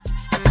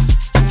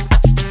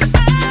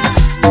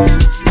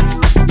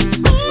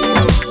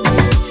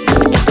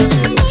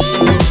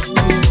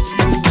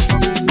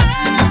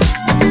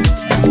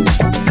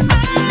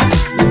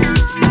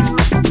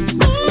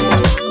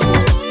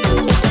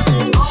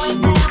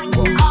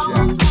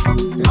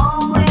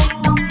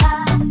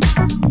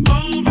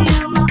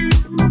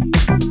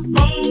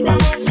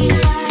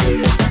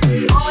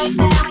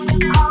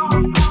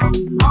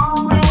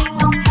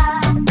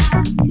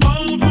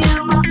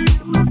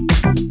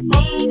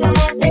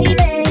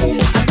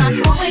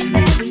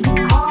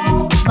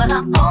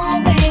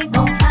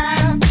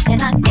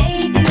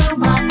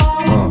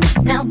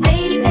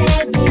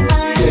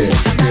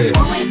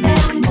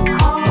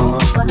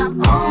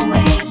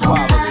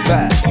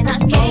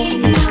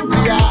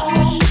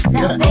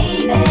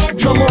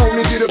Come on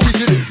and get a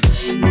piece of this.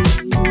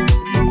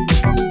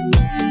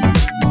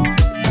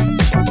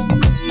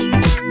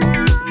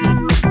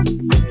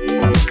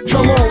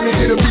 Come on and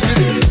get a piece of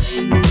this.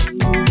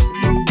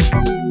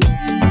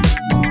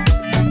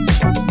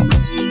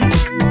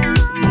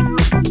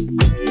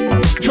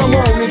 Come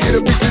on and get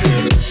a piece of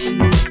this.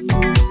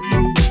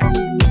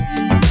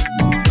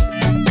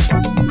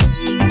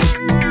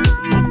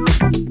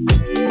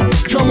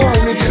 Come on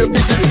and get a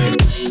piece of this.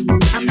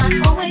 I'm not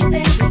always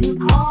there when you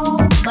call,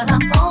 but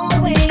I'm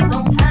always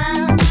on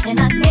time, and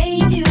I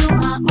gave you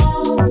my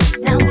all.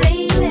 Now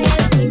baby,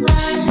 be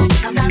mine.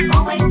 I'm not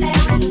always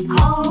there when you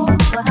call,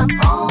 but I'm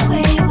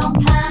always on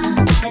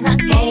time, and I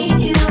gave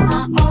you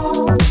my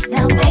all.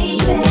 Now baby,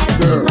 be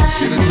Girl,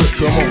 get a mine. grip,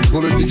 come on,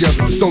 pull it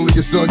together. It's only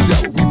a sun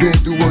shower. We been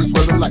through worse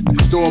weather like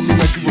stormy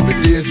like you with a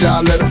dear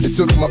job letter. It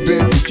took my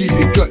Benz and key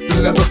to cut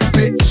the leather.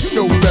 Bitch, you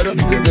know better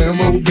than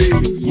M.O.B.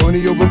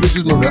 Money over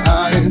bitches, murder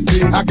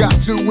I.N.C. I got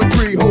 2 or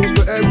 3 hoes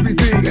for every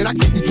B, and I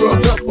keep you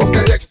drugged up off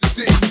that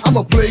ecstasy. I'm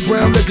a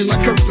playground legend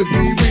like Kirkland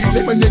Pee-wee.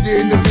 Let my nigga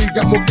in the league,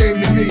 got more game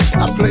than me.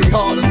 I play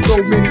hard, there's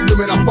so many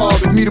women I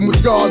fathered. Meet them with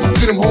scars and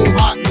send them home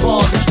hot and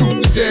bothered. Shoot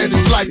the dead,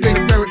 this life ain't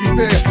apparently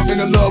fair. And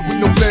the love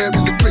with no glare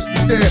is a Christmas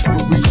stare.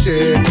 But we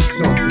shared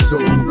something so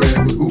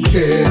rare, but who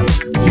cares?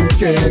 You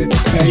get it,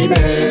 baby.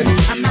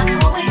 I'm not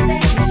always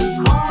there when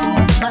you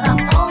call, but I'm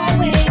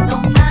always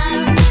on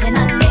time, and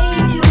I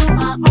gave you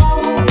my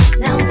all.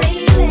 Now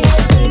baby,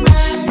 be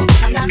mine.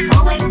 I'm not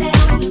always there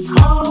when you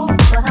call,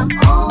 but I'm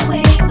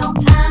always on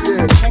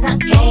time, and I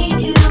gave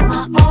you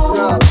my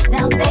all.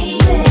 Now baby,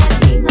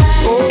 be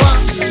mine. Oh, I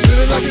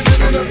feeling like you're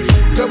living up,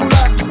 double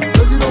that,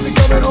 cause you don't be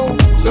coming home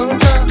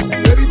sometimes,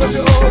 baby, but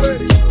you're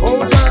always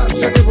on time.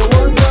 Check it for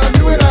one time,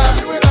 you and I.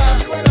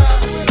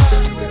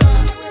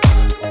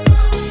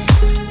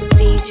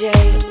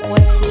 DJ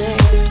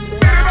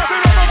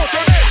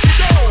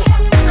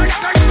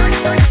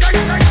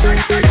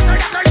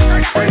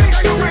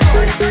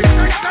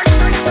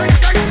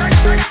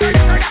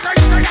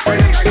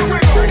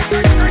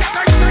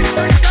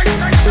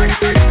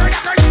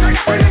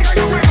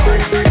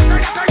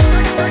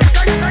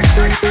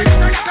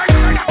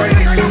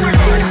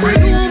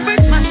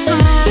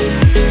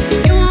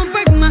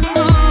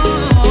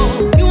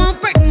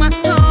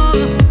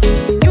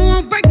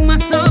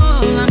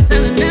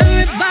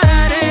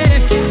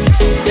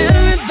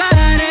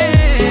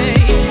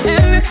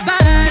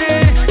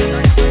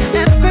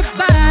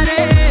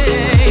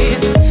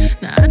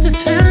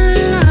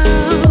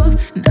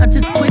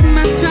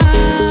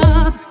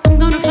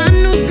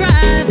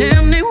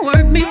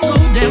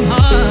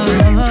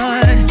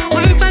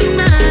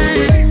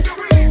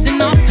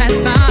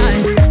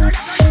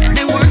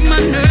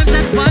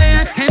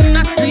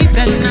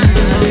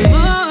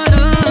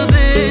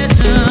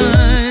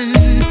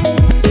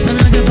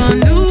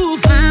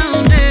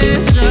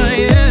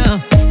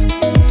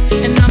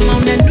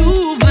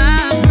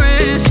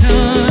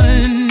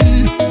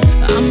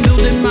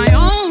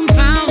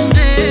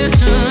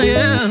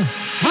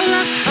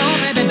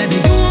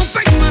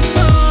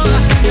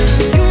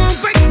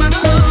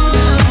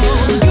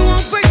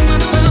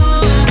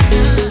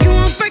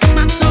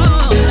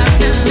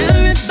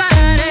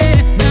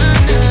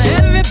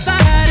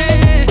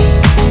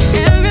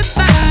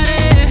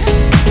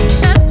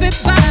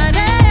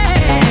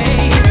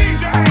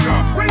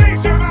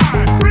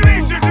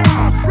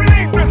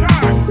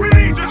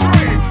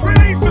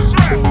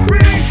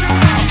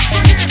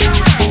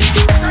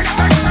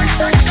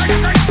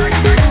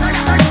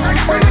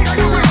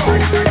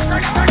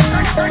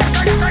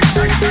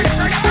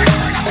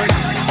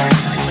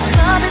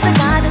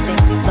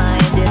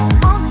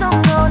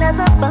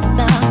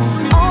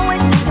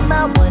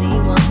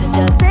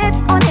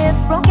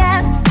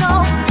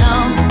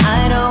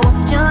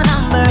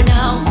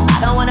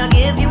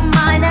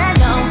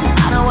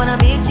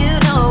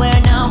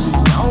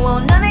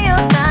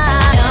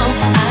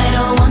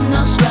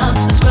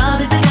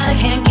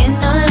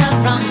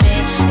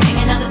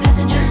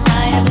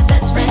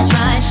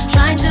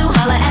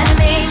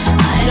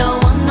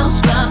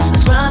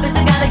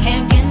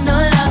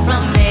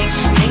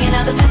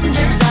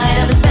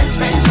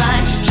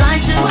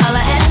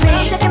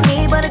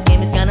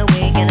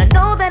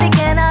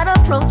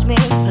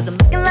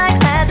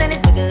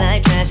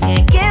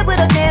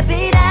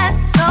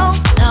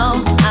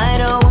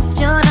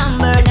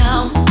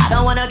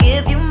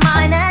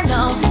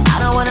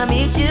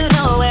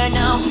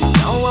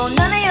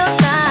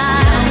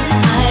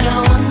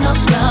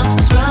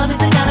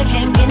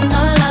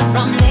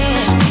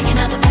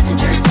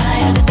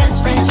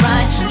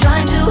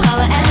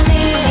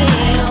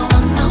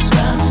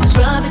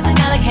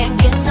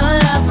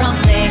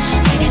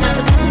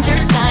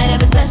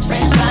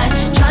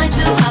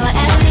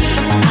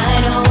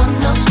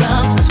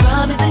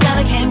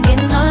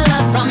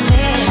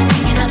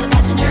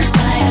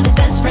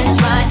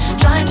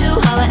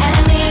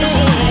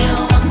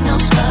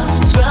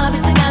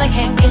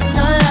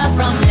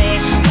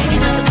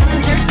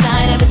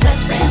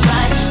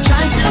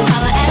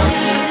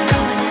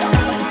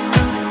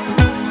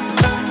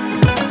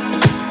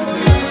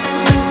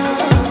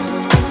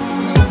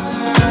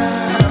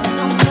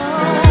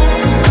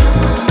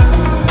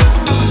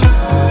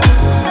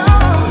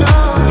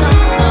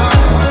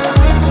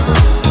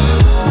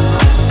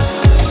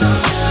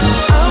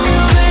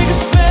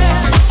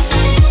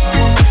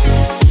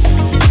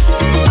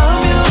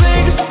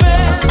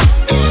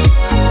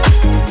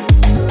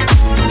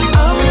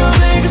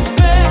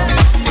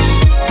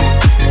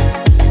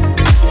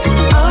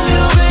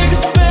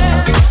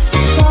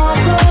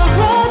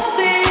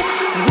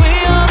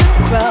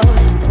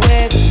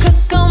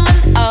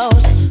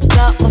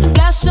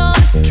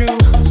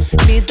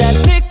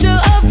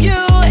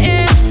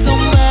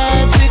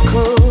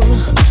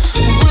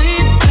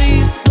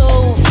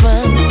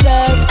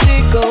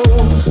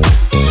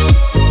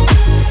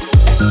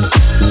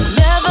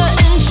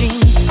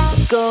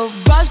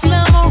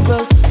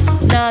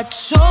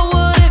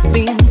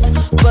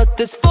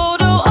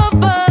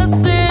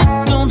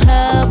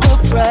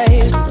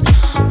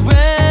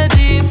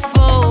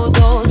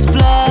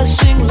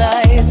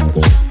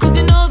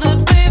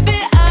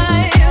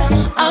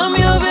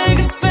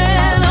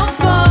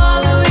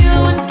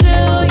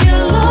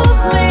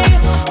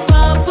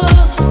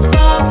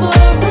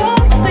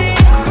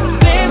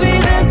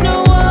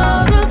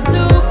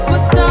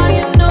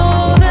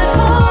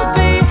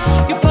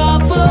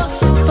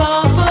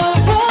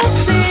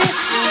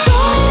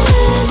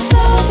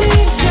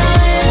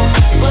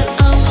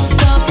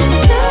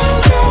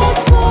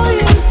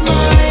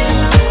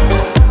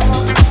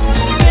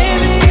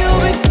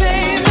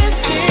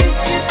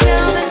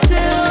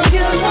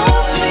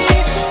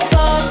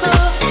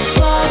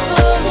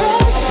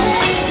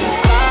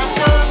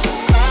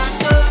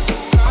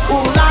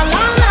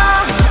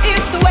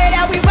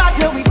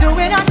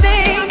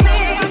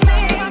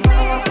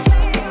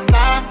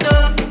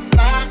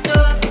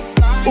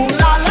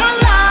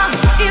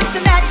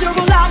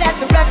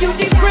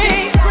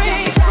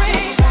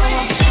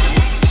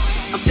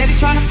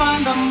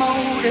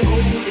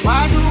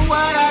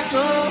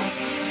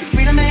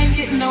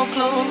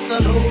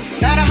closer.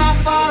 No matter how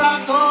far I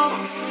go,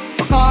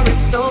 my car is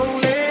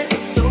stolen.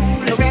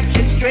 No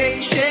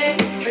registration.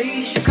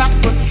 Cops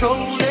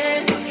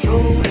patrolling.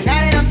 Now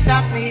they don't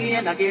stop me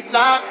and I get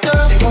locked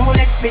up. They won't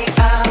let me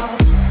out.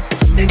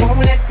 They won't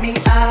let me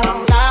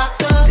out.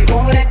 Locked up. They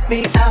won't let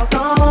me out.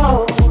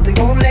 No, they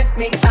won't let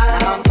me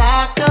out. I'm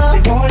locked up.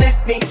 They won't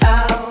let me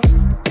out.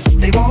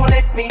 They won't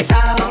let me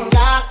out.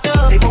 Locked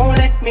up. They won't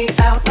let me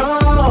out.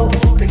 No,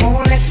 they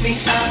won't let me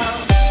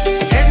out.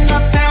 Heading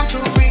uptown to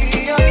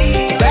Rio.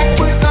 Back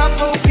with a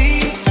couple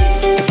peaks.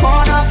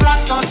 Corner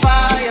blocks on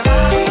fire.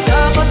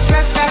 Double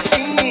stress, that's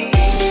me.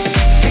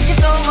 Making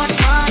so much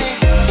money.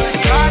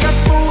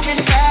 Products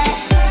moving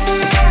fast.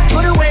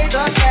 Put away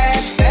the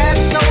stash. That's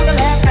so the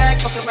last bag.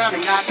 Fuck around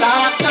and got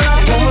locked up.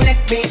 They won't let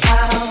me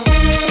out.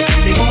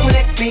 They won't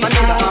let me out.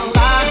 I'm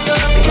locked up.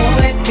 They won't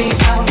let me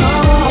out. No,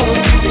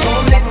 they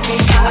won't let me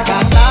out. I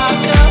got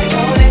locked up. They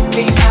won't let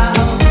me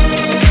out.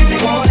 They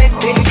won't let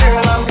me,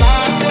 girl. I'm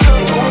locked up.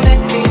 They won't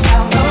let me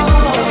out. No.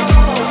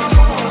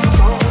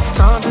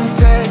 Something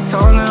takes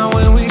hold on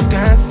when we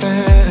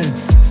dancing.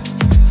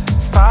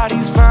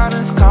 Bodies round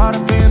us caught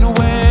up in a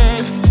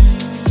wave.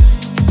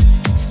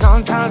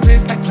 Sometimes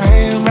it's like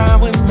playing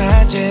around with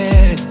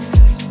magic.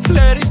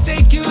 Let it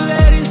take you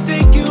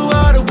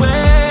all the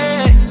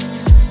way.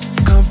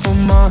 Come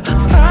from on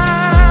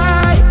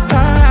high,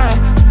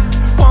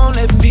 won't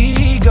let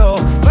me go.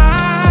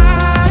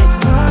 Right,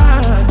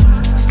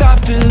 stop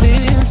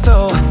feeling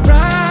so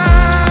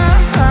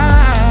right.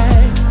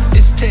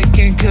 It's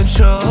taking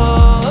control.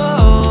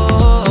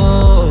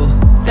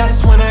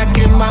 That's when I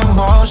get my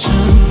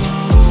motion.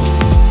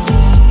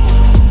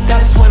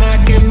 That's when I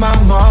get my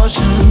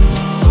motion.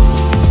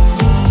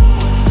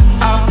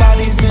 Our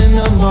bodies in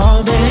the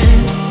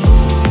moment.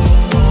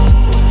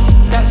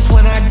 That's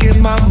when I get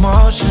my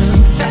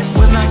motion. That's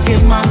when I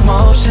get my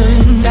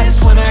motion. That's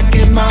when I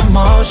get my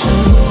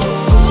motion.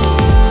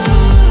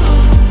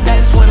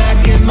 That's when I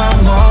get my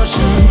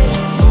motion.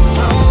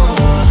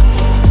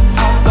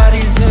 Our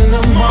bodies in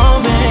the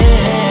moment.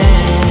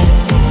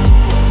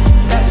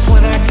 That's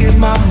when I get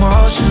my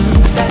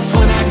motion. That's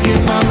when I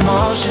get my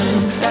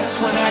motion. That's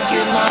when I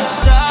get my.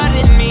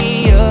 Starting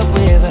me up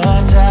with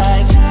our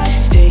touch,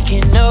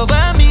 taking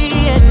over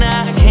me and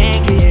I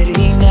can't get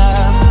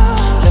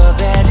enough. Love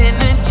that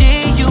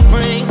energy you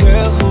bring,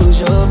 girl. Who's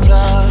your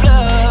plug?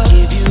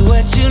 Give you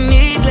what you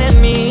need. Let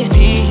me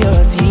be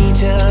your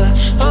teacher.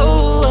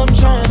 Oh, I'm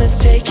trying to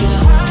take you.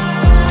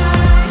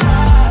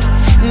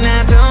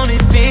 Now don't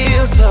it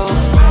feel so?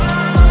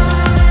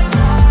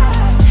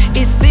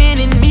 It's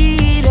sending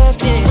me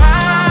left and right.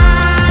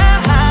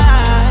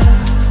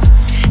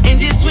 And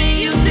just when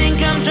you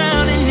think I'm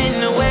drowning in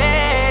the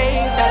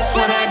wave, that's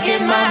when I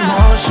get my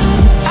motion.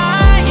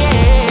 Ah,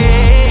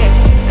 yeah.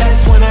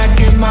 That's when I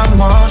get my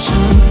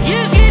motion. You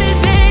get it,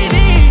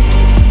 baby.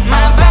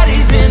 My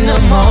body's in the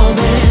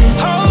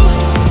moment. Oh,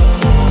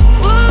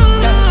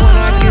 ooh. That's when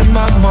I get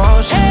my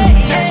motion.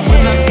 That's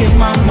when I get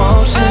my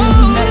motion.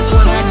 That's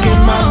when I get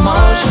my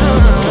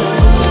motion.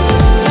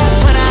 That's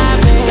when I,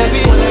 baby. That's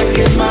when I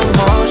get my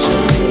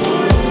motion.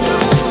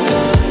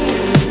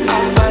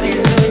 Our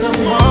bodies in the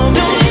moment.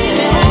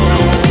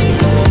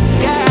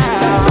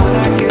 That's when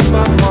I get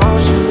my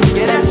motion.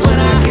 Yeah, that's when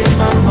I get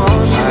my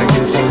motion. I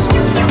get those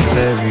goosebumps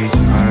every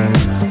time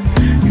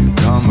you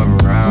come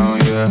around,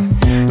 yeah.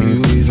 You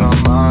ease my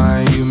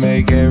mind, you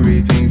make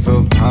everything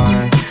feel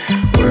fine.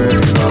 Worry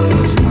about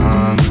those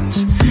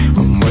comments,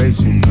 I'm way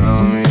too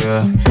numb,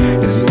 yeah.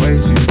 It's way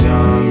too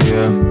dumb,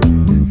 yeah.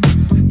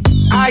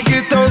 I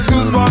get those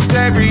goosebumps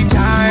every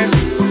time.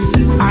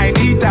 I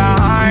need the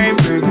hype,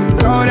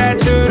 throw that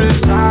to the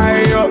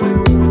side, yeah.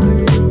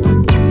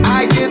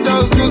 I get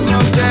those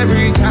goosebumps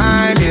every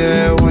time,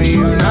 yeah. When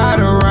you're not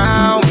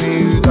around, when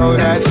you throw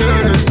that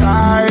to the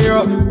side,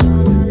 yeah.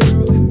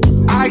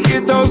 I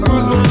get those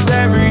goosebumps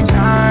every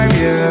time,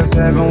 yeah.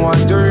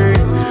 713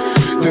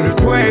 through the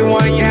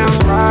 281, yeah, I'm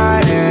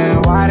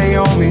riding. Why they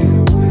on me?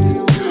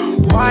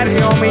 Why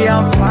they on me?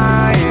 I'm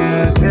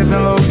flying, sipping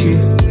low key.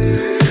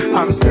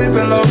 I'm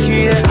sipping low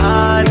key at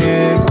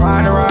Onyx,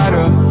 find a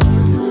rider.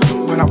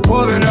 When I'm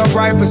pulling up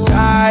right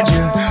beside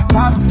you,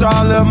 pop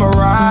star Lil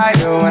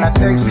Mariah. When I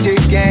text kick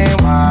game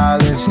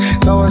wireless,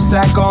 throw a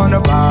stack on the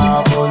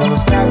Bible, never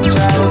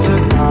Snapchat or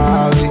took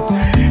Molly.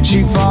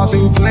 She fall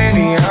through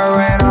plenty, her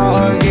and all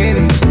her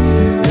guineas.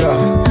 Yeah,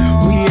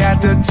 we at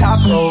the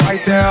top row,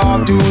 right there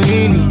off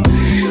Duini.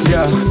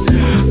 Yeah,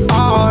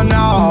 oh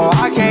no,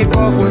 I can't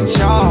fuck with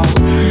y'all.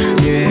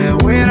 Yeah,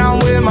 when I'm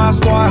with my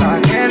squad,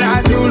 I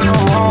cannot do no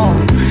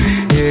wrong.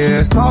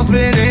 Yeah,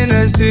 saucepan in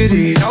the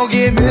city, don't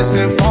get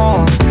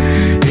misinformed.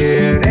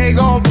 Yeah, they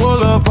gon'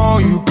 pull up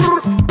on you.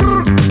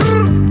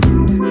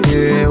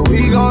 Yeah,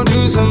 we gon'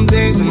 do some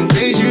things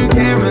you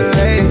can't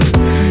relate.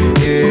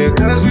 Yeah,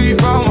 cause we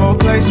from a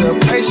place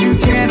you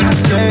cannot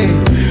stay.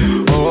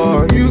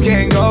 Or you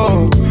can't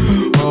go,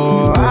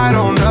 or I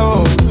don't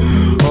know.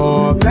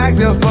 Or back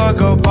the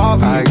fuck up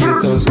off. I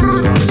get those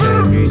goosebumps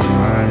every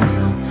time,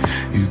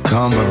 yeah. You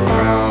come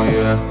around,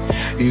 yeah.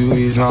 You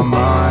ease my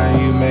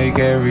mind, you make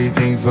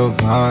everything feel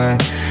fine.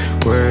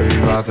 Worry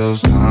about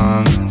those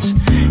comments.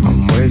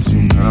 I'm way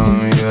too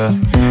numb, yeah.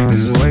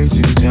 It's way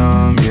too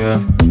dumb, yeah.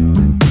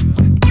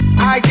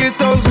 I get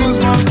those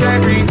goosebumps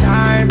every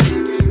time.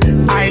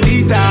 I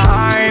need that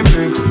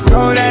Heimlich,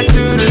 throw that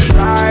to the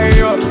side,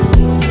 yeah.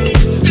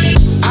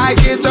 I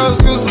get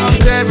those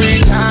goosebumps every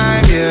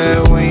time,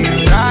 yeah. When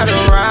you're not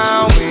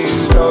around, when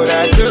you throw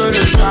that to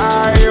the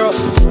side, yeah.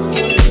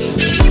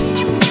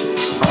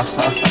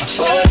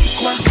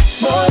 Boricua,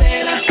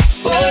 morena,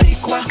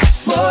 boricua,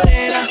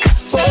 morena,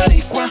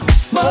 boricua,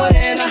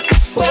 morena,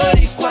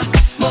 boricua,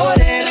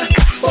 morena,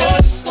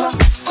 boricua,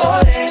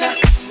 morena,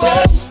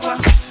 boricua,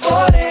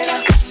 morena.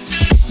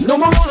 No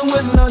more rolling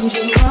with nothing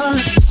to run,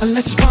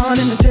 unless it's born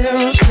in the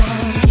terror strong.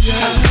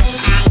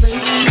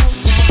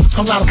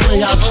 I'm not a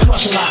player, I just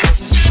crush a lot.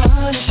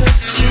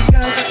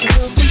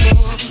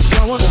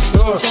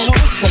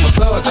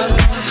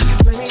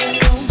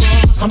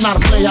 I'm not a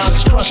player, I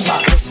just crush a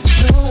lot.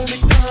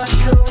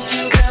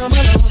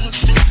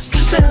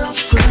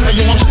 Hey,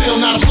 yo, I'm still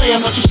not a player,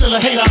 but you still a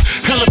hater.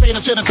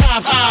 Elevator to the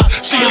top,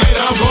 see you later,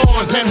 I'm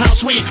going. Penthouse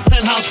suite,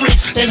 penthouse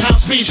freaks,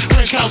 in-house beach,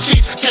 French couch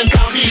seats, 10,000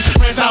 east,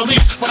 rent out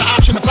lease, with an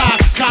option to buy.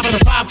 Cop in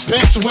the 5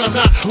 bench, when I'm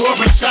not, up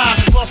in the sky,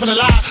 off in the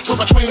lie, with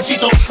my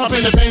twaincito, up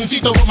in the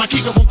Benzito, with my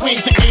Kiko from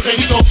Queens, the King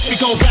Benito. We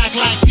go back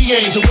like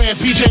PAs and wearing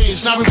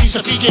PJs, now we reach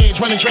the P-gauge,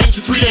 running trains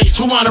for 3 days.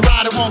 Who wanna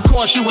ride, it won't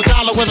cost you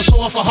 $1, whether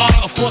sore for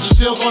harder, of course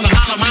you're still gonna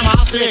holler, mama,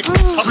 I'm thick.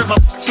 I rip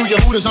up through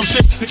your hooters, I'm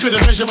sick, you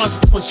couldn't measure my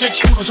with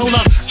 6 hooters, hold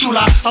up,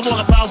 Chula, I'm all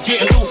about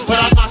getting loose, but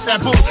I lock that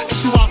boot,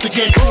 if you out to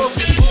get proof.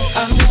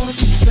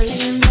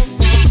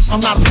 I'm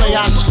not a player,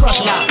 I just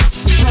crush a lot.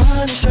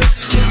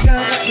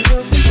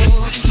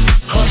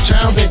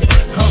 Uptown, baby,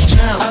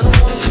 uptown.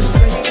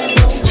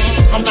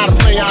 I'm not a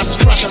player, I just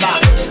crush a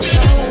lot.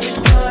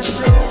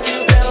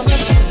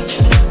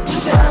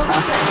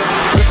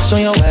 Hips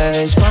on your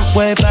waist, front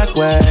way, back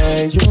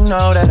way. You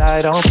know that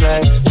I don't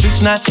play.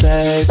 Streets not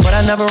safe, but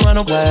I never run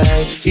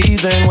away,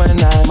 even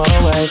when I'm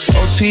away.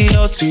 OT,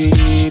 OT,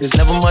 there's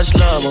never much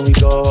love when we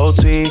go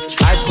OT.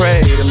 I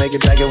pray to make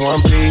it back in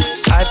one piece.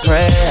 I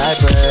pray, I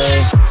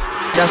pray.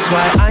 That's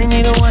why I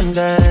need a one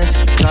dance,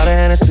 not a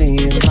Hennessy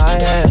in my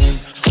hand.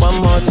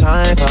 One more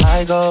time before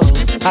I go.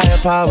 Higher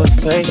powers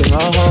taking a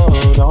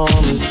hold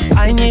on me.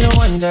 I need a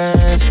one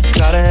dance,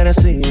 got a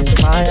Hennessy in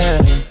my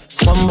hand.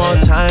 One more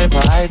time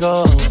before I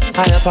go.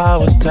 Higher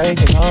powers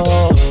taking a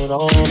hold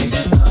on me.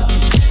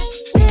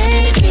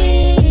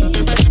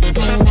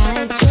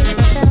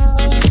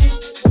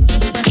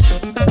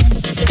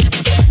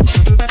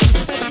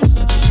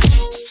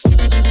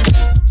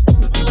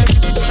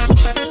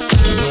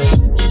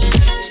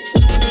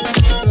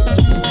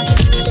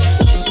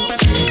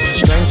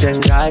 And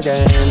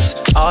guidance,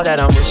 all that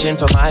I'm wishing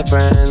for my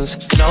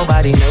friends.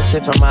 Nobody makes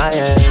it from my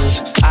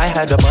ends. I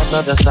had to bust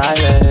up the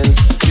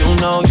silence. You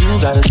know you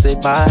gotta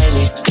stick by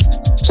me.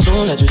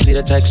 Soon as you see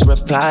the text,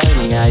 reply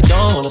me. I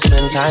don't wanna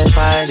spend time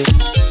fighting.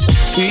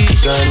 We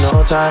got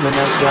no time, and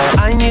that's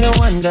why I need a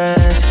one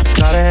dance.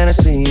 Got a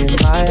Hennessy in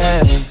my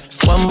hand.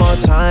 One more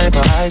time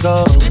before I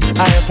go.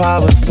 Higher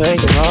powers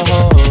taking a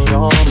hold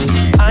on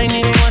me. I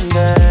need a one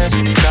dance.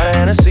 Got a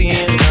Hennessy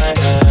in my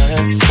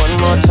hand. One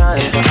more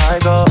time before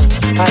I go.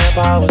 Higher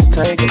powers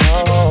taking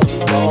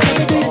hold on me.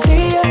 Every day you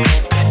see her,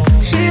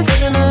 she's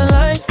living a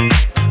life.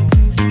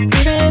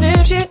 Even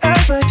if she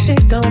acts like she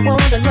don't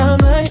want the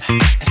limelight,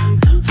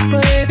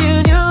 but if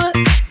you knew it,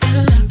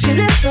 she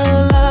lives a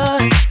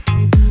lie.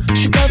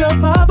 She calls her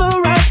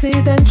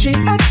paparazzi, then she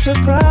acts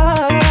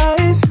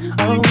surprised.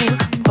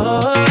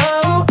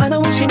 Oh, I know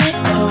what she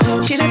needs.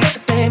 She just got the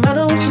fame, I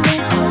know what she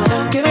needs.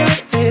 Give her a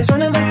taste,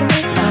 run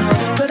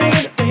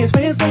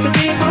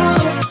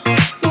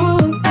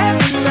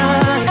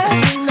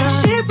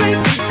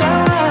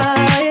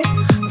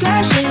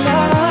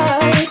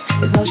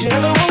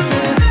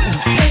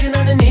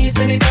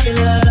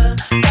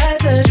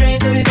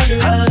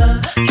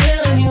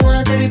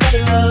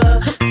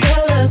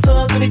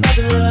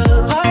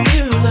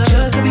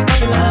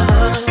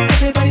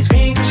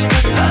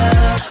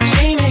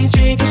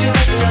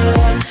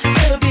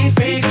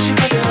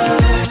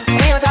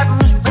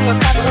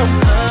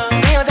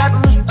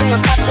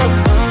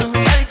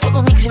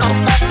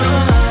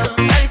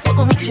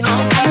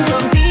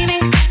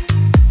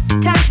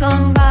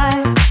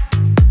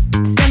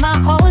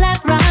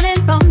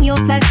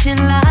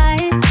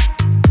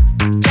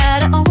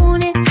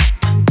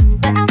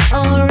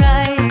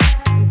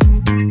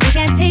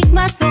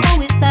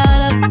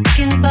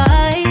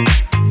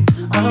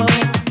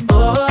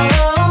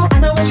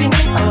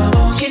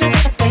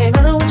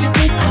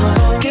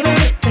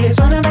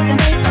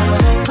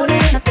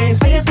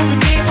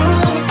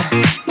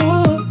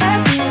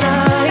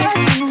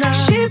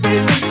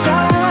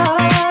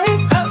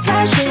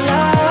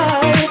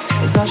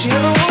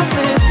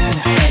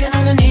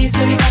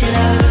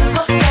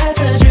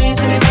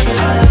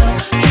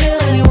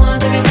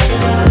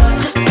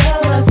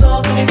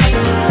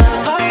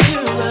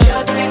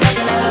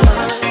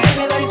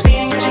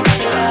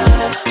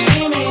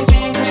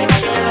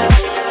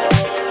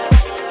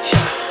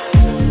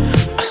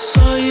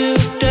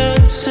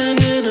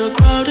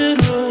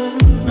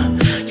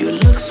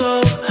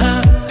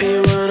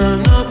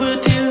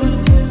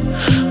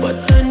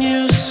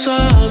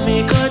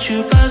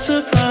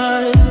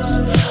surprise.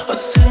 A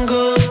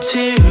single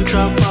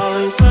teardrop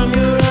falling from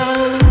your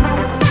eye.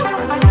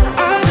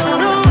 I don't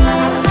know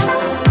why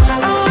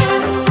I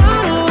went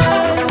run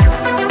away.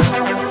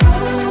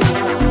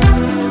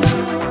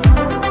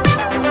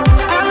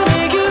 I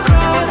make you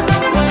cry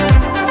when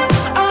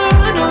I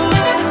run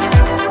away.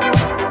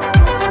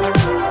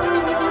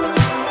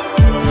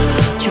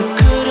 You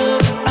could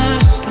have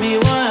asked me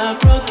why I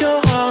broke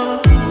your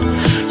heart.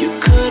 You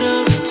could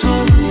have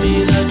told me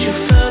that you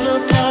fell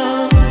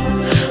apart.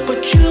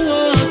 But you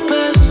walked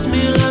past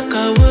me like I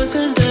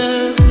wasn't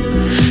there,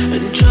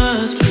 and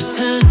just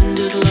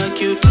pretended like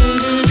you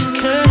didn't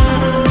care.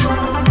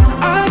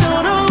 I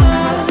don't know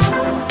why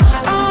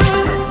I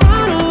went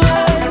run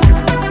away.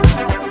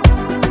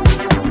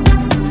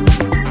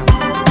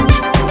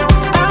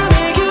 I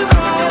make you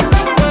cry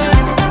when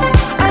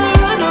I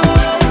run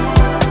away.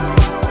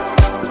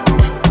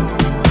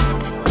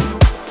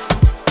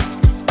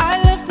 I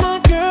left my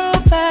girl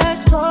back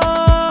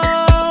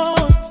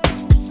home.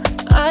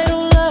 I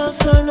don't love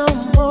her no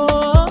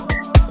more,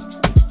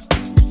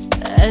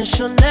 and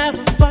she'll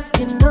never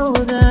fucking know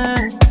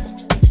that.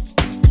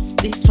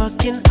 These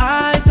fucking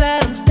eyes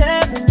that I'm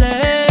staring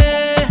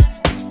at.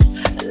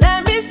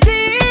 Let me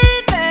see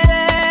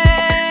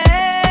this.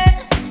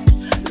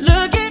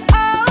 Look at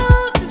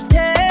all this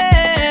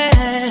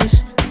cash,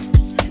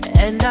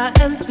 and I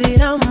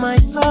emptied out my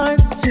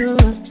cards too.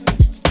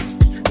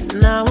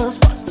 Now I'm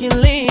fucking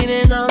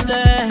leaning on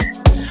that.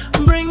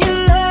 Bring your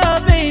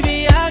love,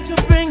 baby, I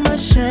could bring my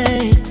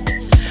shame.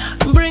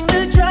 Bring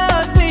the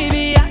drugs,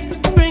 baby, I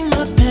could bring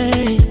my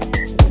pain.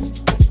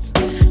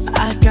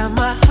 I got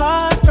my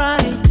heart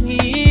right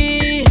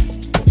here.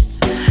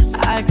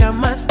 I got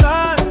my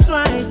scars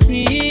right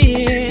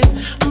here.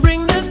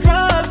 Bring the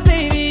cups,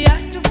 baby,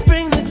 I could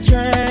bring the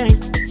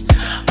drinks.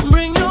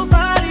 Bring your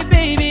body,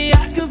 baby,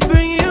 I could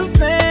bring you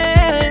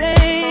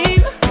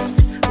fame.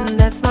 And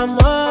that's my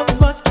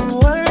motherfucking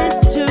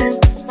words too.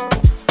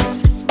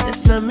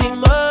 Just let me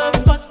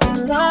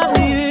motherfucking love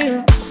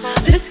you.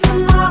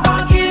 Listen,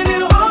 I'll give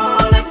you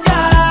all I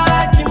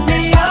got. Give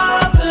me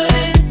all of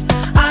this.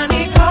 I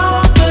need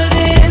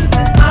confidence,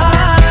 and I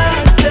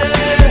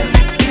said,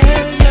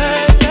 yeah,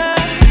 yeah, yeah.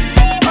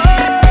 Oh,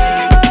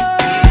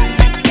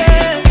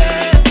 yeah,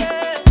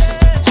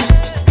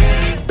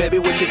 yeah. Baby,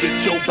 where'd you get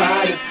your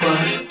body from?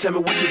 Tell me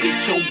where'd you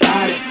get your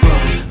body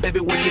from? Baby,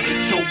 where'd you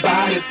get your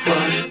body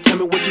from? Tell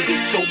me where'd you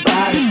get your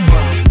body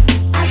from?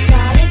 I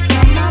got it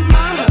from my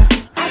mama.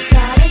 I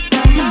got it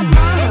from my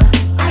mama.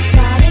 I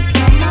got it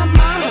from my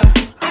mama.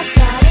 I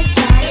got it,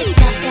 got it,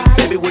 got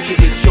it. Baby, where'd you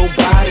get your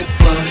body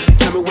from?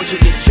 Tell me where'd you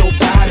get your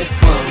body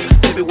from?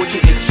 Baby, where'd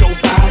you get your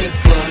body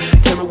from?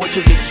 Tell me where'd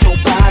you get your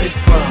body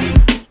from?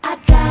 I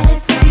got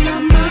it from my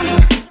mama.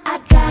 I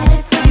got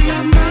it from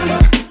my mama.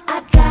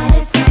 I got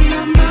it from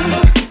my mama.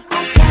 I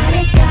got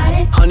it, got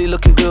it. Honey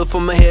looking good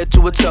from her head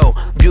to her toe.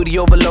 Beauty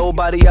overload,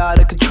 body out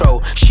of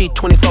control. She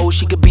 24,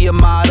 she could be a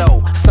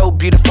model. So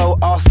beautiful,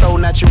 also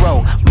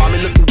natural. Mommy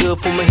looking good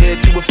from her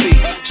head to her feet.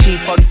 She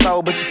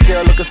 44, but she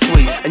still looking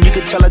sweet. And you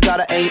can tell her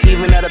daughter ain't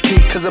even at a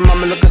peak, cause her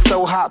mama looking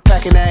so hot,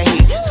 packing that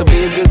heat. So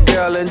be a good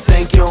girl and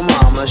thank your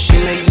mama. She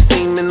make you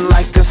steaming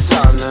like a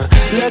sauna.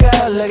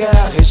 Look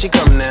out, here she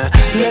come now.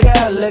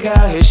 Look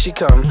out, here she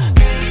come.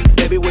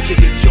 Baby, where'd you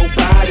get your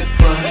body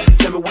from?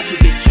 Tell me where'd you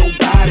get your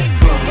body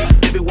from?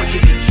 Baby, where'd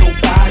you get your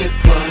body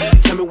from?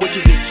 Tell me where'd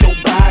you get your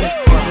body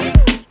from?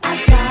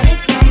 I got it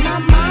from my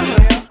mama.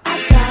 I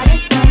got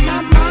it from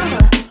my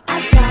mama.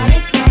 I got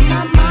it from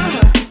my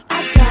mama.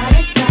 I got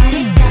it, got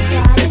it,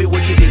 got it. Baby,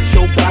 where'd you get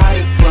your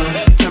body from?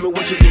 Tell me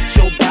where'd you get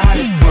your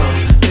body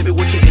from? Baby,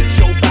 where'd you get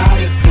your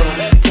body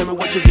from? Tell me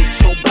where'd you get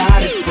your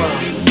body from?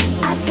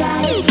 I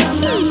got it from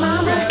my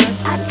mama.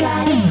 I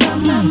got it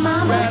from my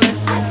mama.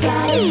 I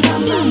got it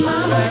from my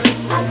mama.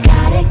 I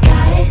got it,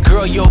 got it.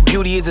 Girl, your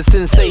beauty is a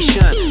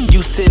sensation.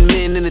 You send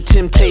men into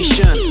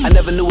temptation. I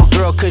never knew a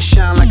girl could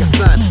shine like a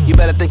sun. You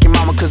better thank your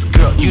mama, cause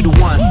girl, you the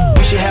one.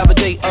 We should have a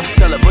day of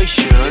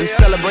celebration,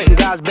 celebrating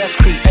God's best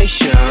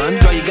creation.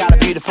 Girl, you got a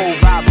beautiful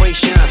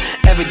vibration.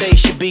 Every day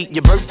should be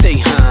your birthday,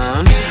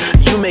 hun.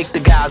 You make the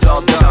guys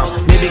all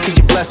dumb. Maybe cause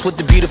you're blessed with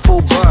the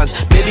beautiful buns.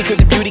 Maybe cause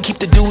your beauty keep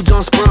the dudes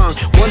on sprung.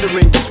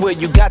 Wondering just where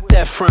you got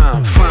that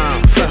from.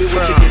 Baby,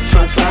 where'd you get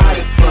your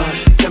body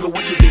from? Tell me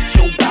where'd you get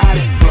your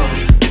body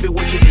from? Baby,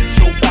 where'd you get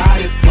your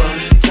body from?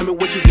 Tell me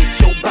where'd you get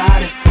your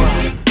body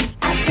from?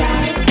 I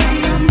got it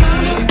from my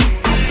mama.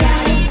 I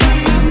got it from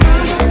my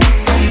mama.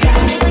 I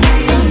got it from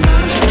my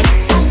mama.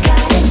 I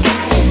got it,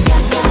 got it,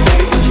 got it.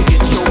 Baby, where'd you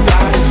get your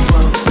body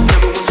from? Tell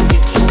me where'd you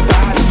get your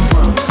body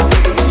from?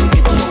 Baby, where'd you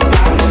get your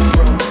body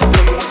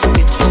from? Tell me where'd you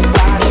get your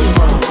body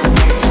from?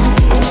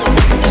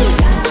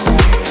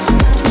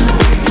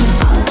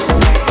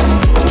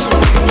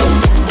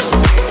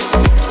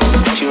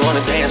 She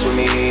wanna dance with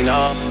me, you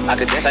know. I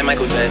could dance like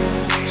Michael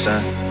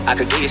Jackson. I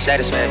could give you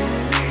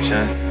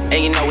satisfaction.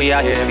 And you know we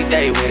out here every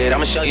day with it.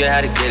 I'ma show you how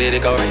to get it.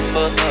 It go right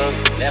foot up,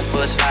 left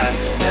foot slide,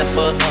 left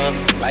foot up,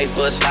 right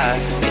foot slide.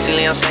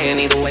 Basically I'm saying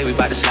either way we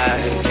bout to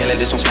slide. Can't let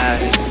this one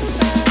slide.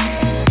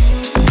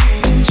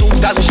 Too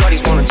 2,000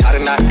 shorties wanna tie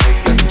the knot.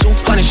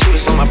 200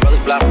 shooters on my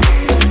brother's block.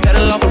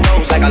 Pedal off the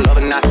roads like I love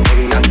it, not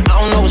maybe not. I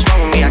don't know what's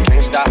wrong with me, I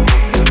can't stop.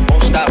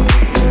 Won't stop,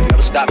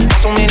 never stop. Got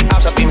so many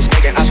ops, I be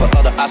mistaken ops for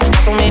other ops.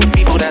 Got so many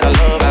people that I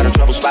love out of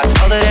trouble spot.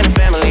 Other than the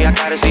family, I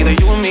got it's either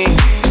you and me.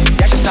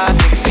 That's just how I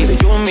think it's either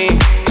you and me.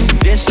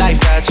 This life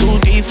got too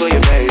deep for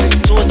you, baby.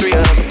 2 or 3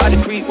 of us about to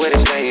creep where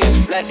they staying.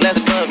 Black leather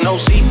glove, no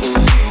sequin.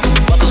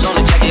 Buckles on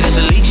the jacket, it's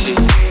elite shit.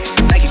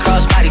 Nike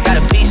crossbody, got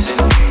a piece in.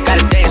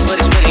 Gotta dance, but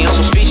it's really on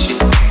some street shit.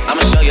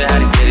 I'ma show you how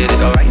to get it. It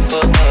go right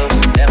foot up,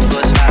 left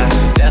foot slide,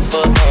 left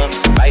foot up,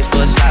 right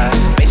foot slide.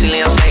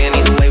 Basically, I'm saying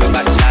either way, we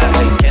bout to slide.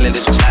 Hey, can't let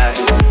this one slide.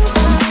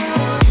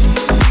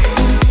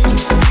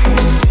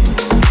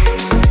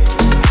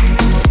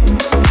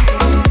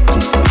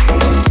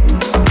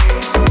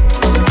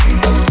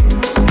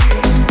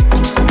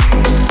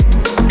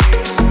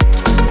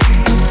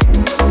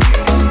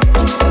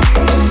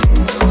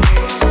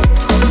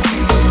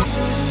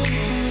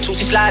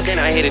 Slide, then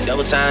I hit it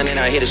double time, then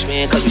I hit a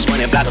spin, cause we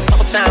spun that block a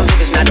couple times. If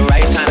it's not the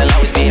right time, there'll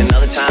always be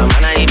another time.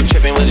 I'm not even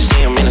tripping, we'll just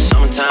see them in the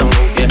summertime.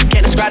 Oh, yeah.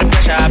 Can't describe the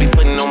pressure I be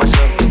putting on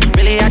myself.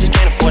 Really, I just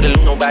can't afford to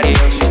lose nobody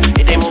else.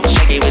 If they moving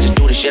shaky, we just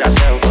do the shit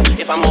ourselves.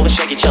 If I'm moving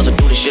shaky, Chelsea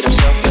do the shit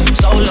himself.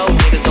 Solo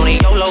niggas only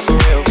YOLO for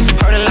real.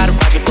 Heard a lot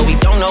about you, but we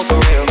don't know for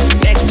real.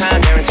 Next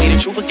time, guarantee the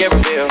truth will get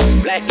revealed.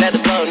 Black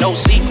leather glove, no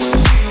sequins.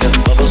 Yeah.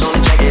 Buckles on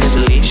the jacket, it's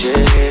elite shit.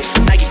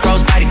 Nike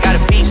crossbody, got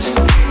a piece in.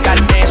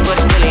 Gotta dance, but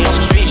it's really on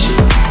some street shit.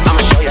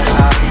 I'ma show you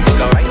how.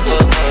 Go right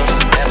foot up,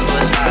 left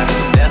foot slide,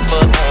 left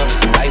foot up,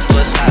 right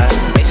foot slide.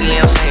 Basically,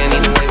 I'm saying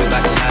either way we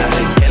bout to slide.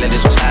 Can't let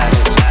this one slide,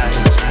 slide,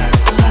 slide,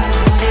 slide.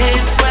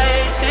 It's way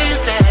too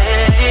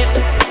late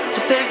to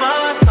save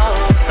our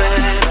souls,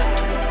 baby.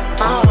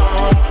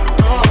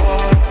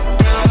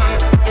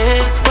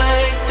 It's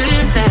way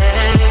too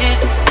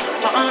late.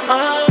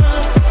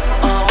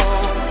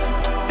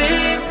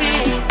 Baby,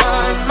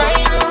 on my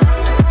own,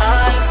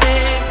 I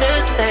made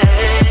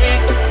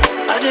mistakes.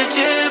 I did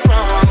you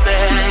wrong,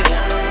 baby.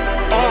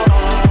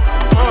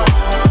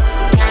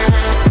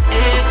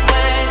 It's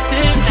way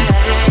too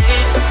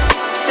late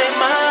to save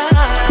my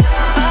life.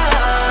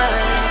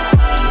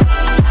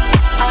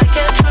 I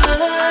can't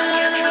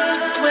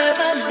trust where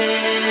I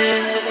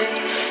live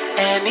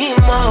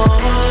anymore.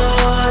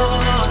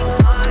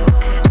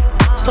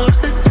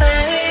 Sources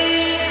say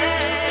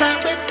that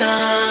we're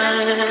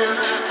done.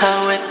 How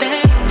would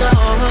they know?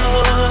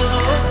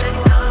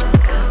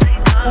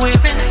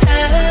 We're in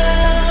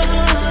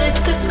hell,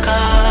 it's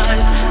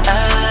disguised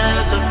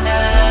as a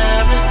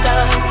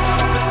paradise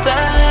with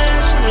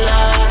flashing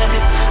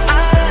lights.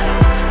 I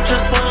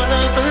just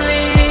wanna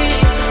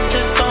believe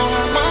there's so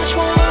much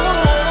more.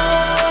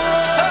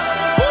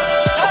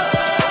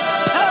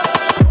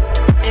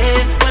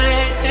 It's way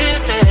too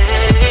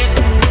late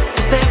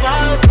to save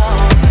our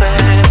souls,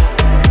 baby.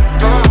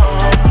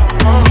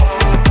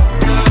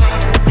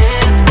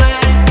 It's way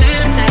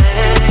too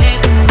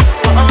late. Baby,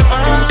 on my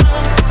own,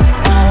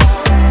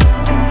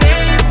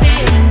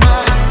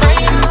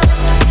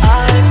 I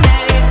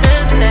made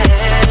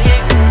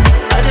mistakes.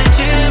 I did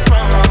you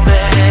wrong,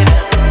 baby.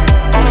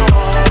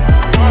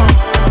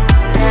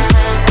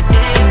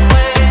 It's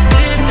way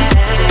too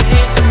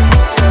late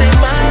to save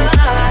my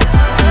life.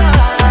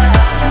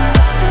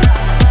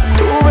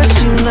 Tu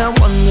vecina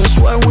wonders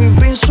why we've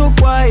been so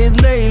quiet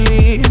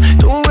lately.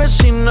 Tu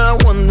vecina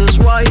wonders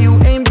why you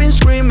ain't been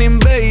screaming,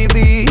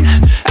 baby.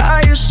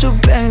 I used to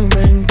bang,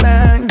 bang,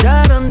 bang,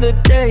 that on the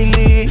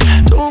daily.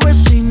 Tu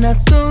vecina,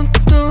 tu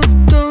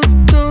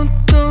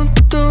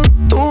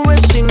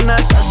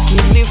vecina's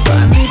asking if I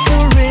need to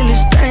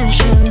release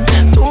tension.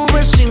 Tu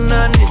vecina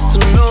needs to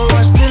know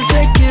I still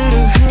take you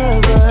to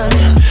heaven.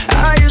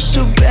 I used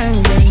to bang,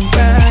 bang,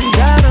 bang,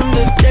 that on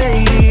the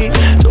daily.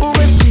 Tu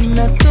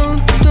vecina,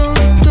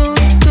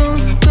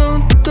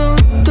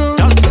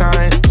 Dollar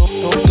sign,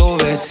 tu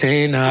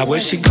vecina, where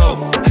she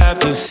go?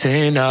 Have you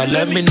seen her?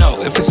 Let me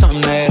know if it's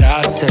something that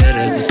I said.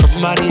 Is it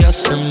somebody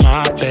else in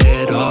my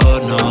bed? Oh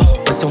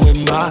no, messing with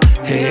my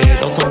head.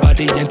 Oh,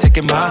 somebody ain't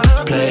taking my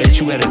place.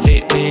 You had a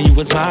hit me, you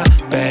was my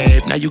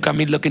babe. Now you got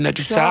me looking at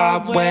you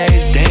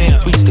sideways.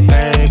 Damn, we used to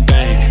bang,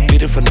 bang.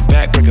 Beat it from the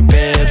back, break a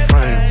bed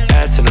frame.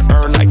 Ass in the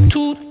earth like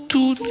toot,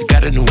 toot. You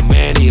got a new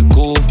man, he a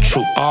goof,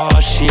 true. Oh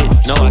shit,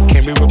 no, I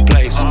can't be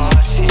replaced.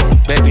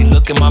 Baby,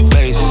 look in my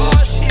face.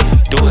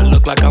 Do it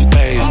look like I'm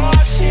phased?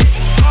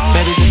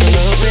 Maybe just a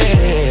little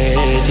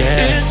bit,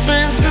 yeah. It's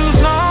been too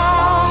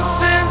long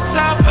since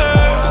I've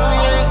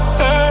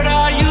heard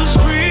how you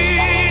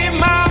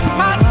scream out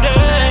my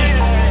name.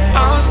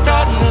 I'm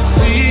starting to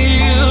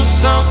feel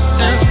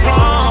something's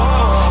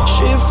wrong.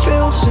 she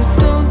feels it,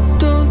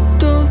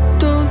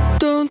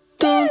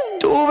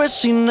 Tu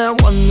vecina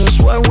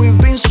wonders why we've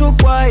been so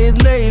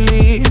quiet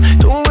lately.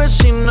 Tu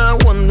vecina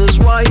wonders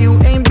why you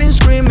ain't been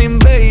screaming,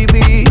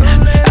 baby.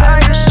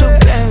 I used to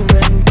bang,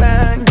 bang,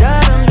 bang,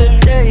 that on the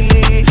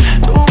daily.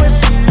 Tu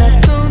vecina,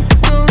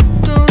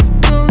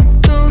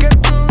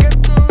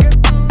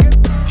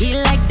 He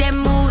like that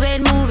move it.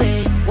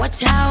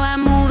 Watch how I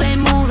move it.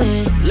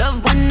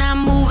 Love when I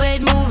move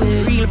it.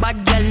 Real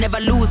bad girl never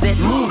lose it,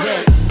 move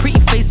it. Pretty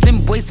face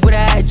always with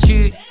an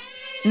attitude.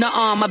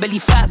 Nuh-uh, my belly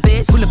fat,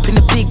 bitch. Pull up in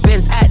the big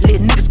Benz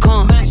Atlas. Niggas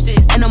can't match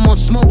this. And I'm on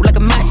smoke like a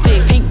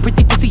matchstick. Pink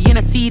pretty pussy and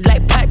I see it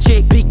like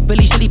Patrick. Big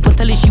belly, shelly,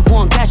 puntality, she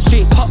want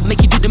gastric. Pop, make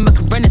you do the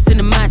macarena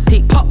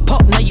cinematic. Pop,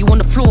 pop, now you on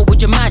the floor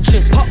with your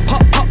mattress. Pop,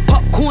 pop, pop,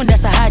 popcorn,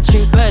 that's a hat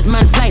trick.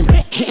 Birdman flying,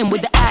 hit him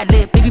with the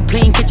ad-lib. They be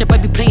playing catch-up, I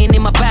be playing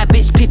in my bad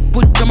bitch. Pip,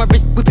 wood, drum my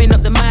wrist, whipping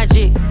up the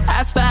magic.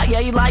 Ass fat, yeah,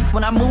 you like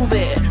when I move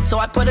it. So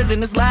I put it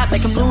in his lap,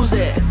 make him lose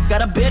it.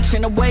 Got a bitch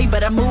in the way,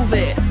 better move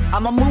it.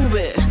 I'ma move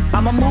it,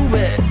 I'ma move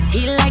it.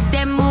 He like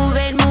that move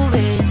it, move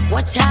it.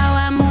 Watch how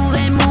I move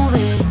it, move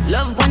it.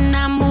 Love when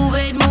I move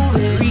it, move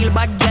it. Real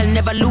bad girl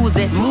never lose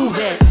it, move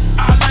it.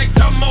 I like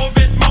to move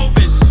it, move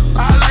it.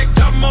 I like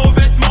to move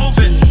it, move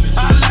it.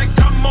 I like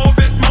to move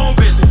it, move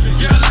it.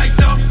 You like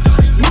to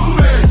move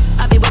it.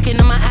 I be working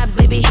on my abs,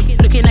 baby.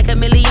 Looking like a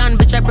million,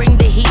 bitch, I bring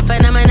the heat.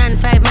 Phenomenon,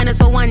 5 minutes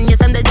for 1.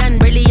 Yes, I'm the done.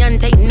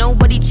 Brilliant, ain't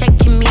nobody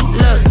checking me.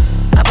 Look,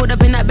 I put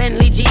up in that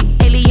Bentley Jeep.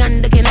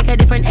 Alien, looking like a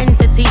different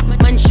entity.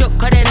 Man shook,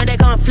 cause they know they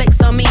can't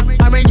flex on me.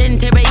 Orange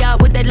interior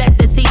with the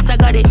leather seats, I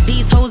got it.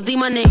 These hoes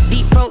demonic,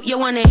 deep throat, you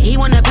want it. He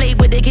wanna play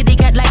with the kitty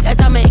cat like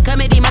Atomic.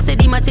 Comedy, my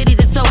city, my titties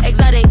is so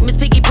exotic. Miss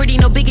Piggy pretty,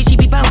 no biggie, she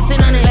be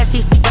bouncing on it.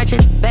 Classy,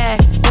 ratchet, bad,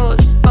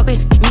 bush, fuck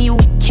with me, you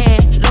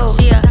can't lose.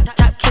 She a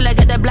top killer,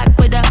 got the black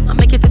with her. I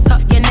make it to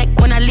suck your neck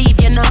when I leave,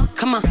 you know.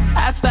 Come on.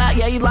 Ass fat,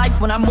 yeah, you like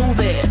when I move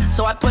it.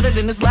 So I put it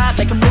in his lap,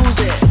 make him lose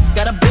it.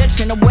 Got a bitch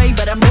in the way,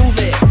 better move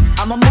it.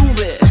 I'ma move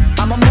it,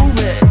 I'ma move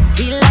it.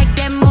 He like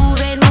that move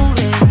it, move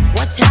it.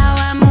 Watch how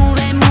I move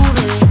it, move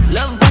it.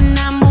 Love when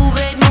I move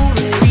it, move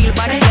it. Real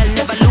body girl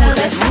never lose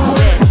it,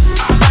 move it.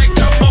 I like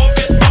to move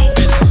it, move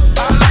it.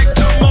 I like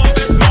to move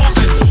it, move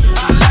it.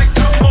 I like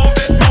to move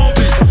it, move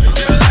it.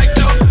 You like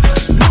to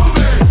move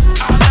it.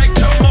 I like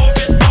to move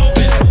it, move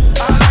it. I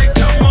like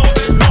to move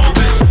it, move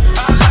it.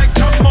 I like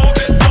to move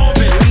it,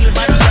 move it. Real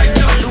body girl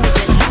never lose it,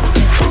 move it.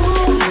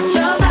 Ooh,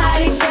 your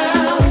body,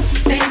 girl,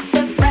 makes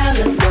the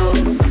fellas go.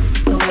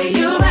 The way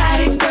you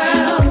ride it,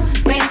 girl,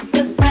 makes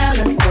the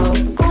fellas go.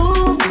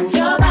 Ooh,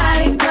 your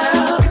body,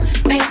 girl,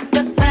 makes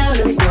the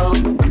fellas go.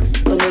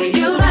 The way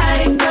you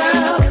ride it,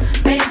 girl,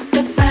 makes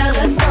the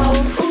fellas go.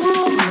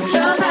 Ooh,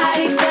 your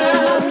body,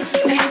 girl,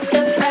 makes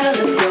the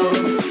fellas go.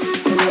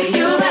 The way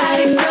you ride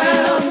it,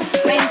 girl,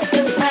 makes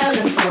the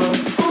fellas go.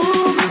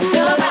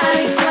 Ooh, your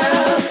body,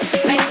 girl,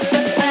 makes the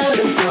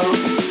fellas go. The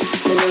way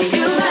you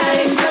ride it,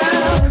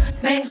 girl,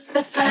 makes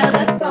the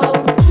fellas go.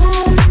 Ooh,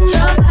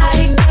 your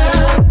body,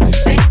 girl,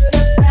 makes the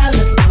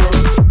fellas go.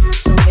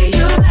 The way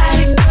you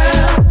ride it,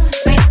 girl,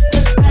 makes the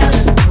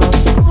fellas go.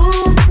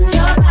 Ooh,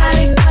 your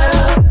body,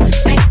 girl,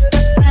 makes the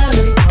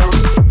fellas go.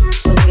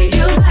 The way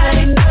you ride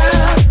it,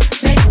 girl,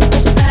 makes the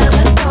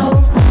fellas go.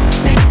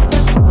 Makes the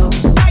go.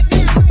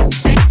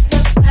 Makes the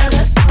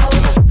fellas go.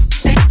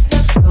 Makes the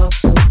go.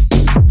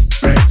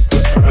 Makes the fellas go.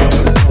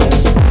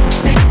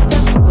 Makes the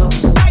go.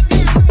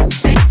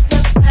 Makes the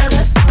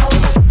fellas go.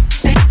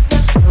 Makes the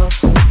go.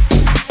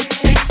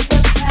 Makes the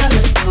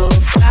fellas go.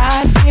 I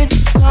get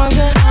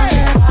stronger, I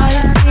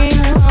see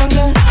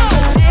longer.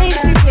 Makes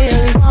me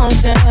really want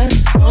to.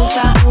 Won't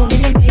stop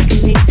moving and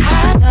making me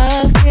hot.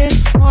 Love gets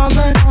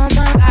warmer,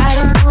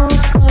 body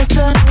moves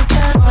closer.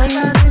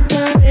 Wanna get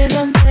the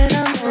rhythm,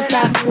 won't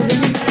stop moving and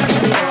making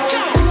me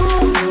hot.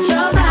 Ooh,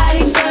 your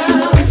body,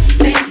 girl,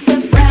 makes the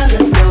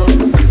fellas go.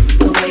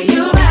 The way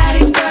you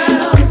ride it,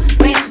 girl,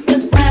 makes the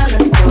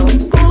fellas go.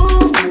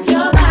 Ooh,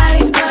 your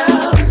body,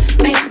 girl,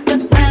 makes the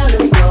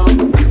fellas go.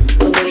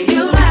 The way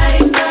you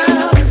ride it,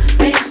 girl,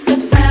 makes the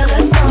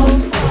fellas go.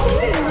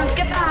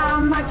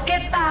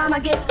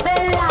 Get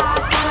bella, I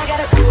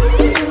gotta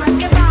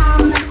get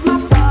down, makes my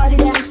body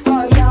dance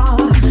for ya.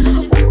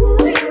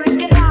 Ooh,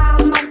 get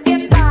down,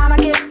 get bella,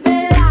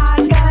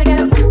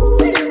 gotta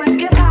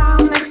get down,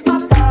 makes my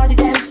body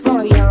dance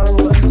for ya. Ooh, get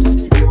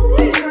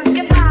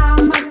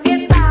down, get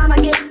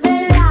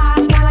bella,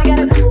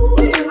 gotta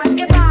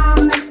get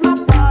down, makes my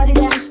body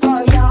dance for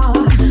ya.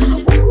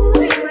 Ooh,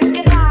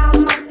 get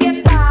down,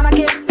 get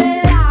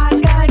bella,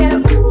 gotta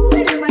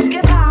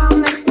get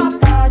down, makes my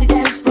body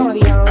dance for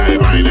ya. Hey,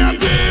 right now,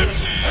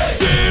 dips,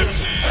 dips,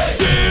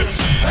 dips.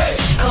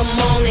 Come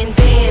on and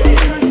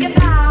dance. Get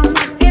down,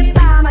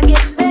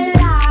 get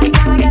bella,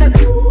 gotta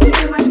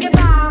get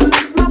down,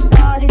 makes my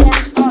body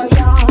dance for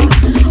ya.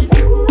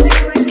 Ooh,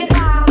 get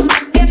down,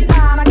 get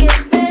bella, gotta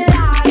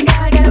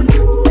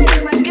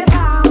get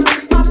down,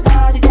 makes my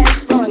body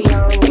dance for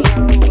ya.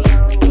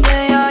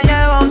 Ella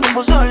lleva un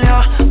tiempo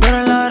sola, pero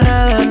en las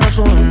redes no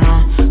sube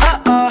nada.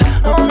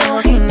 No podemos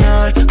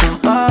maquinear, quiere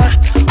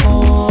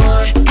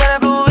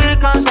fluir,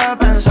 cansa de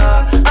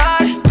pensar.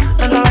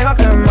 Dentro la iba a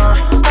quemar.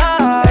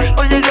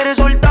 Hoy se quiere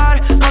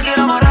soltar, no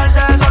quiere amarrarse,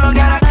 solo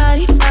quiere.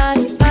 Ay,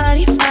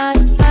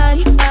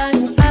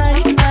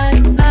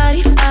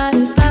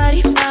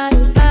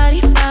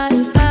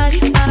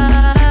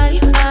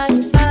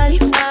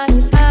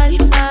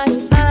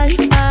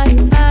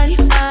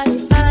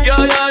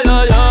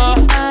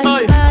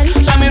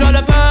 se miró al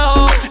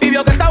espejo y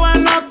vio que estaba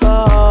en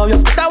nota,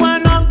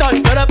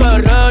 y quiere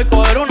perrear y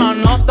coger una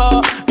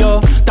nota. Yo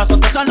te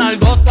azoto esa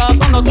nalgota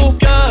cuando tú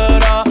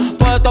quieras,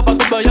 puesto pa'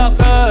 tu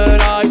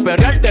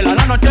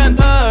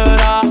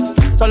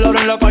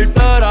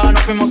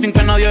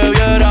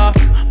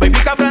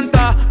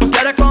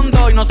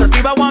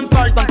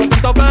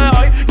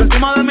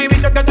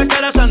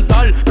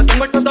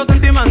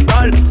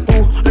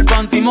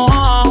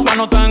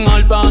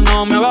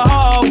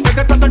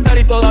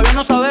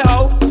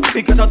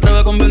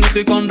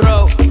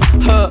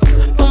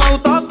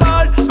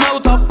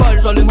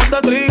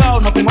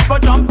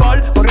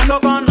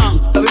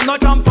bebiendo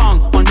champán.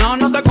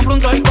 Mañana te compro un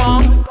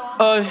Taycan.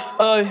 Ay,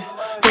 ay,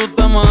 tú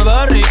te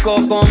mueves rico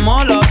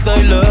como las de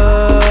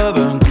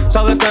Eleven.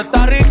 Sabes que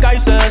está rica y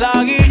se da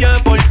guille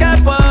porque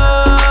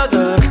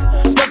puede.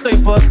 Yo estoy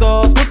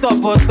puesto, tú estás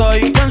puesto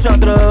y quién se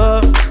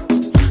atreve.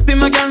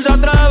 Dime quién se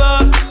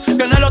atreve.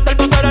 Que en el hotel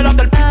tú serás el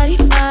hotel. Party,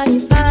 party,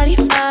 party,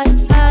 party,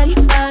 party, party,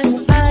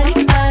 party,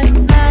 party, party, party, party,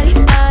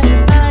 party,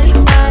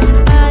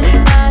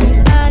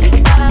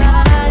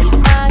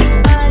 party,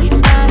 party,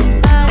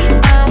 party,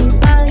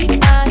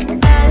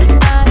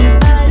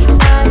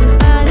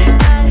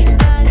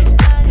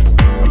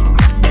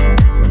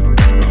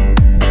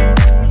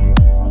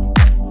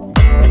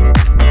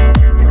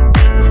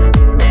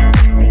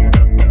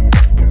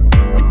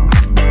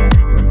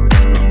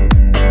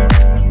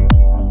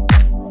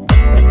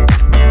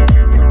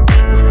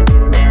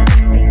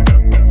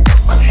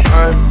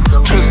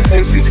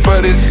 sexy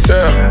for this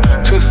girl,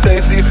 too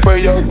sexy for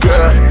your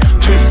girl,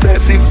 too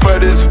sexy for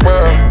this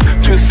world,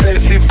 too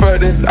sexy for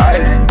this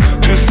ice,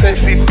 too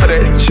sexy for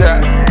that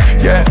jack,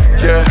 yeah,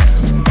 yeah.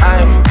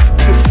 I'm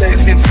too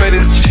sexy for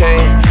this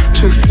chain,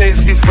 too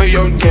sexy for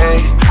your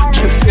game,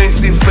 too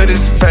sexy for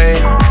this fame,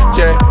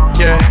 yeah,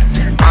 yeah.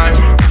 I'm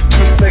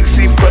too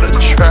sexy for the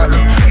trap,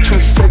 too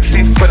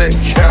sexy for that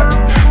cap,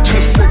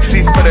 too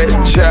sexy for that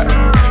jack,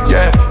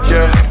 yeah,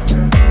 yeah.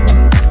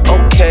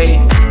 Okay,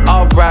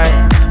 alright,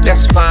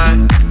 that's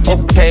fine.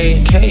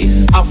 Okay,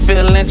 I'm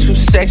feeling too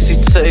sexy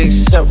to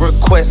accept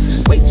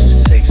requests. Way too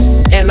sexy.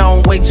 And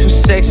I'm way too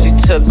sexy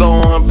to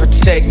go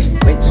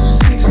unprotected. Way too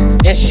sexy.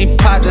 And she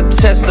popped a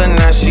Tesla,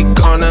 now she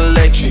gonna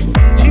electric.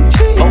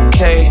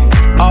 Okay,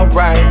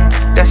 alright,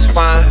 that's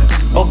fine.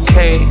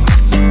 Okay,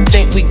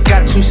 think we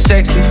got too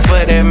sexy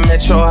for that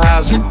metro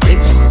housing. Way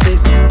too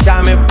sexy.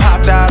 Diamond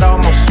popped out,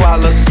 almost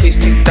swallowed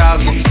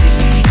 60,000.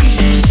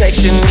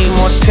 Section need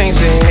more things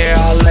in here,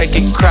 I like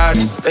it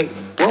crowded. Hey,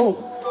 whoa,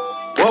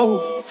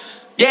 whoa.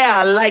 Yeah,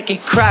 I like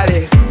it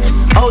crowded.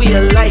 Oh, you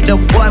like the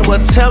boy? Well,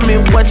 tell me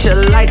what you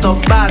like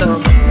about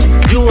him.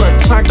 You a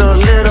turned a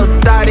little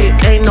thotty,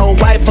 ain't no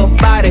wife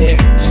about it.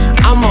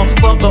 I'ma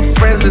fuck her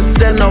friends and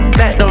send her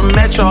back to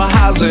metro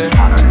housing.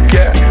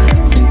 Yeah.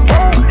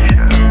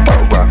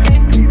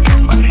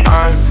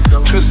 I'm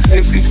too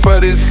sexy for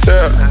this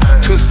girl,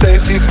 too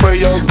sexy for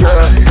your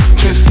girl,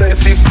 too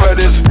sexy for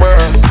this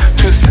world,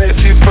 too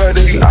sexy for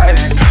this life,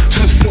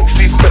 too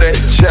sexy for that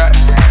jack,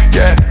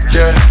 yeah,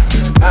 yeah.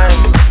 I'm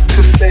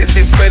too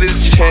sexy for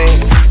this chain,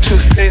 too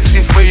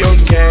sexy for your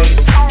game,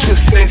 too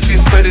sexy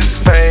for this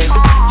fame,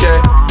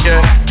 yeah,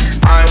 yeah.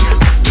 I'm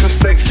too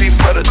sexy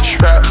for the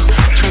trap,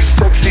 too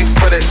sexy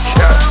for that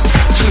cap,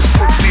 too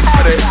sexy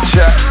for that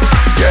jack,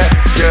 yeah,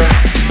 yeah,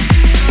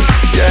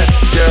 yeah,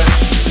 yeah,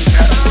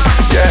 yeah,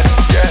 yeah,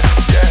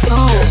 yeah.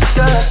 Ooh,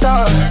 you're a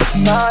star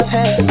in my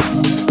head.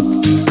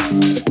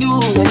 You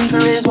and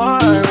for is war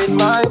with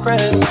my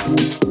friend.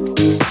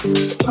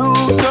 True,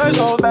 you're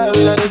so bad,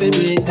 we like to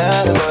be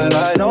down, but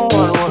I don't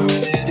wanna work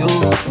with you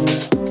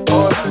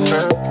or my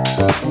friend.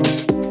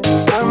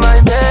 You're my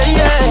baby,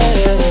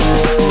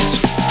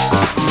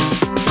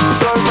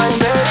 you're my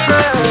baby.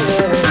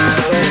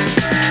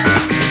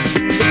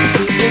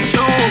 We said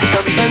you,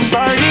 but we can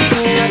party,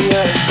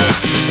 yeah.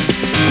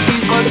 We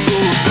got to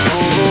go,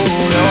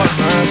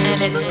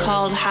 and it's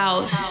called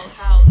house.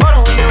 But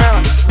I'm waiting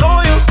around,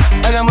 know you.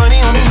 I got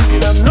money on me,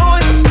 I know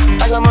you.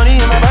 I got money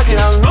in my pocket,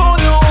 I know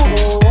you.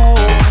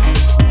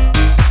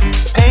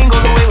 Pain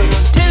goes away when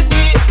you're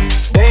dizzy.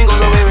 Pain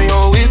goes away when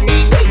you're with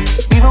me.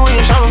 Even when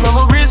you're shadows, I'm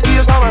a risky,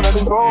 it's all out of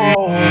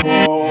control.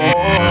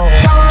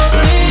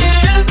 Shawty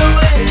is the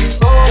way it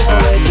goes, I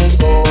let this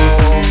go.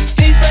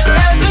 These men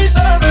let me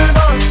servers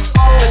on.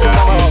 Spend the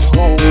summer on the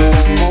road.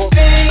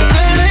 Ain't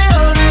getting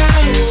on it.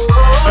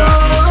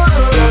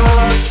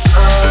 I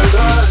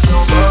got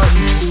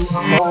nobody.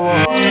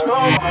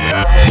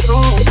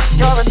 True,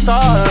 you're a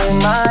star in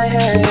my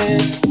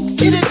head.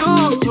 Is it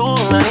true? You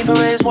not even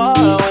raise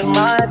water with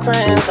my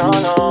friends, oh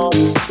no.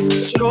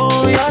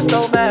 True, you're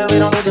so bad, we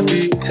don't need to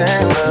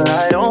pretend. But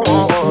I don't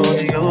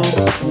want you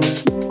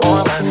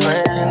or my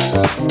friends.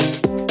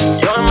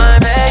 You're my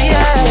best.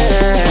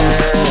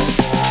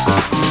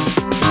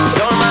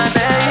 You're my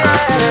best.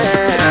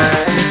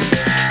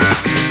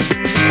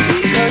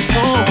 Because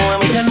true, when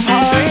we can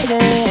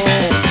party,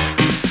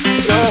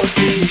 you're a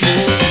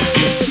secret.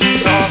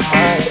 You're my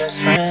best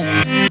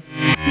friend.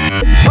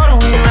 But I'm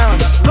waiting around,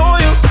 know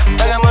you.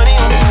 I got money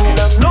on me, I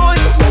know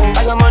you. I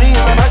got money in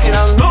my pocket, I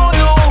know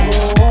you.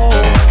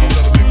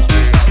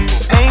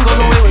 Ain't goes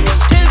away when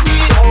you're dizzy.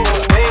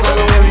 Ain't goes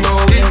away when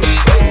you're with me.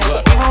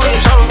 Even when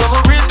you're shadows, I'm a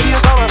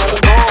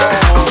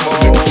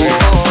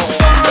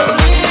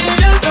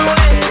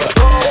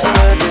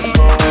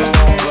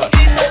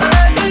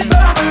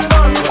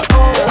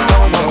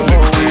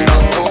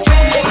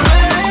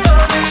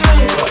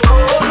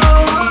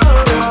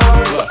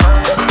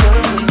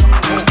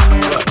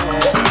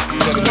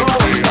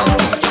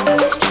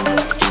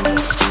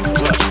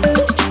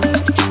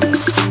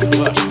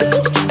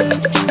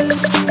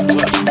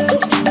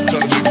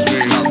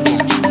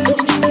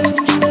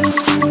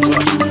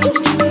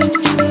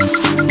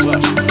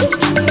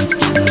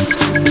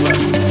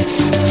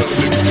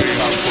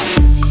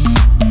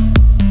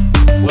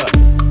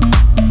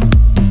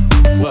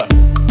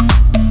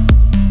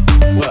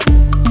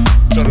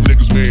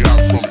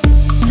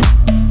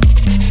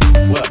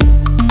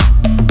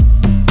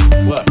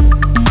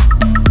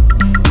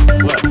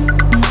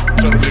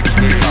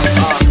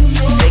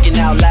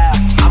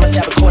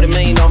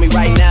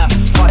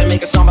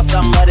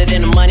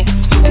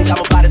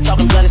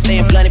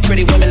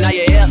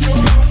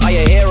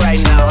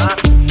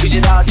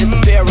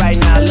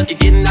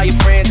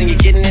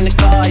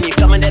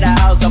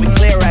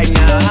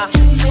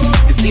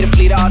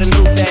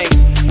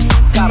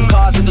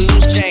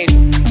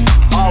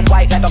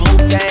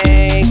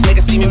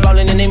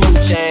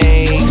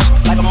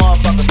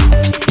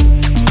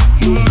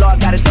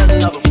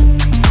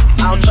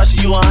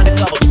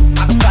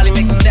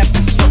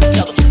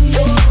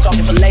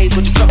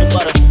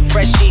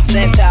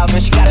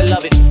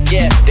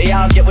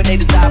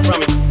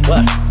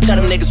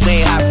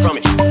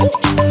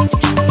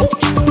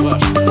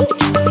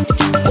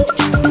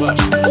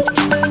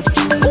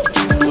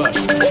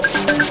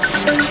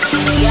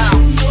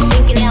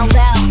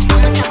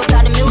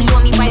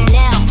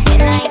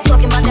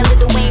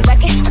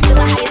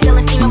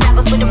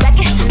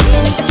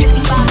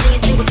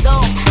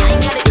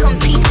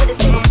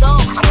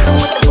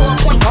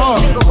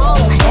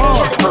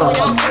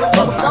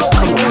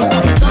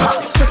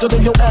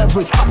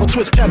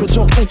twist cabbage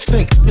off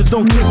instinct. Just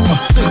don't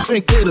think,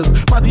 stink gators.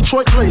 My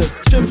Detroit players,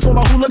 Tim's for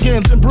my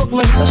hooligans in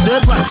Brooklyn. That's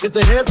dead right. Get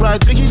the head right,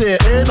 Biggie there,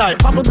 air night.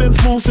 Papa been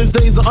smooth since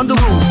days of under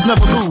rules.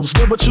 Never lose,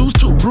 never choose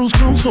to. Bruise,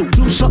 cruise, who?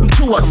 Do something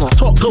to us.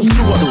 Talk goes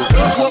through us.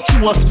 Girls walk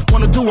to us,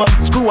 wanna do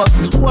us, screw us.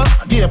 Who up?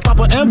 Yeah,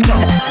 Papa and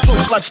Pop.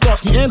 Close like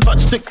Starsky and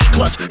Hutch, stick to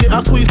clutch. Yeah, I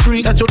squeeze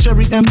 3 at your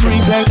cherry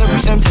M3. Bang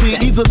every MC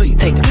easily.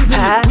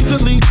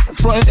 Recently,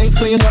 frontin' ain't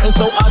saying nothing,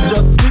 so I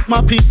just speak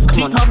my peace.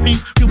 Keep my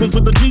peace. Cubans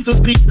with the Jesus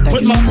peace.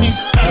 With my peace.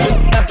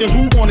 Asking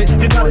who want it.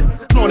 You got it.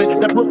 On it.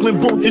 That Brooklyn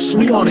boom is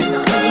sweet on it.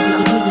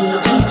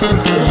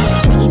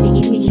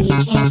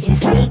 Can't you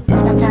see?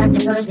 Sometimes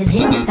the words is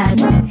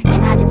hypnotized,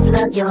 and I just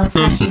love your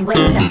flashy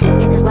ways. I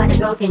guess that's why they're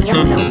broken your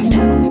soul.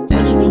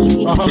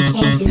 Biggie,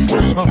 can't you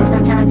see?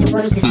 Sometimes the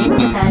words is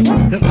hypnotized,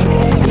 and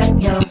I just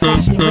love your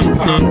flashy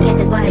ways. I guess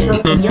that's why they're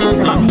broken your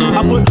soul.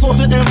 I put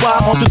closer NY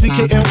onto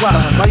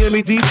DKNY.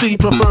 Miami, DC,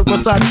 prefer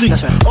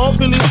Versace. All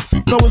Philly,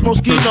 know it's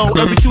Moschino.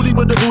 Every cutie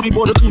with the booty,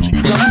 boy, the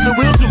coochie. Now who's the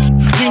real dookie?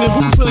 Meaning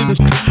who's really the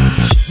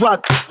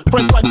rock?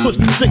 Frank White push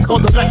music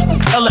on the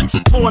Lexus LX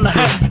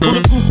 4.5.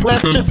 Bulletproof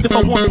glass chips if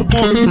I want some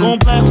more. Gon'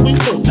 blast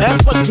weasels.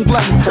 Ask questions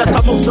like that's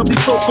how most of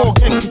these so-called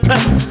gangsters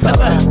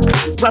pass.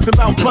 Rapping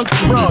about blunts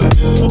and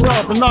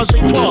bras, menage a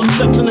trois,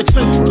 sex and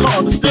expensive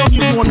cars. And still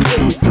you on the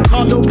baby.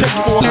 Condo paid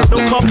for, no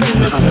car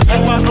payment.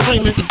 And my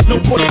arraignment, no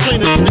court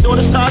training. The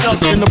daughter's tied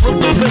up in the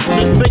Brooklyn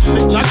basement.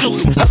 Basic, not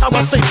guilty. That's how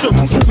I stay true.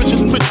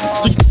 Riches and riches,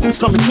 so you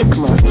come and get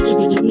them.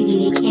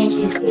 Biggie, can't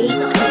you sleep?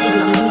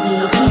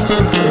 Biggie, can't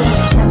you sleep?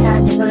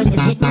 Sometimes the words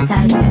is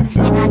hypnotized,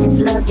 and I just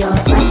love your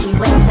flashy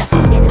ways.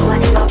 This is why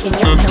they're broken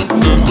your soul.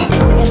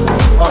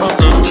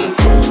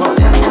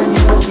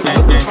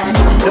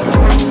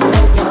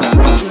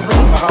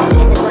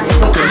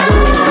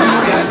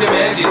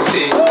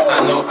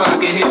 I know if I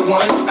can hit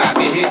once, I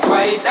can hit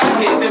twice. I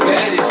hit the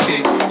baddest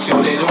shit.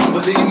 Sure they don't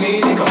believe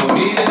me, they come with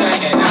me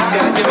tonight, and I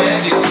got the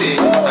magic stick.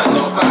 I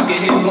know if I can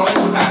hit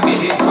once, I can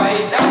hit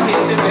twice. I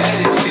hit the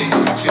baddest shit.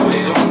 Sure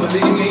they don't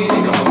believe me,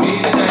 they come with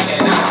me tonight,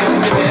 and I got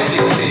the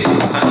magic stick.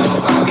 I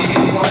know if I can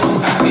hit once,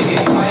 I can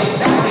hit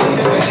twice. I hit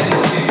the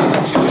baddest shit.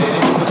 Sure they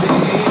don't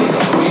believe me, they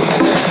come with me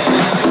tonight, and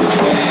I got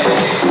the magic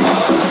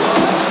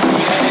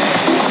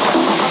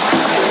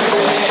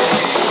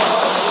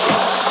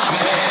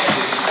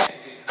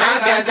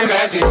stick. The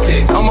magic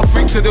stick. I'm a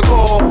freak to the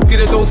core.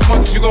 Get a dose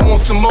once, you gon' want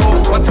some more.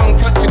 My tongue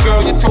touch your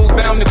girl, your toes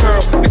bound to curl.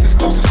 This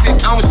exclusive stick,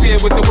 I don't share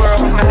with the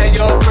world. I had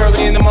y'all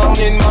early in the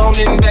morning,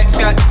 back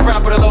shot,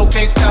 proper the low,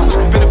 can't stop us.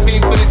 Been a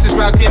fiend for this, is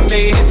rockin'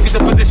 made hits, get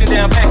the position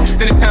down pat.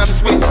 Then it's time to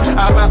switch.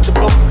 I rock the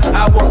boat,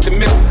 I work the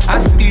middle, I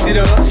speed it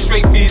up,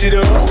 straight beat it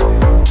up.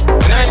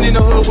 When I ain't in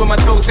the hood with my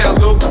toes out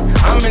low,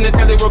 I'm in the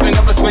telly working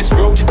up a sweat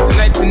stroke.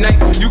 Tonight's the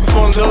night, you can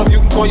fall in love, you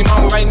can call your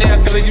mama right now,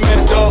 tell her you met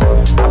a dog.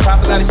 I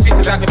pop a lot of shit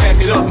cause I can back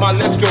it up, my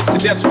left stroke's the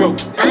death stroke.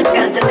 I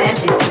got the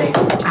magic trick.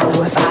 I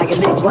know if I get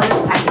licked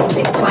once, I get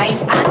licked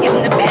twice. I give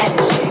them the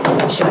baddest shit.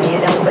 Sure you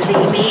don't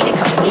believe me, then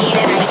come to me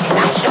tonight, and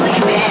I'll show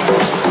you magic.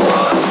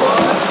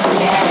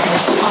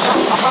 Magic.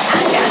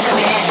 I got the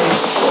magic.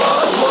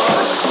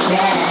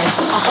 Magic.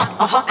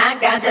 I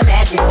got the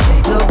magic.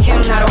 Lil'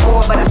 Kim not a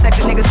whore, but I sex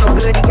a nigga so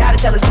good he gotta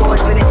tell his boys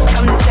with it.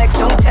 Come to sex,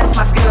 don't test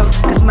my skills,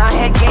 cause my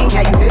head game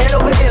had you head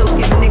over heels.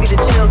 Give a nigga the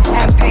chills,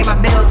 haven't paid my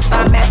bills, so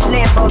I'm matching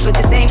Lambos with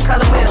the same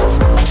color wheels.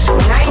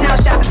 When I ain't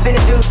out shopping, spin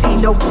a dude, see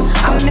nope.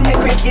 I'm in the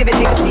crib, giving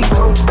niggas see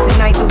through.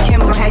 Tonight, Lil'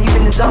 Kim gon' have you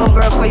in the zone,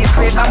 girl, for your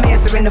crib, I'm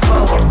answering the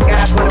phone.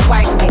 God, for the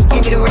wife,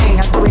 give me the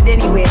ring, I do it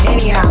anywhere,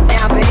 anyhow,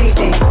 down for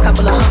anything.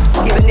 Couple of humps,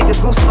 give a nigga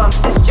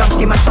goosebumps. This junk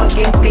in my trunk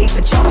getting played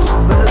for chumps.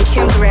 When Lil'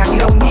 Kim's around, you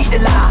don't need to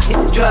lie. It's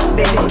the drugs,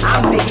 baby.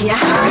 I'm making you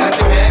high. I got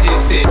the magic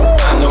stick.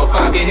 I know if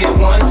I can hit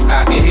once,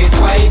 I can hit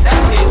twice. I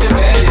hit the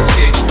baddest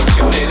shit.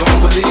 Sure they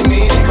don't believe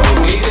me, they come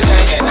with me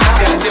tonight, and I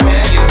got the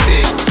magic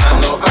stick. I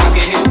know if I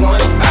can hit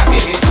once, I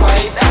can hit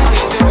twice. I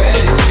hit the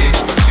baddest shit.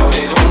 Sure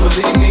they don't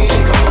believe me,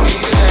 they come with me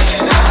tonight,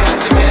 and I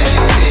got the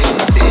magic stick.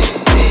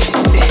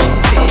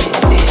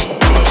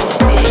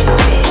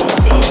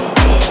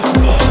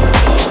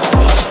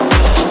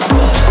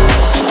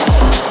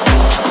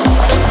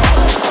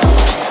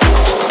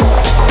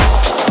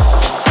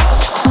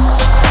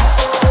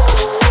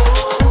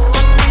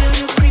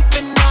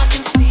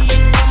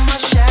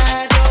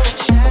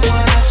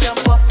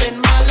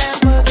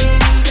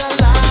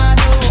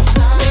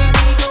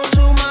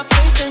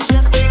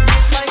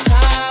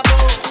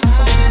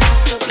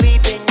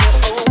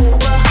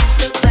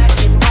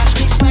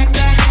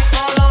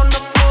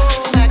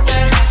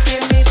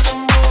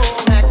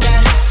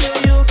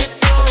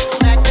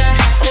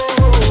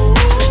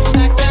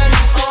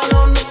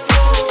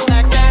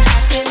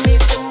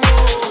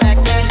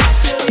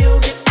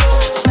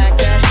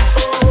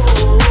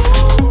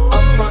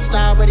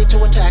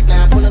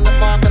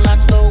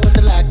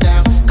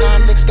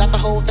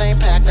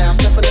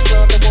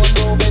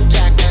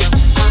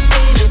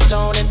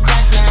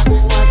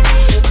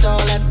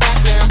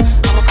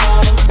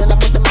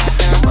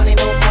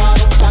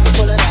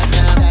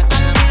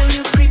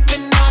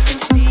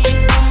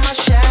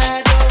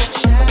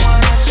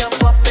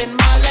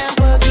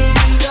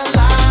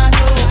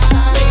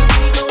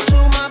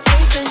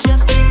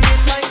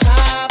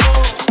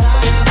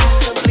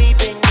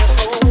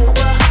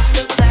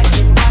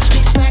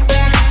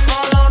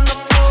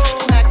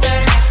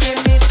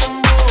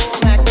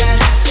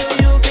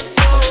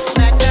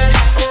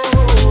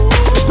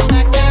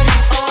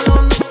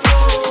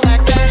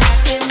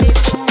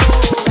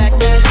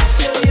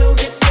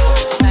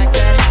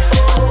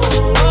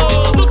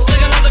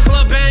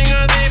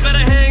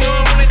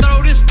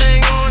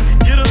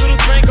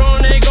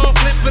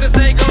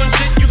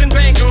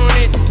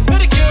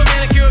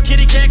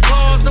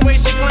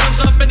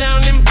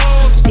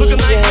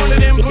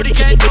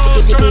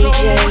 around the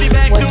whole booty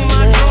back through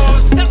my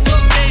drawers. Steps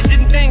on stage,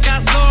 didn't think I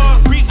saw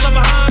her. Creeps up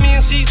behind me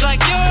and she's like,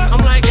 yeah.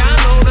 I'm like, I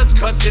know, let's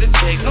cut to the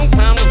chase. No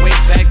time to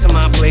waste, back to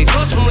my place.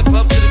 Rush from the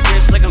club to the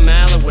cribs like a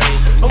mile away.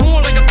 Or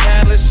more like a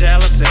palace,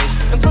 shall I say.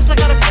 And plus I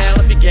got a pal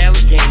if your gal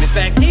is game. In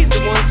fact, he's the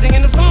one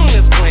singing the song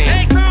that's playing.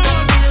 Hey girl,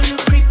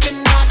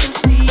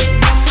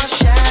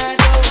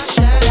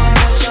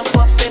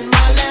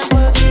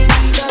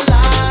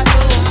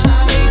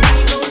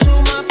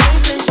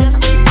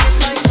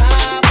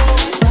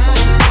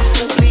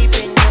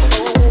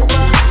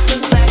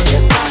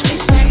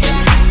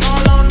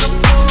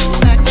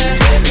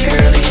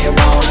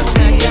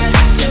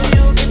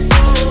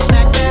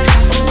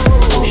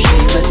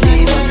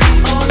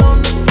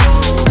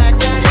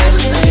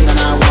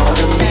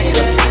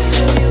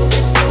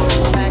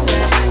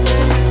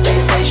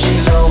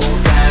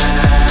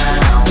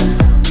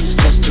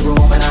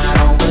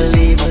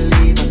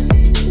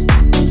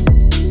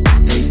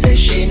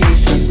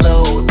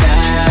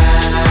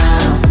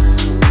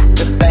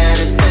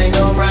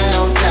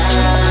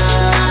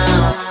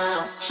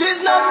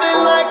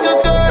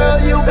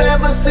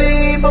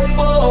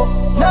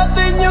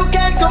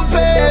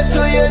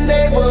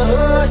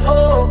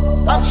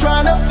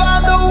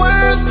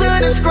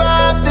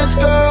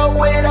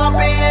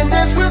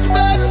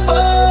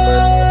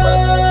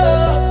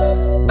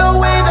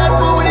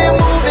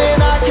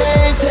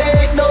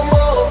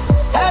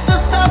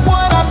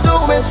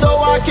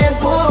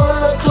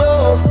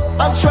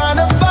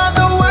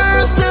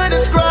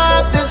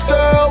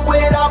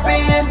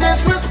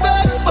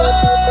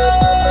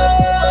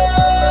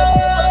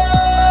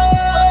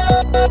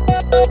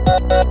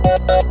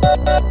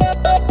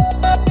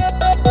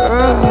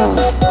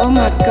 oh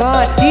my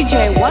god,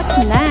 DJ, what's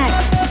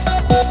next?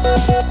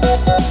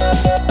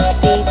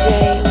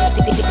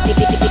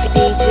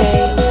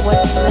 DJ,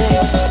 what's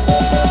next?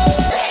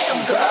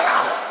 Damn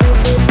girl.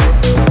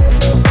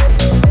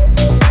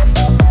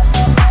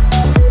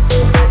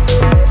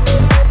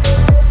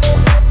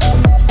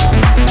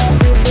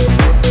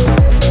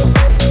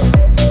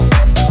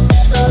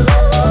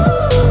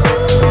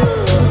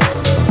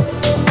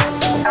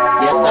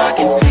 Yes, I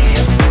can see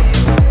it.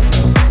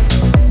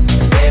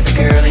 'Cause every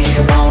girl in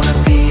here wanna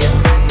be it.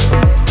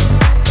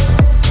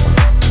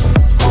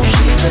 Oh,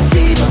 she's a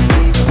diva.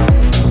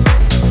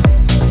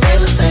 I feel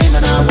the same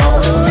and I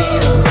wanna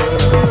meet her.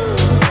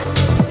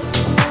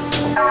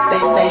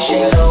 They say she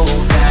low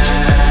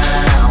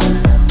down.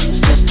 It's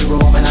just a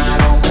room and I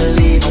don't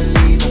believe her.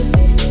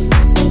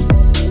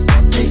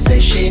 They say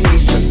she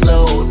needs to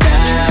slow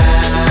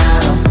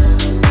down.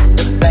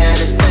 The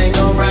baddest thing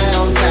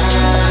around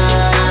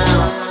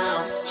town.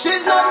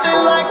 She's nothing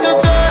like a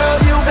girl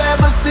you've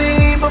ever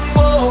seen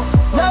before.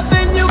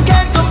 Nothing you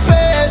can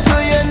compare to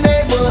your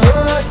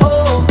neighborhood.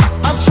 Oh,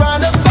 I'm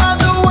trying to find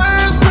the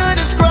words to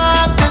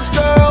describe this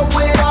girl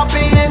without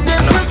being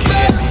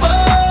disrespectful.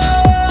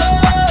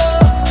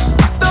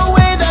 The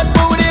way that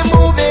booty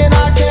moving,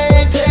 I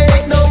can't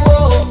take no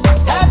more.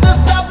 Had to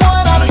stop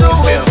what I'm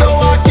doing so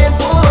I can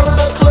pull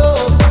her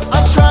close.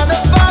 I'm trying to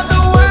find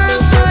the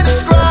words to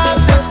describe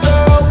this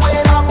girl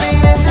without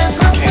being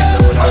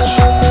disrespectful.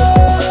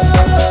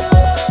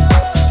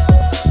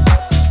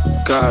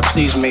 God,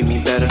 please make me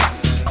better.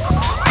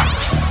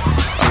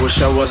 I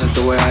wish I wasn't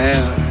the way I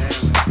am.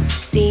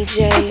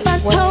 DJ, If I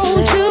what's told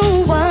next? you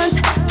once,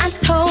 I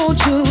told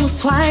you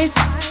twice.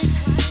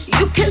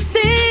 You can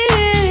see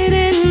it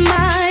in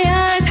my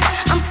eyes.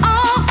 I'm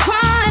all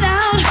cried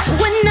out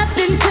with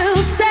nothing to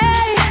say.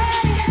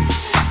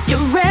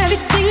 You're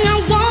everything I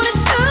wanted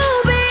to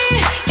be.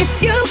 If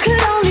you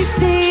could only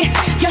see,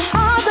 your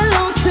heart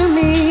belongs to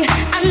me.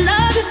 I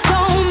love you so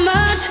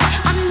much.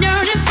 I'm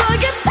yearning for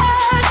your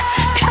touch.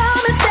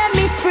 Come and set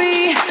me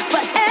free.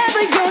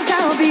 Forever yours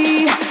I'll be.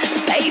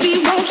 Baby,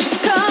 won't you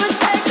come and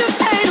take this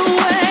pain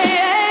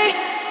away?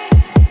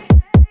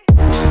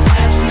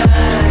 Last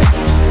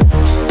night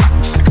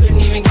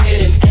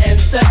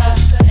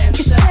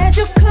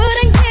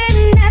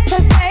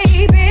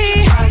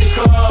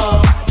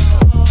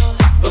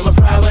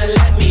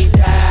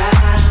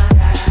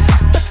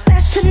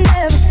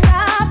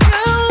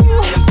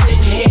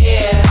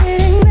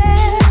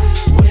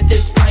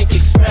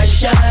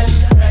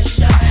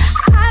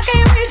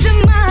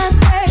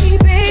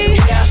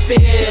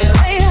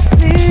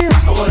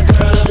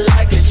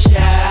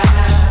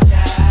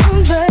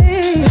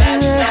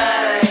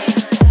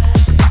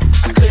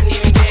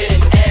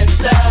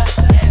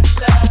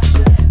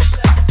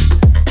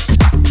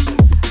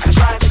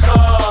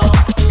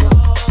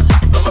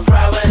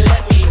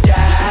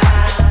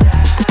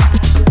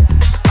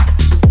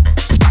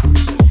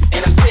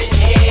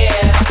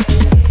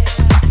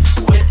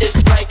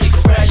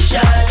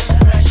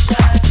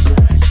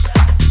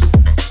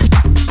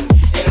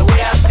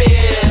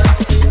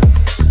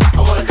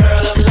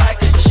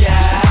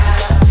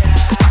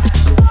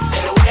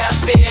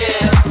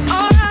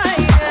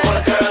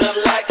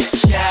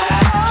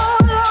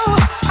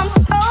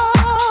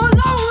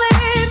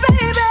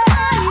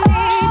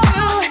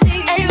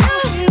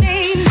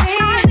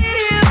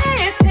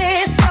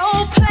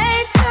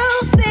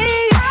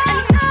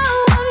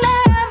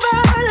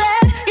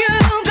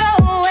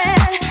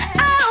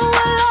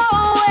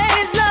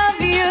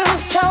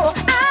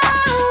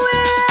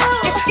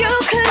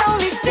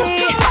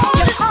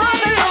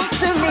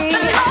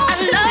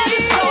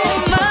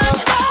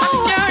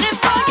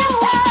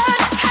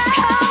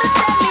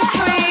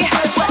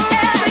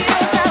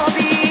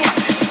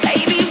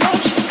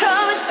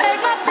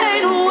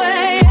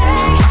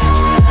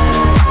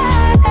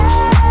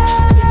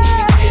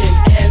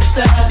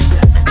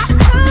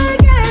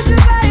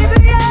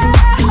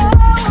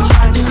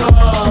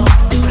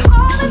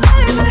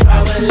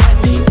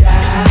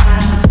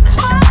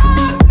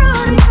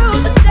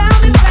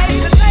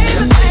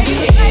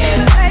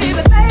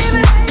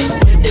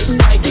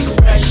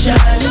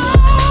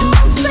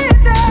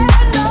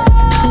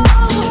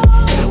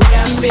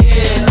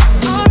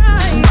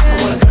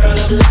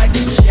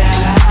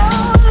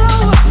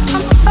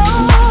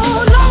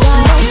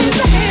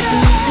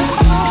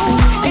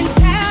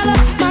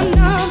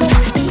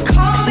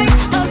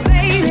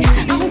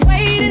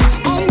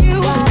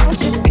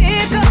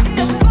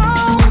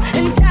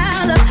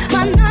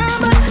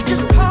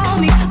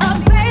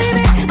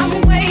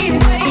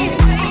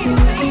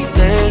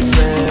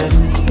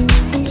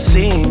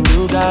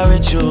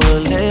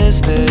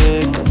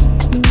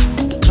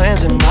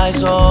cleansing my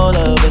soul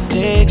of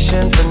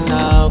addiction for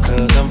now,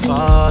 'cause I'm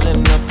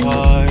falling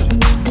apart.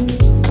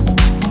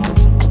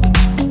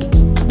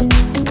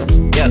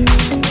 Yeah,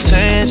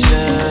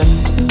 tension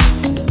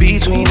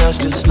between us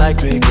just like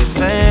picket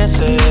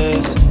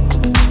fences.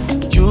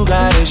 You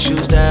got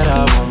issues that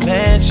I won't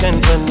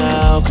mention for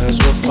now, 'cause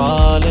we're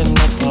falling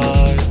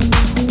apart.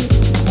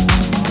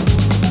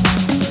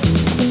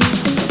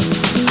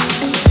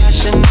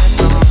 Passionate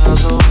from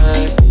miles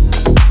away,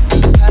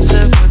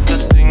 passive with the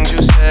things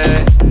you say,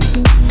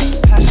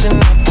 passing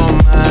up on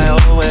my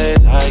old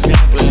ways, I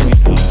can't blame you,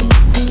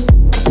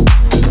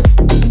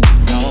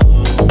 no.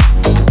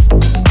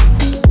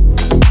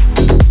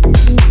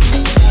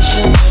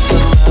 Passionate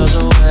from miles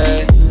away,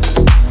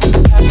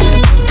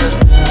 passive with the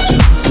things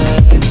you say,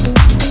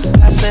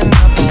 passing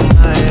up on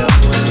my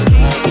old ways,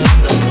 I can't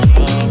blame you,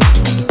 no.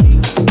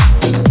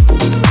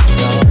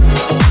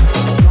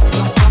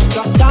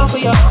 Down for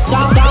you,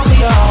 down for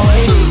you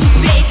always.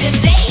 Baby,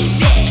 baby,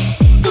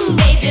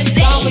 baby, baby,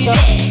 baby,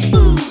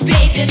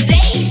 baby,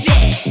 baby,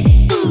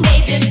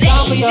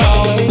 Down for you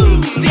always.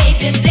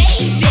 baby,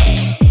 baby,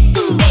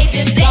 baby,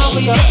 baby, baby,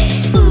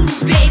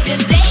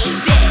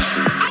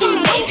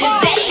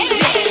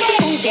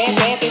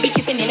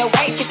 Kissing in a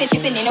way,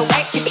 kissing in a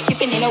way,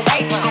 kissing in a way.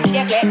 I need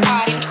that black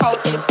card and cold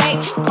to the state,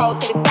 cold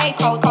to the state,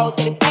 cold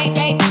to the state.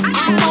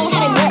 I know how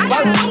to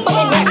network,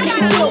 but that network is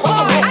chill.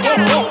 What's a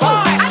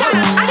network?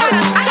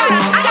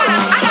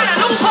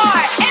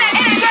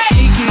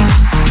 Kiki,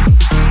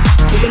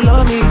 do you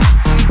love me?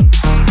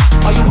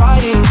 Are you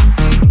riding?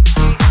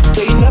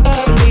 Say you never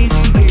ever leave.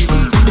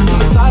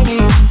 Beside me,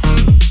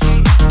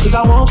 'cause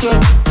I want you,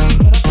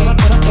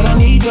 and I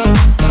need you,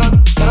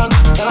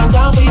 and I'm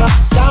down for you,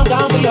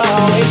 down for you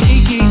always.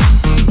 Kiki,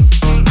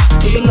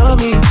 do you love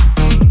me?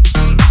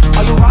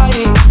 Are you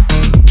riding?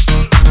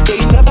 Say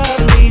you never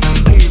ever leave.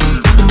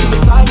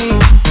 Beside me,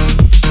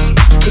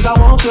 'cause I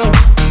want you,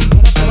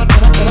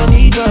 and I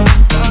need you,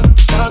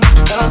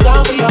 and I'm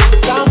down for you,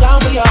 down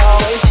for you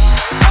always.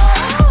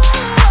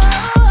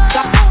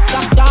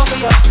 Down for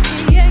you. Down for you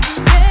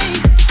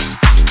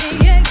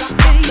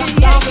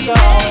always. Down for you.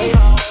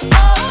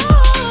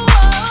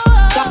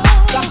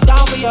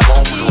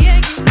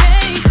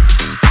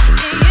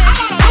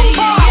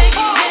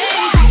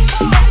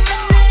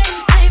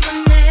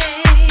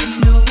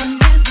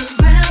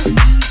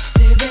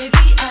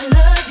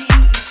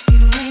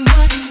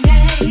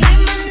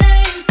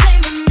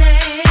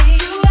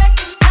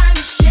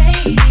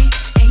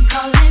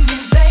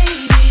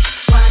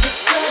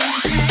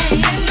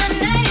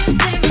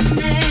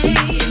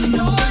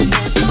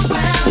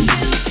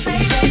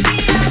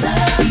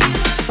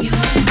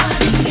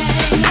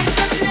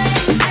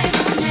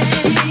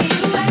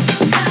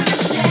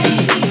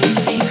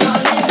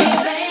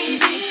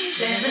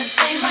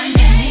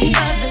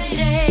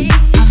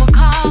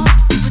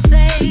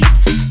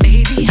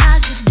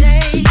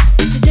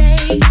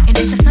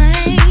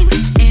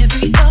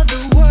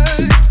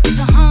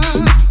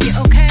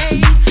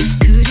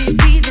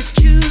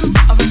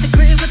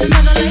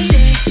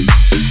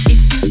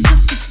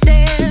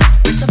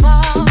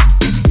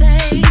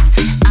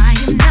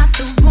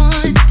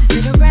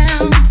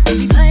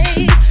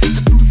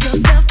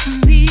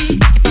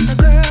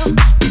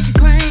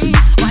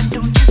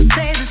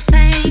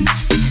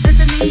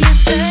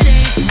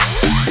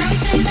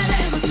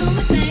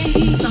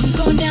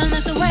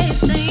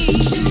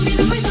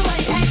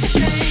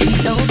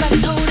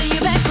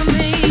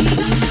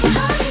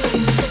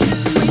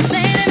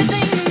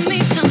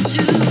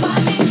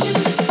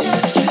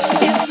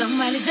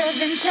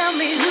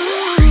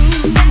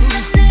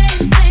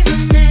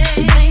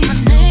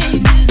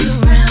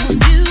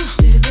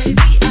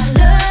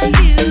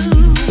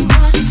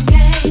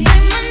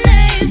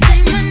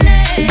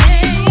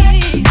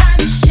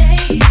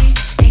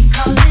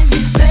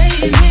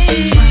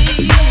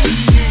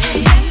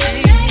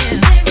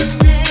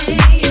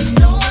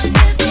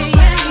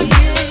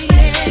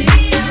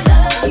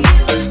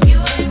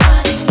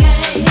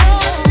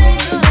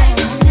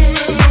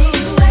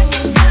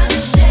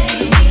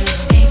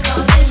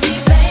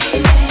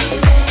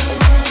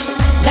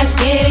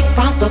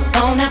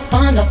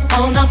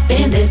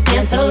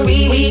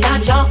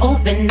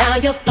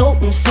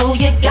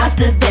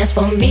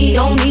 For me,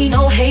 don't need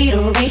no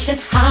hateration,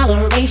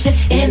 holleration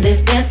in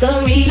this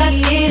dancery. Let's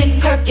get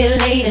it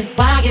percolating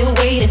while you're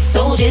waiting,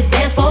 so just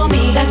dance for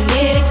me. Let's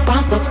get it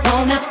crunk up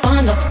on that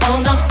fun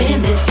up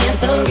in this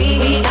dancery.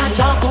 We got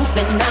y'all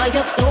open, now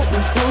you're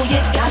floating, so you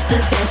got to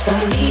dance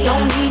for me.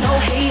 Don't need no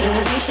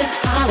hateration,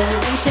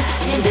 holleration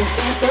in this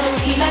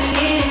dancery. Let's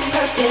get it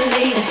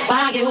percolating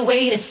while you're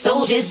waiting,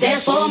 so just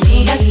dance for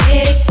me. Let's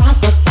get it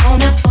crunk up on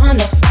that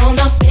fun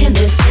up in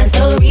this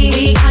dancery.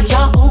 We got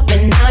y'all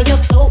open, now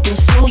you're floating,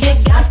 so you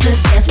got to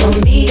dance for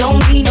me.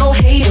 Don't need no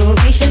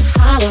hateration,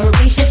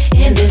 holleration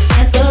in this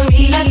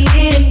dancery. Let's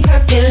get it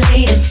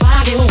percolating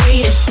while you're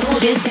waiting, so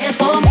just dance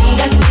for me.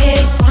 Let's get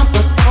it crunk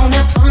up on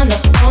that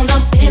fun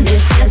up in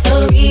this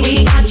dancery.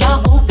 We got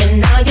y'all open,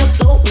 now you're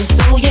floating,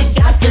 so you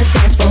got to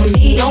dance for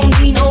me. Don't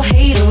need no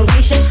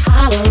hateration,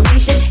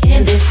 holleration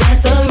in this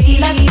dancery.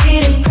 Let's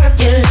get it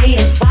percolating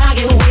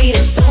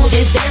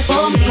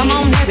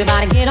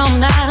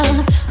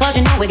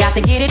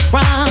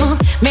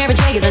Mary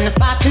J is in the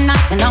spot tonight,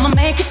 and I'ma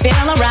make you feel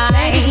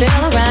alright.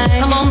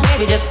 Come on,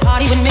 baby, just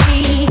party with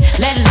me.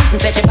 Let loose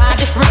and set your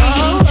body free.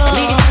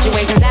 Leave your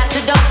situations at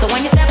the door, so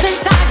when you step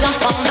inside,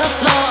 jump on the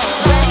floor.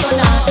 Ready or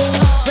not,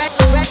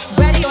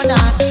 ready or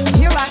not,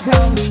 here I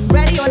come.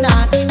 Ready or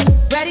not,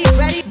 ready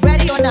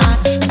or not.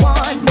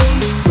 Want me?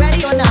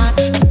 Ready or not,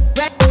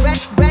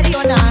 ready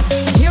or not,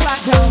 here I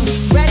come.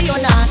 Ready or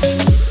not,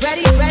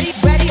 ready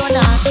or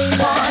not.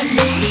 Want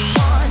me?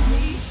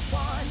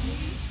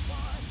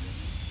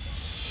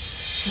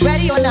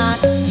 Ready or not,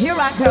 here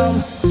I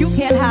come. You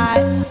can't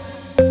hide.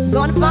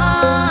 Gonna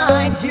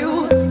find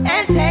you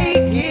and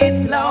take it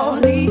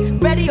slowly.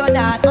 Ready or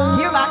not,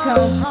 here I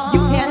come.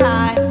 You can't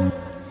hide.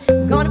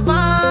 Gonna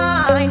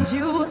find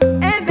you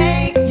and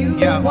make you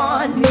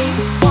want me,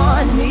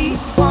 want me,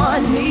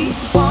 want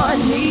me, want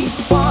me,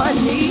 want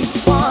me,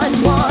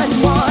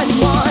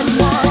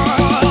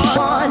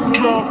 want me.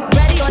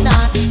 Ready or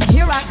not,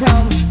 here I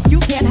come. You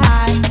can't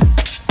hide.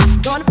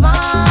 Gonna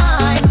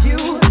find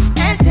you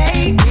and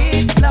take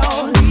it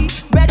slowly.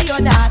 Ready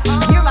or not,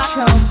 here I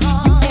come.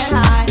 You can't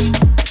hide.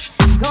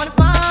 Gonna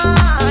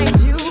find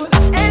you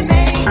and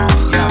make you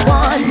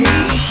want me.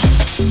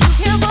 You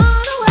can't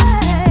run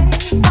away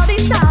from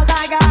these stars I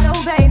got,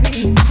 oh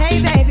baby. Hey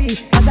baby,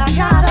 'cause I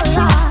got a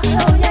lot,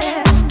 oh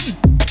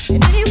yeah.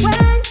 And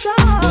anywhere you go,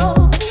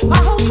 my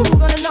whole crew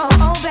gonna know,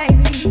 oh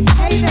baby.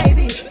 Hey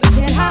baby, you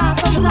can't hide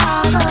from the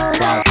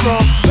light,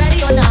 oh. Ready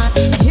or not,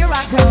 here I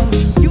come.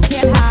 You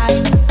can't hide.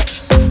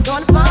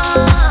 Gonna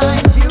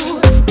find you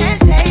and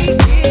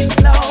take it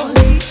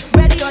slowly.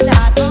 Ready or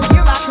not,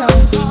 here I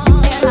come. You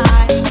can't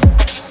hide.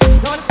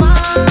 Gonna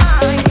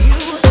find you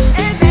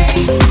and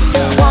make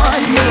you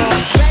want me.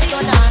 Ready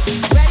or not,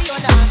 ready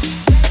or not,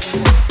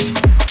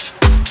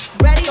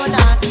 ready or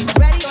not,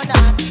 ready or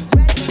not,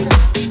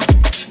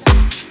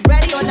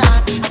 ready or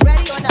not,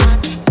 ready or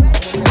not,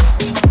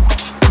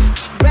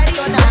 ready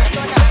or not.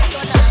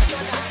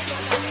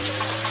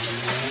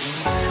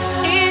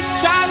 It's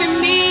driving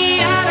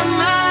me out of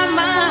my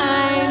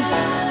mind.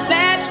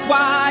 That's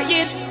why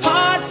it's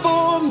hard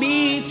for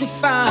me to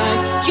find.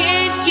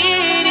 Can't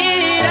get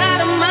it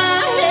out of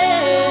my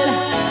head.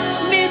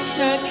 Miss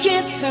her,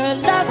 kiss her,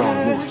 love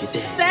her.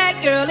 That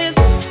girl is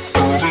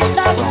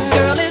love.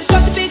 Girl is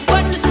just a big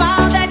button to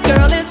smile. That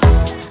girl is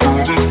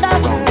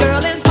love.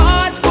 Girl is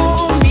hard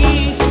for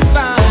me to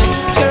find.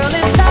 Girl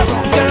is love.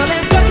 Girl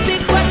is just a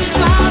big button to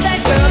smile. That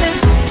girl is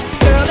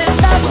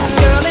love.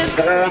 Girl is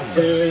hard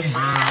for me.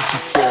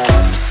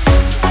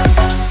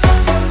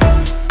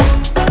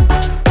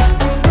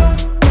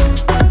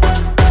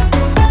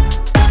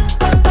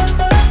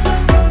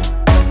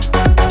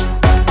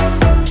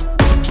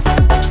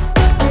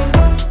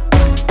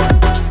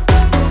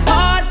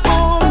 Hard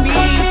for me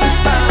to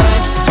find.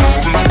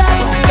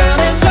 Girl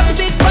is just a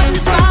big button to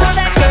smile.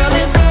 That girl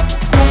is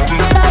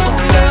love.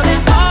 Girl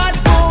is hard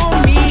for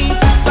me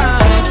to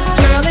find.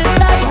 Girl is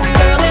love.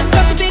 Girl is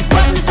just a big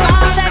button to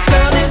smile. That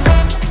girl is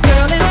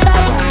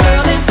love.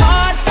 Girl is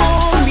hard for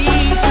me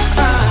to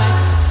find.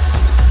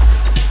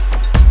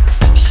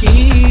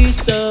 She's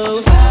so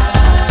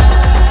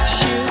high,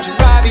 she'll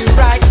drive you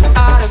right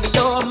out of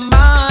your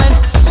mind.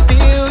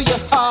 Steal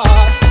your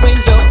heart when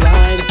you're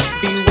blind.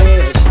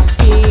 Beware, she's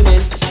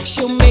scheming.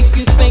 She'll make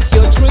you think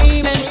you're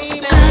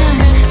dreaming.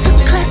 Too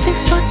classy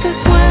for this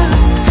world.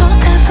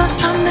 Forever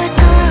I'm that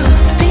girl.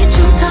 Feed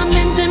you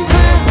diamonds and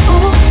pearl.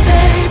 Oh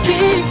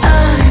baby,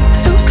 I'm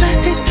too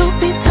classy to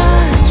be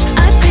touched.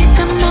 I paid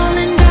them all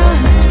in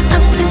dust.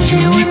 I'm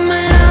stingy with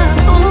my love.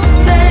 Oh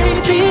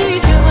baby,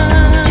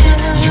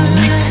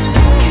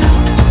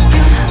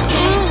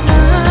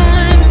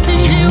 I'm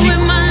stingy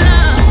with my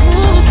love.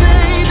 Oh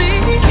baby,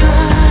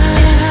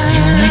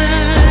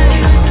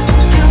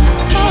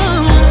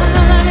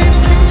 I'm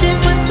stingy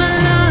with my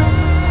love.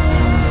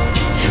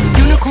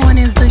 Unicorn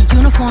is the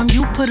uniform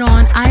you put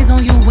on. Eyes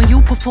on you when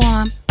you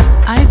perform.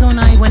 Eyes on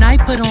I when I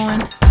put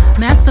on.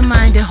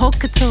 Mastermind and haute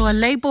couture.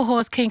 Label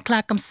horse can't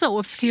clock, I'm so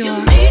obscure.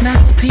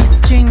 Masterpiece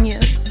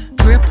genius.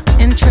 Drip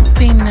and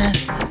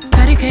trippiness.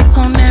 Patty cake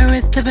on there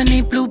is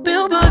Tiffany blue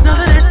billboards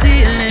over the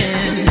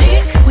ceiling.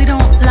 We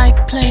don't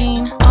like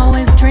plain.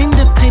 Always dreamed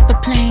of paper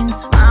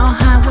planes. Mile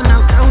high when I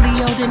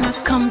rodeo, then I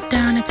come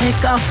down and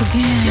take off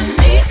again.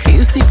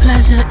 You see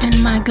pleasure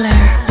in my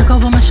glare. Look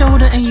over my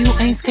shoulder and you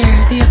ain't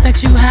scared. The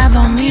effects you have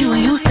on me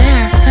when you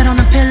stare. Head on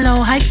a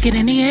pillow, hike it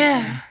in the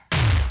air.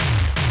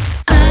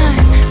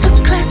 I'm too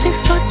classy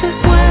for this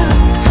world.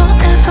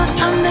 Forever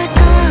I'm that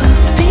girl.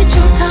 Feed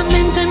you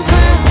diamonds and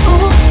pearl.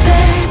 Oh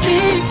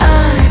baby,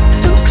 I'm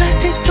too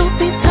classy to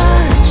be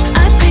touched.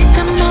 I paid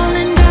them all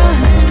in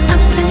dust.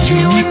 I'm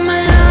stingy with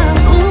my love.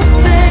 Oh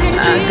baby,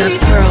 I got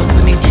pearls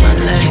beneath my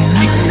legs,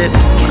 my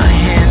lips, my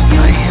hands,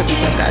 my hips.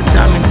 I got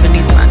diamonds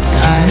beneath my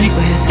thighs,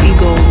 where his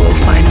ego will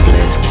find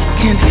bliss.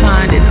 Can't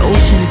find an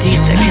ocean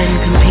deep that can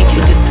compete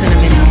with a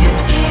cinnamon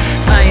kiss.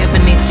 Fire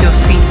beneath your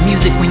feet,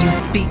 music when you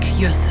speak.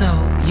 You're so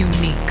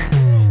unique.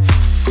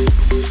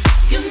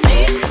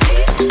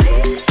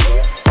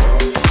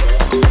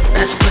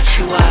 That's what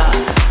you are.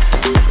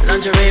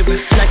 Lingerie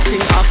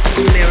reflecting off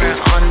the mirror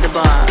on the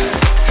bar.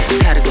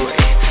 Category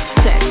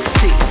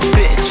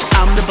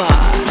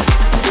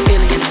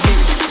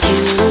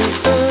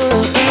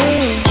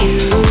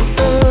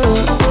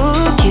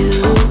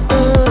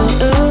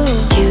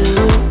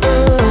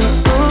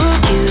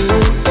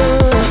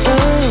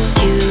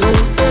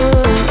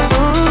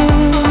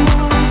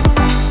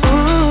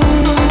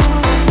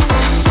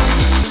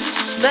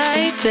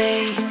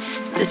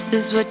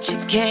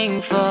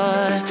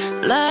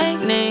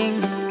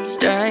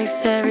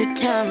strikes every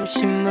time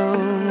she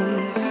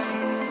moves.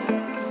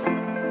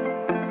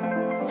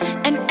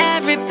 And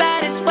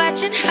everybody's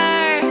watching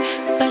her,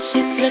 but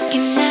she's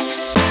looking at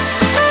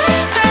my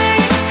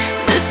brain.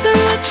 This is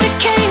what you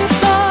came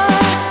for.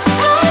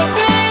 My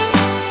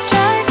brain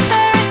strikes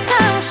every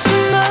time she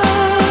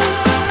moves.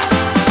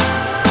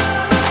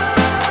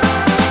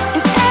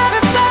 And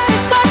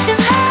everybody's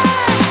watching her,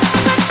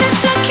 but she's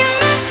looking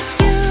at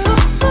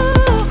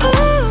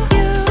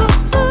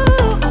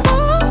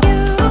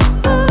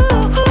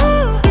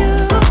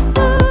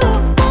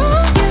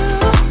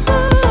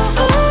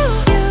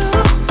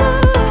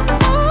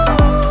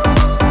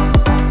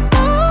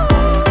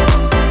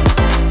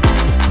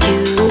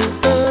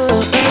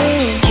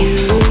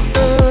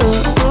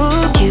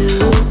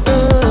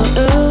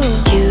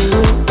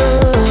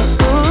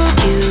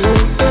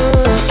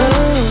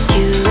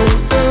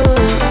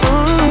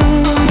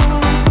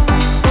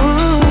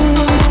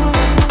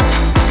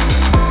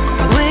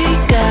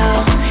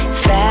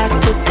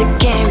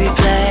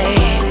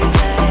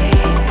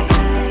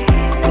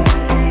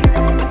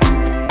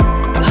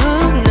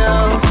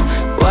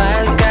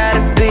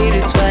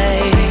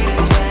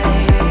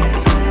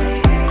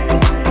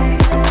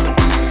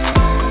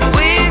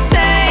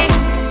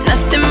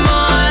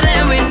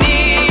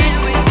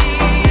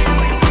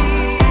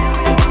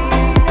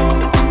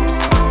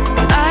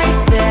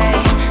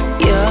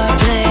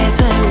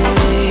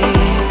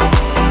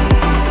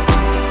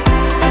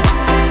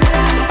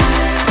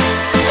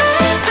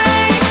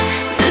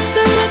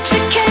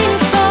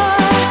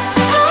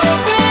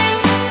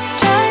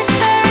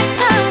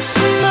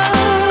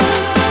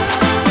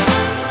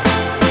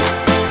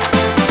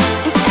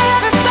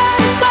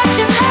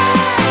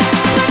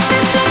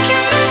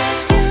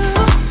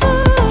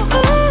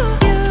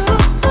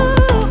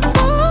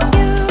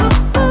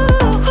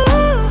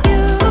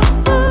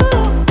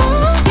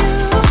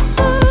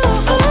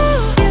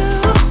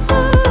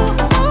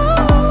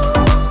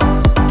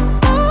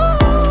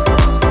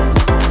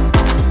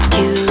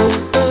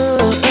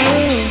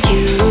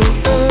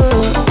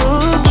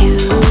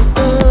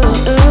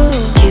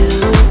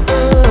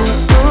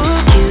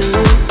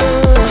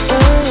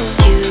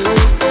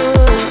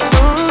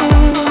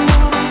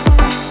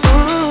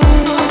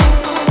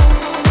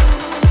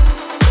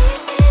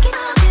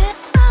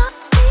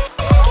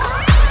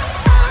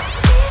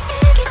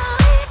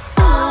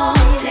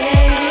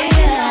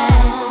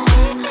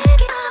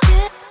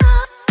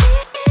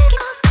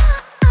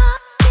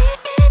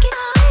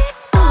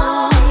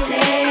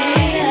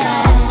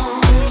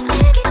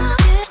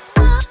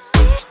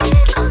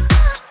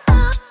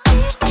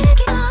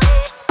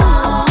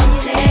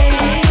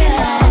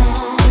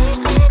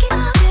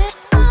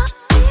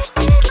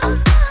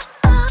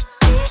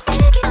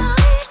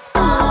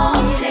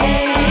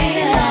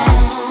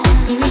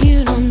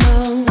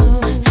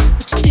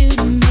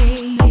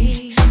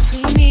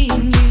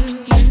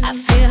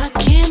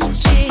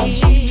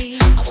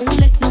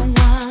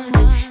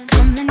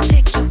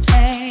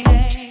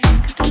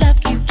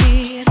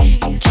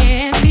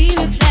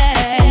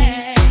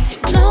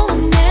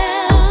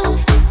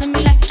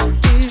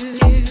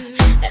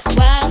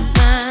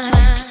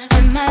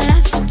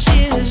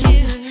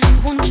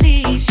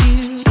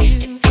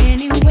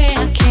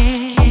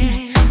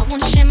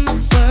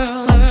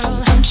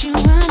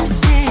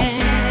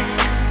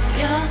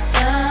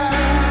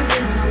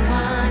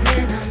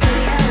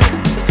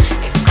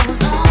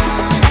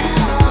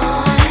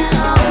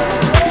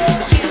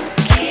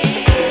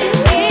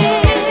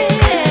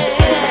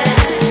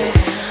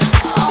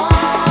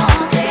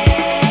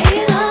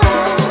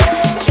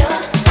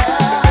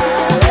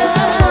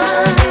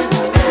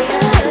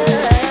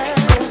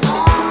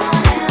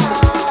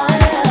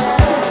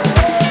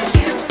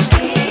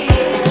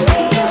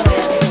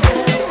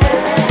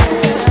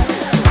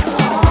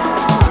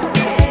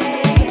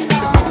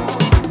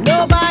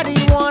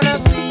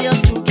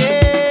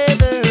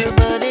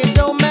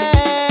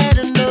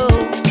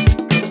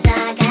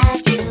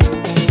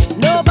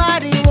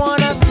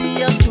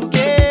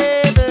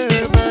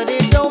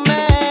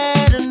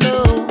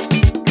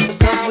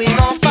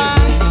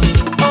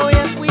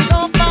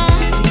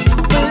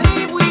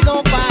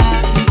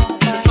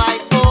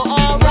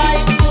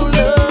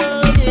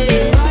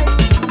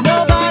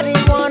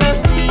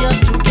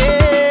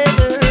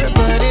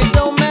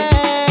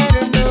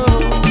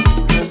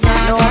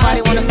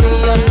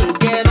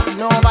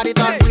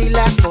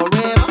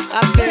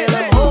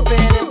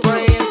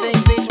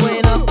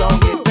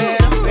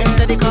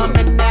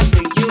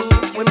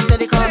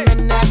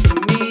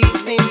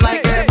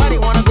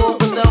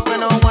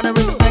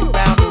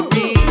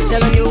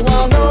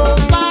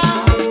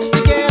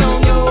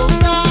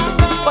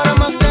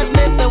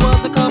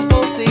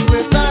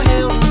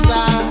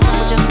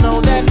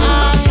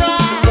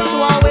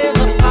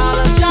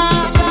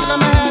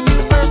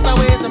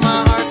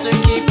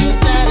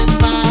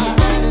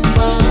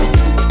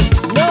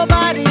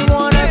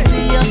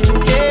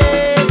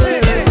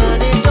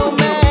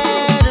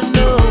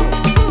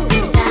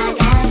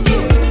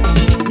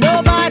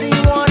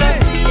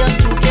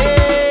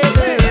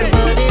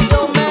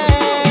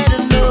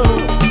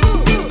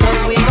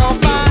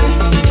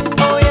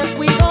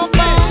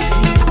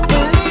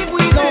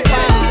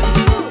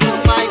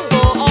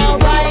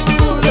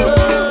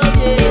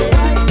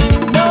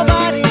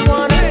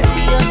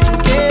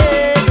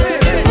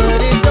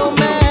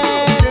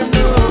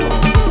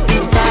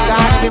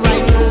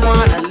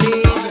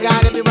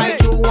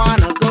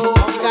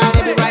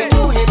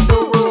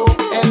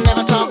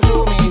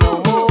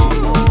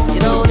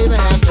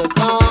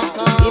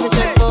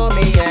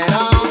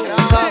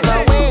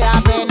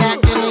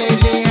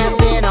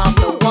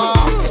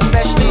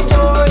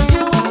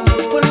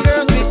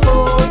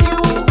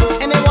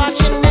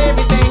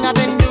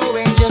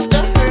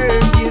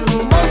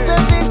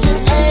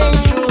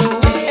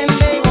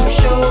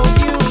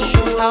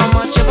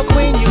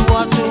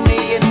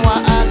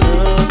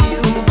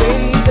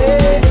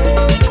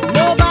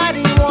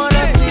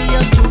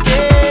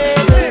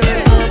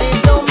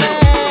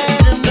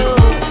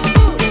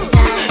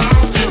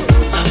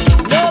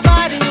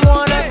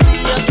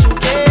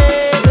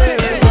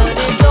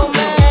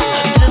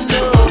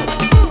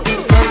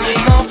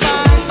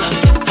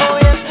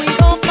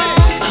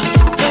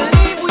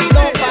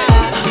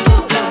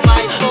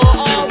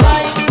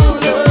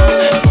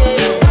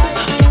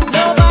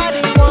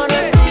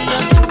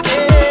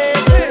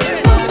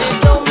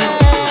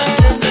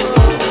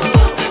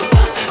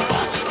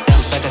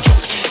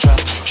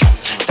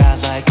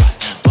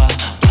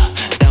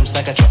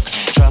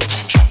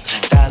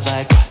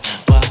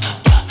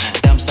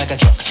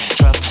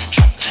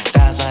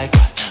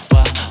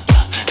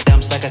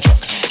like a truck.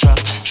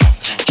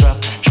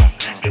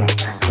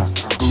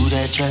 Ooh,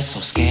 that dress so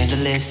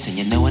scandalous, and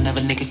you know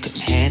another nigga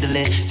couldn't handle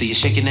it. So you're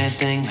shaking that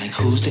thing like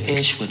who's the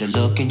ish, with a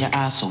look in your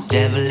eyes so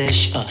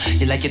devilish.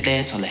 You like your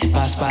dance on the hip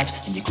hop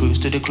spots, and you cruise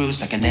to the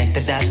cruise like an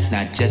nectar dots.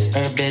 Not just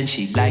urban,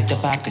 she liked the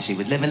pop, cause she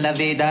was living la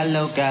vida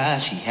loca.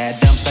 She had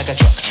dumps like a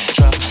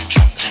truck.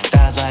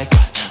 Thighs like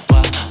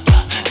what,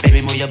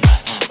 baby move your butt.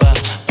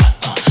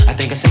 I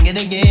think I sing it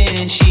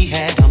again. She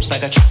had dumps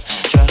like a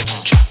truck.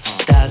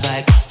 Thighs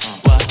like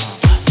what,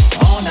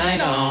 all night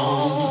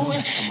long.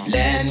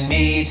 Let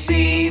me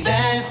see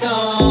that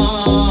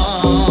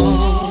thong,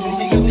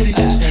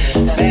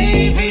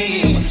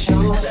 baby.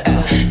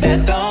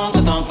 That thong.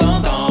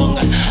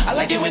 I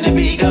like it when the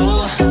beat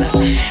go,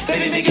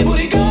 baby, make it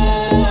booty go.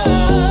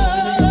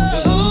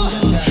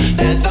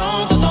 That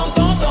thong.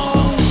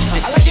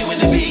 I like it when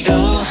the beat go,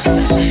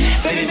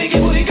 baby, make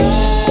it booty go.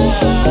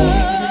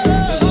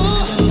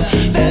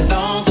 That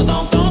thong.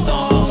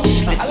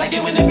 I like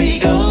it when the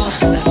beat go,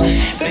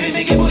 baby,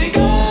 make it booty go.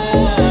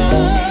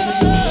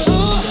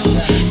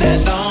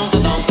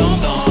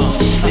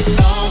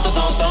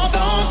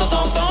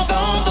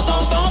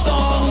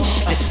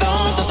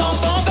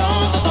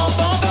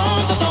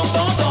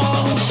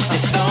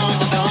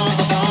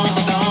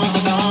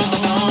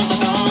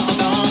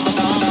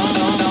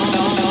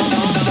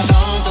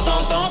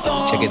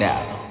 Check it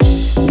out.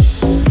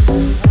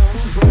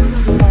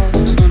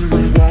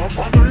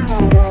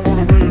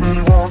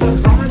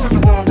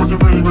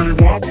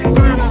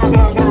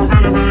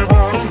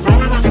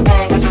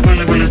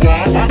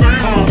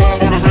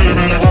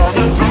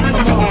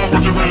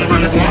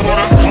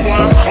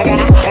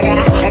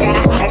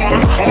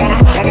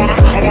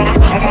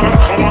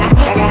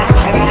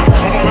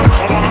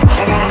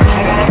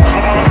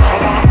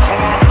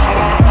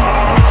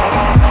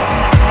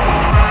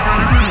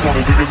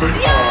 You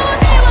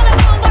say what I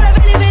want, but I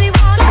really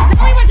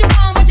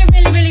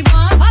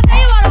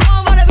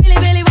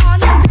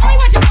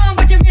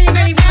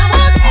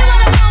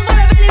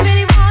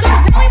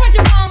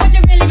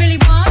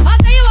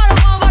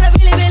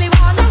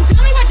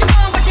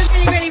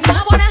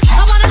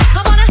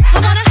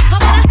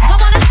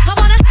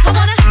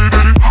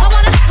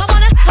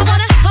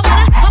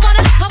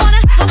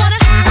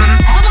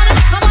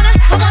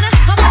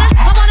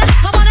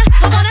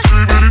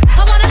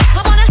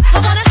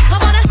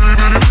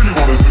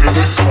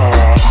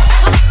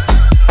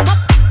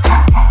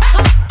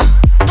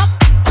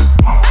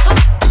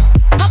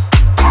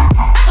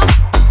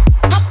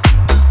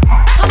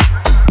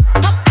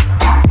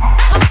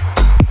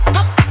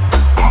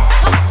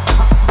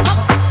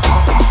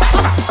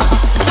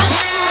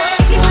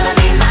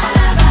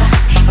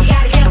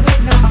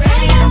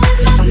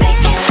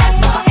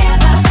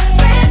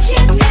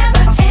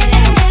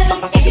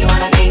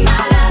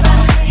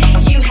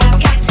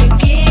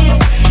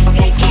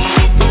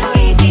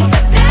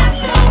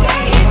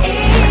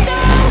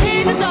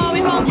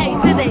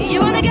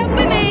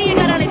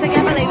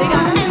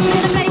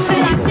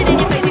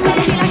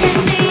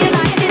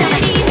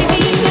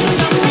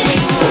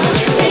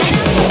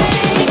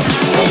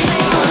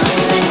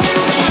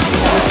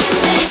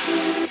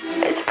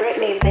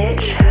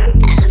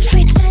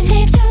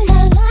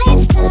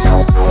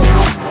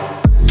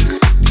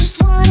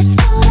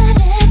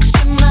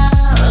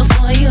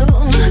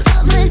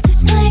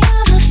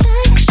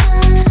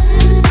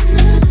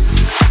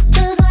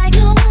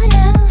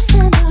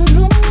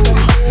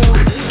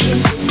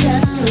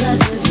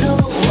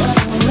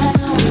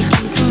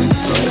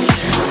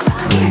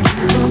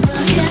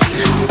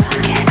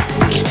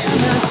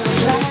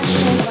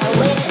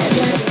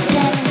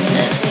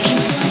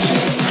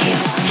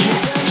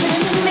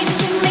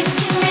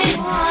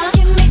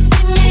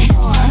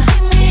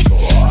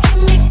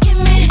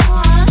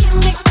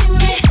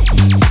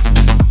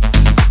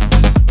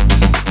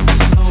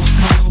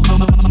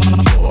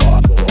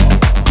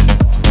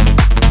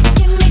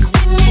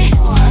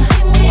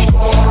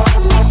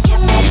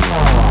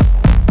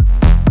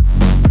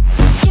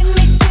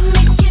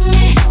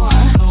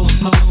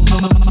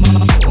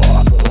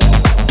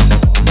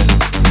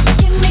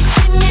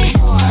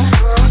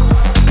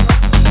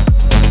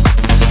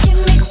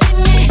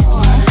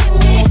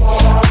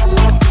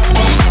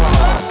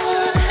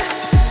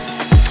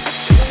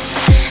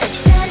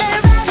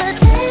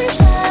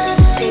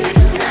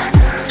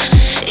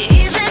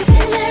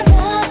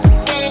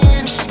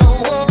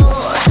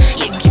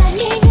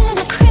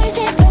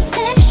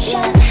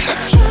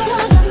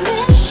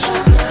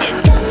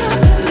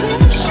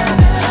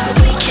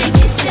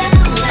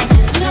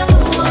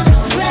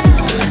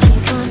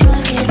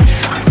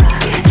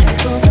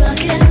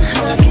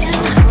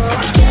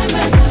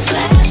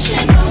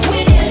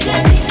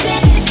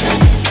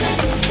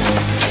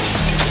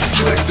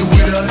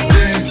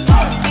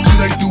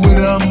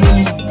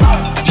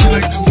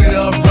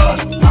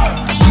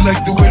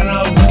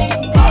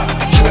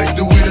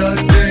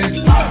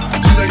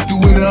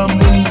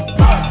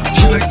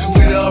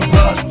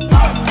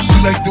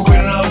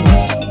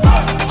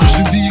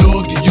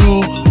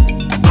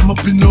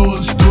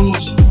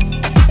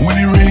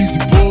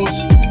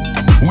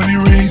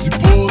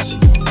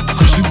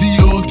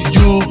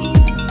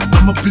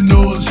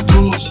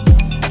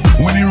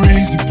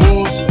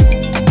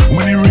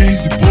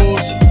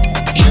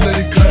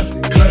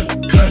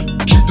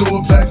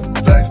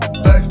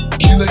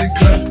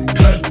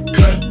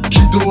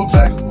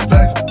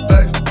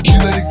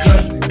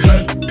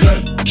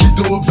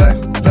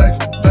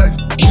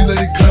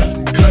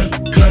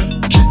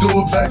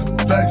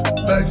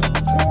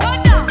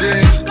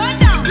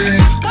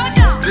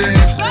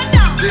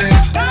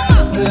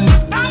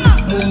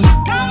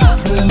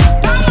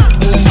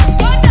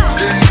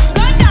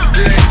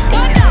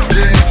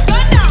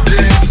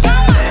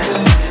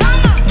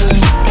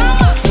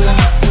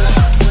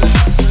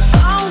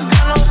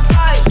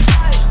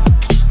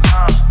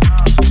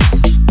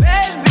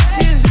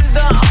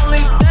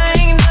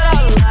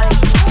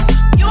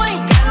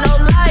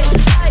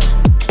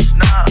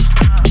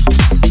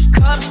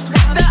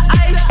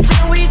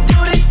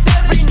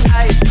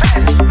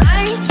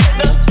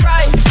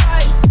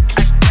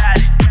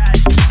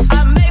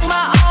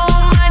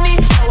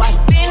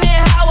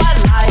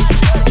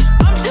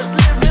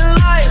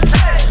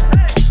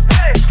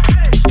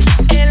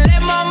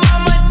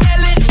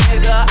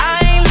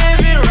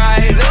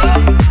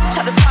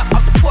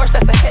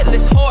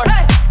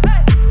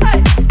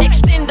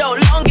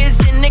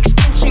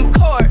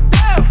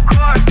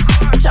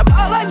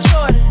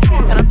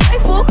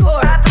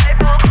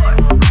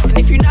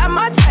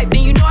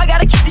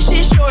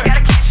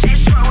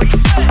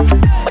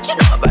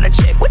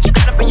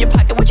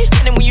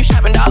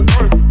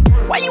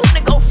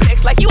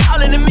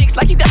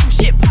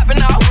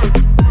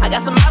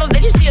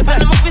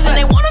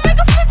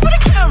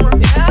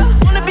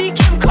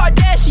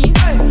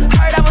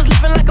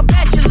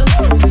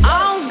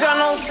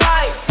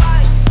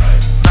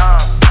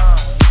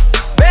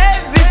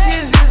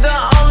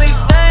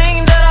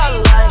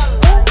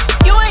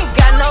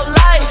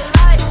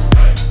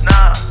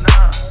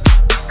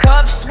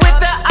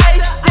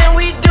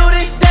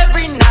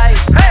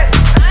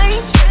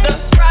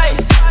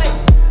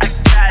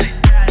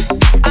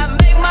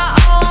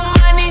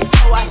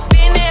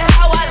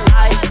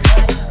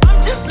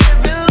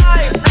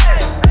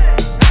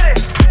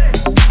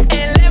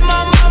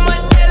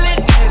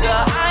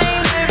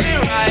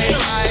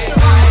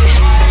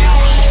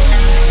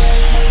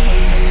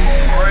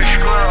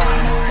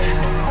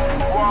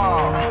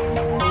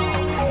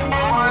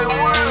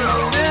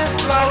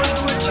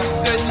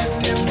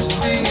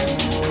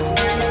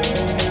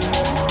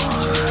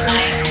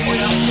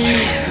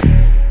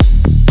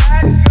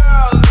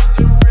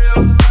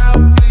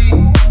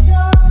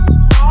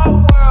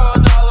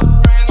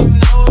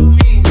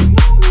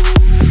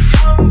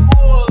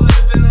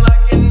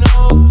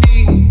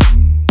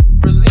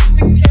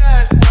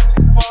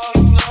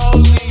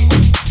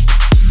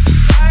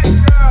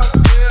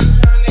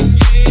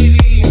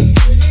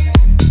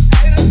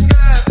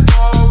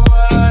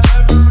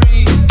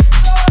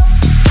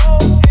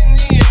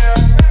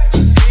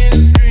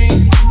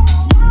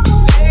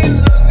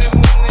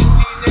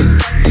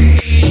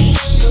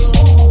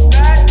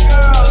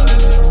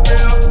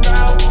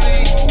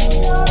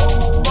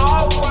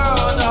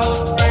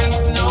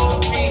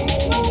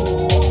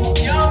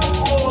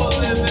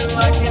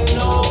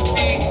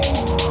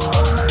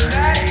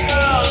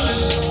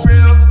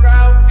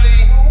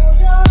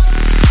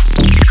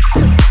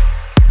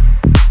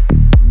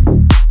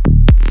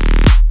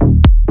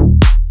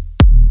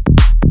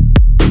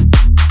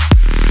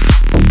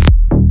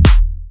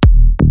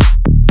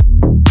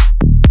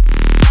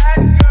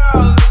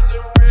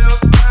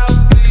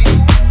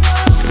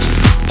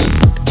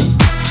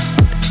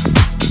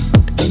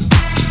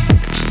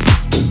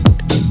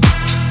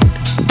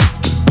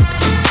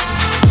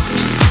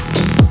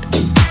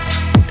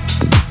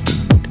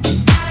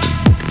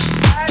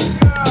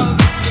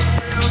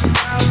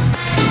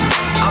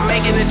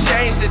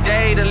change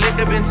today. The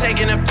liquor been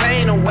taking the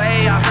pain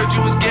away. I heard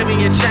you was giving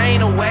your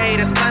chain away.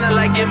 That's kinda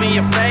like giving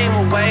your fame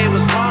away.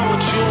 What's wrong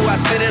with you? I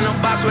sit in a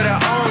box where the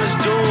owners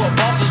do. A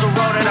boss is a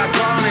road that I've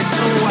grown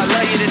into. I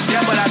love you to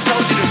death, but I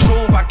told you the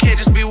truth. I can't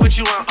just be with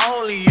you, I'm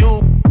only you.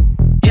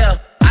 Yeah,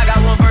 I got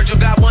one Virgil,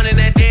 got one, and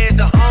that day is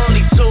the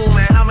only two,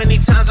 man. How many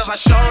times have I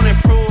shown and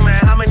proved, man?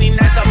 How many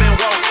nights I've been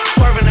woke,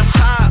 swerving the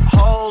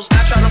potholes,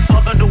 not trying to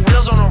fuck up the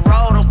wheels on the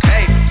road,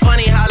 okay?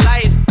 Funny how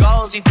life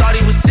goes. He thought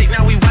he was sick,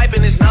 now we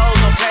wiping his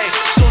nose, okay?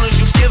 Soon as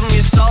you give him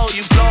your soul,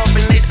 you blow up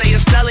and they say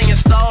you're selling your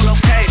soul,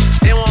 okay?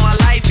 They want my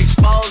life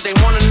exposed, they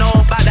wanna know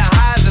about the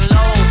highs and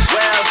lows.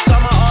 Well,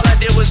 summer all I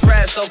did was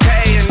rest,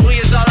 okay? And New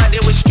Year's all I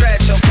did was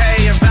stretch,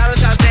 okay? And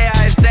Valentine's Day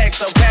I had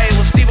sex, okay?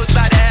 We'll see what's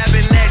about to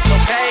happen next,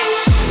 okay?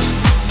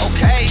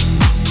 Okay,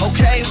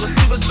 okay, we'll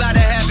see what's about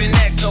to happen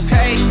next,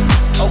 okay?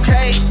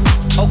 Okay,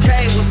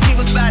 okay, we'll see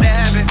what's about to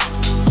happen.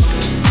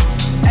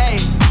 Hey,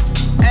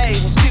 hey,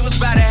 we'll see what's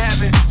about to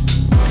happen.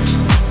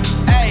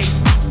 Hey,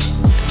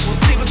 we'll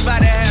see what's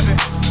about to happen.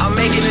 I'm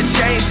making a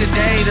change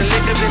today. The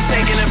liquor been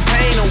taking the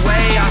pain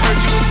away. I heard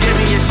you was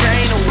giving your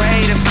chain away.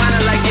 That's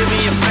kinda like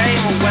giving your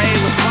fame away.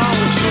 What's wrong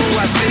with you?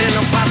 I sit in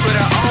a box where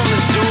the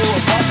owners do. A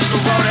boss is a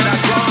road that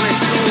I've grown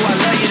into. I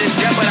love you to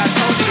death, but I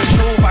told you the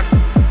truth.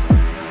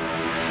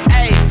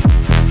 Hey,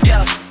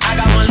 yeah, I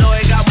got one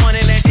lawyer, got one,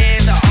 and that day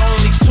is the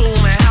only two,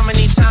 man. How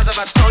many times have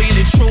I told you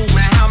the truth,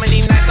 man? How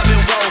many nights I've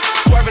been rolled,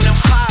 swerving them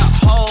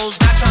potholes,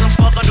 not trying to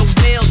fuck up the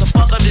wheels or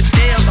fuck up the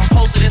deals. I'm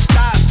posted in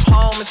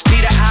Stockholm, it's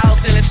me, the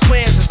Owls, and the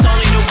twins. It's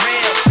only the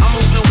real. I'm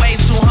moving way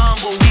too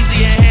humble.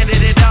 Easy and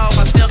handed it off.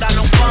 I still got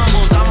no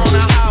fumbles. I'm on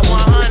a hot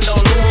 100,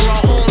 numero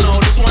uno.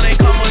 This one ain't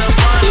come with a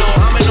bundle.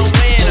 I'm in the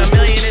win, $1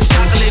 million in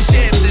chocolate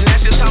chips, and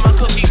that's just how my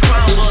cookie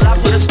crumble. I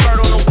put a skirt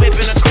on the whip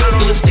and a crown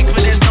on the six,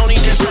 but there's no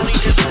need to.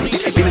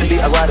 Give me the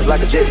beat, I ride it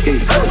like a jet ski.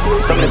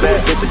 Some of the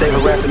bad bitches, they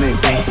harassing me.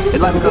 They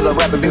like me cause I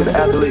rap and build the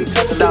athletes.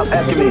 Stop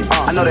asking me,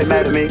 I know they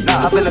mad at me.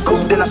 Nah, I feel the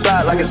coupe, then I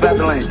slide like it's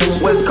Vaseline.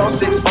 West Coast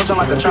 6, punch on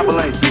like a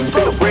trampoline. 6,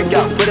 take a break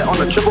out, put it on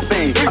the triple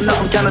beam. I'm not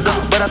from Canada,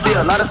 but I see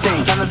a lot of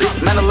teams.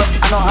 Dismantle up,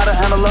 I know how to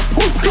handle up.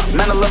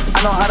 Dismantle up, I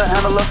know how to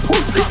handle up.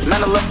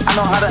 Dismantle up, I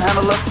know how to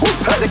handle up.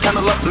 Light the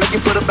candle up, make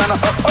you put a banner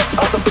up.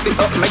 Also 50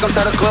 up, make them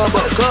tie the club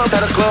up. Tie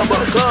the club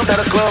up, tie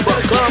the club up,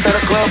 tie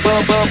the club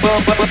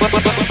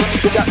up.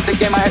 Bitch out the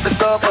game, I had to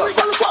sub up.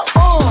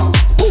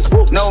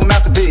 No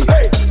masterpiece.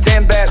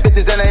 10 bad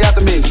bitches and they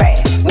after me.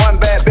 One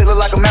bad bitch look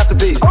like a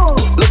masterpiece.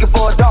 Looking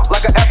for a dunk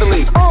like an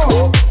athlete.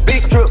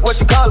 Big trip, what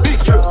you call it?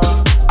 Big trip.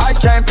 I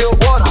chain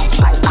filled water.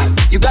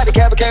 You got the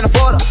cab, but can't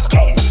afford it.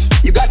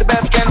 You got the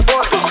bad, but can't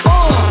afford it.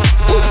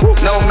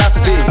 No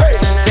masterpiece.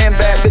 10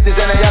 bad bitches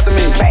and they after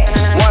me.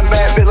 One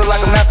bad bitch look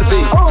like a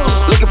masterpiece.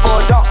 Looking for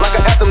a dunk like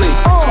an athlete.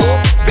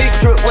 Big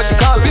trip, what you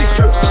call it? Big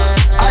trip.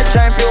 I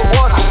chain filled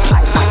water.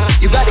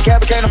 You got the cab,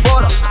 but can't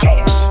afford it.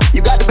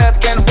 You got the bad,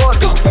 but can't afford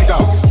it. Take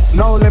off.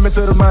 No limit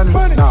to the money.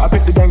 Nah, I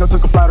picked the gang up,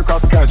 took a flight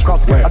across the country.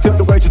 I took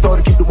the waitress, told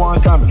her keep the ones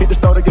coming. Hit the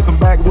store to get some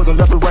backwoods and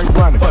left the right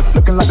running.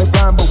 Looking like they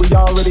blind, but we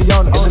already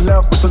on it. In the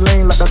left with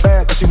Celine like that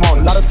bag that she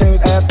wanted. A lot of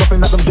teams ass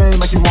busting at them jeans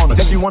like you want it.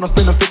 If you wanna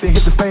spend a 50,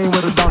 hit the same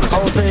with a donut.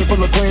 Whole team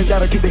full of queens,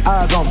 gotta keep their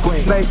eyes on them.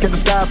 Snake in the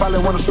sky,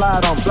 probably wanna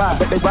slide on them. Slide,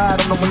 bet they ride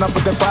on them when I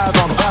put their prize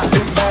on them.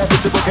 Big bad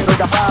bitches, okay, they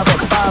got 5 up,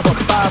 5 up,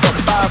 5 up,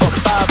 5 up,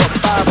 5 up,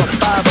 5 up,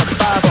 5 up,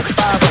 5 up,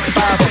 5 up,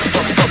 5 up.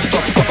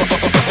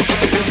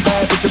 Big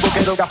bad bitches,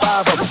 okay, they got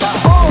 5 up,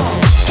 5 up.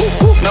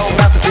 No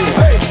masterpiece.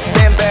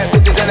 10 bad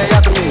bitches and they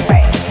after me.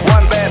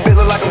 One bad bitch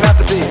look like a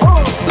masterpiece.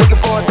 Looking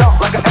for a dunk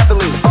like an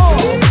athlete.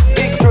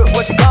 Big trip,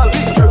 what you call it?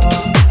 Big trip.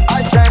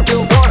 I chain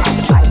filled water.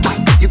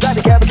 You got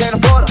the cab, but can't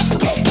afford it.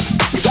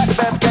 You got the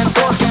bad, but can't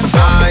afford it.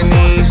 I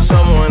need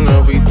someone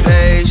to be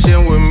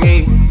patient with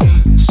me.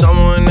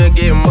 Someone to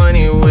get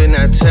money when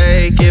I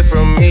take it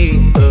from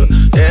me.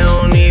 They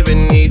don't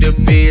even need to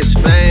be as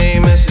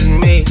famous as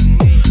me.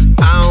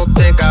 I don't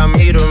think I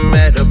meet them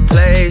at the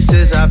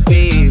places I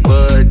be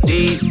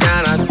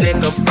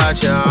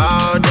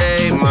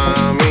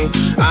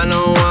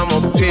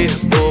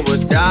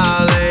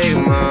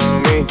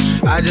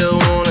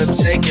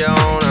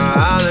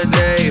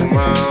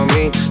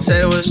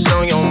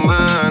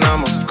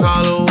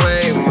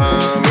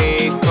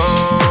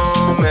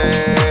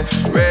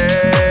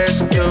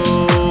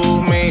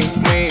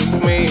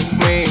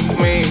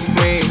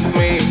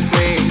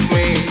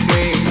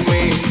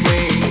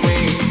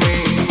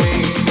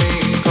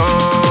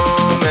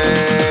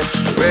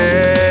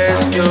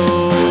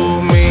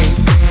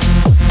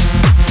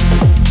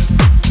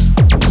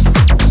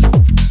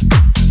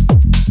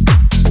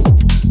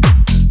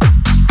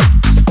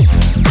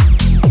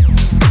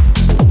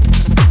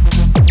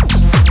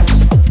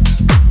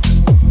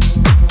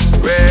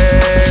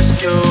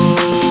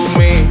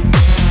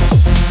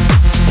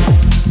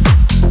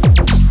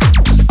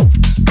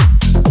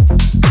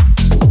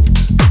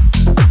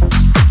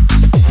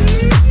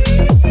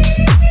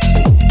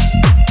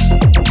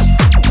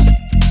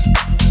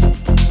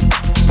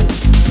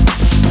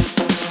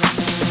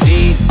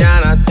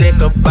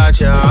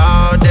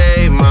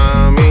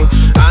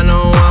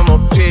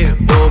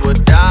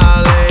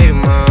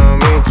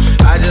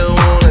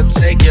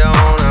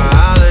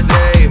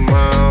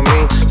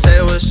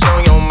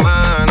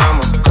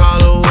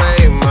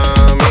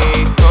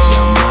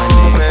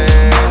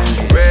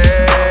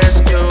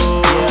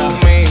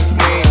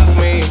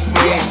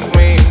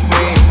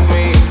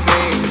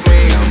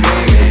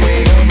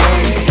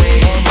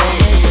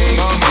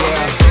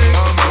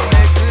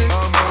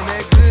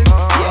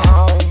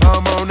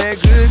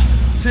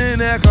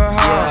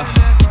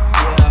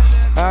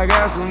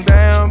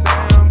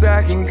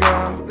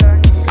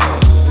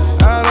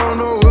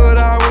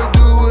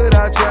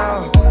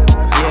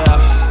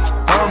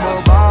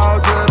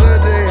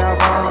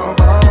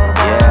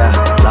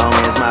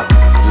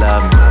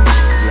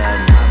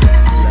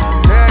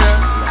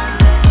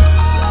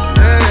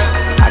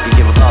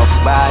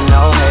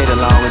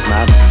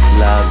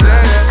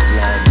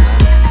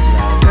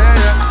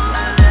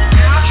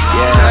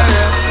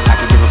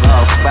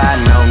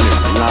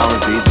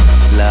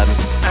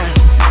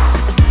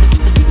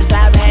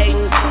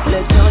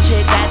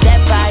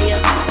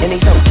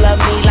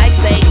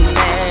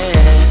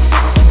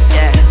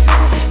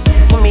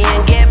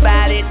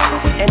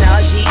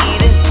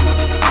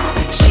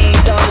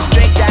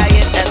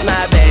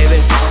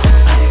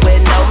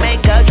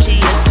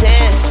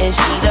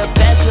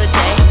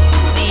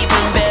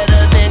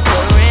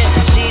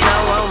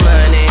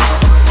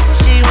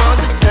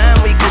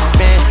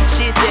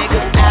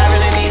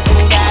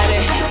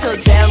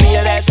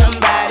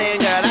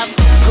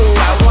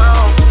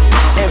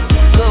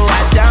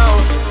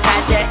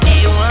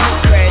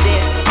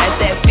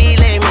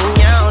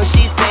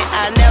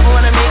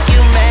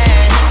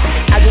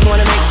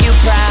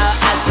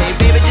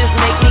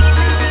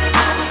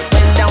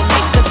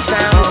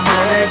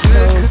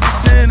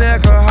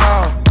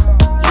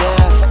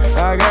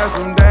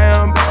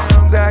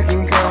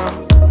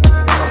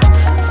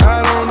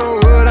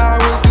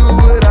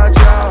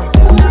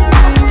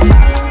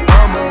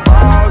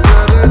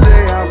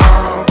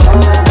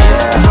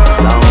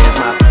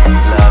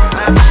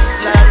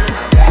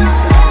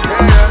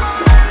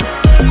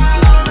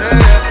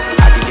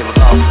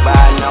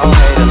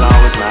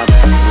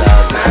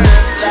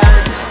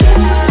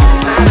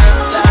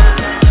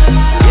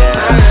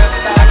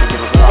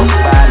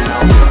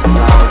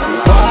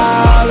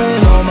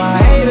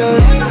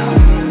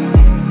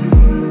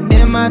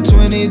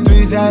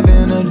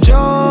having a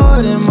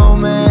Jordan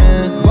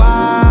moment.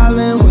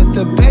 Wildin' with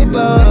the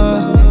paper.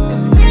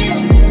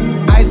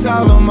 Ice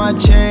all on my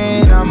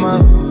chain,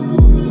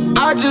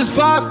 I just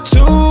popped 2,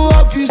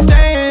 hope you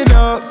staying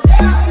up.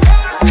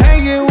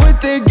 Hanging with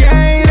the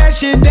gang, that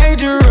shit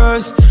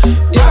dangerous.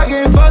 Y'all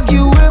can fuck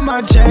you with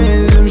my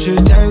chains, them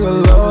shit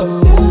tangle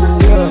up.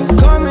 Yeah,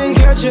 come and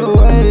catch a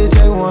wave,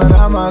 take one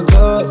out my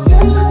cup.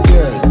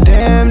 Yeah,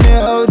 damn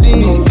the OD,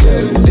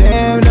 yeah,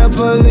 damn the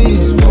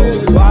police.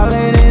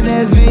 Wildin' in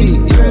SV,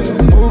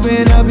 yeah,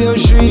 moving up your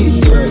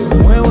street. Yeah,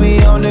 when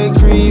we on the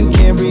creep,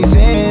 can't breathe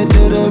sand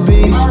to the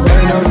beach.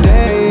 Ain't no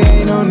day,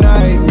 ain't no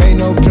night, make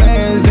no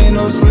plans, ain't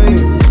no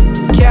sleep.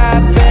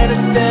 Cap and a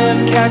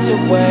stem, catch a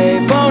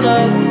wave on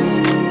us.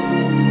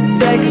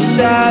 Take a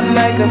shot,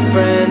 make a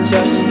friend,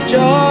 just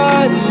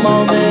enjoy the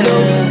moment.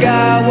 Blue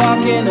sky,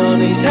 walking on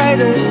these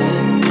haters.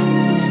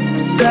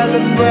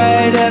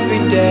 Celebrate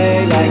every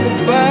day like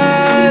a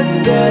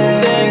birthday.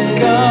 Good things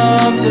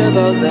come to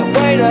those that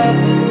wait up.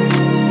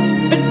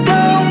 But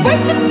don't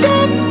wait to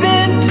jump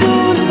in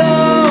too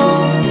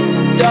long.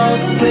 Don't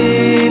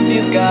sleep,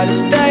 you gotta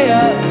stay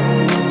up.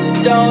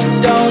 Don't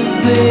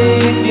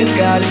sleep, you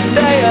gotta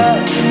stay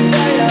up.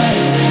 Stay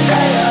up,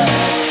 stay up.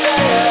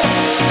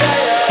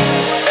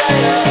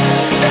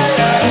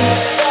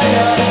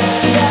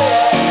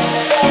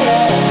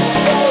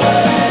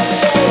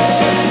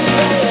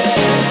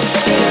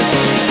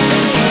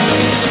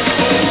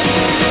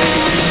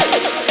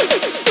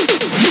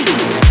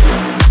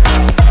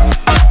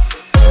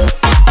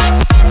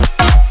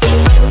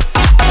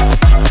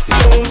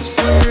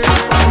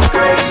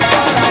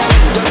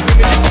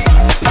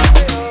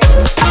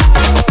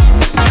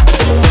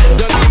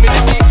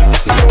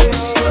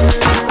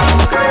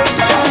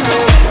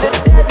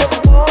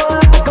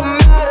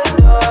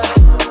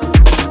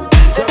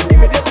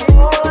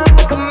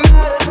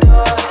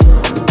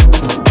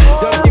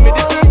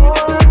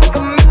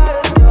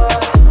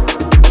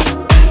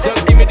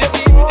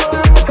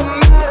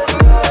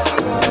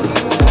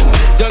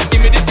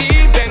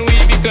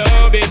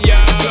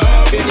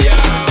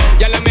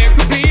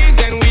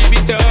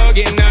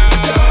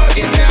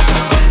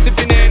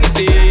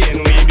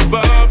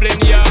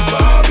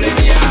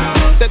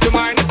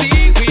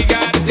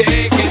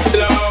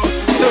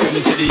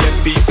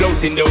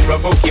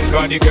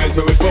 The girls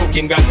who we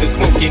poking, got to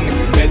smoking.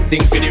 Best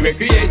thing for the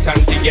recreation,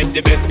 to get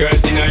the best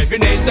girls in every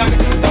nation.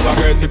 Our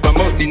girls we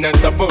promoting and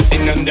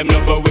supporting, and them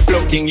love how we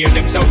floating, hear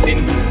them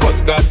shouting.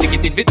 First class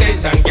ticket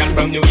invitation, girl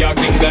from New York,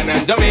 England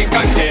and Jamaica.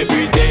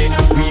 Every day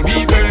we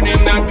be burning,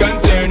 not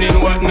concerning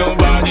what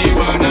nobody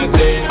wanna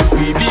say.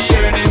 We be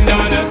earning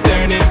dollars,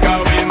 earning,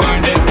 cause we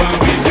minded what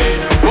we pay.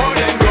 More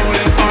than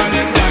gold and oil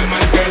and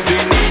diamonds, girls we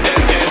need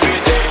them every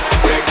day.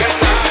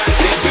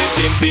 Recognize it, we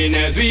pimping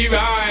as we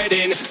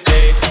riding.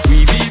 Hey,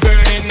 we be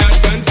burning, not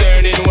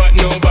concerning what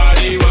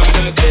nobody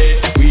wanna say.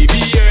 We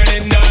be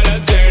earning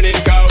dollars, earning,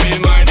 cause we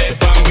minded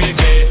what we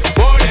pay.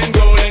 More than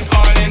gold and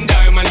oil and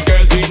diamonds,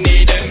 girls we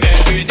need them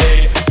every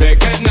day.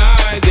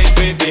 Recognize it,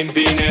 we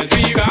pimping as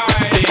we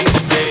riding.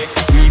 Hey,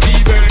 we be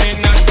burning,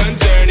 not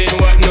concerning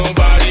what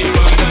nobody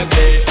wanna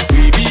say.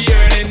 We be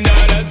earning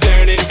dollars,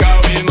 earning,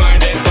 cause we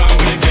minded what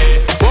we pay.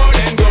 More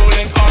than gold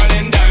and oil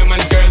and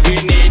diamonds, girls we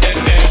need them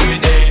every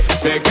day.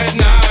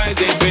 Recognize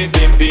it, we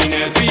pimping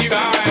as we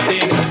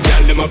riding.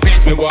 Tell them a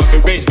page me walk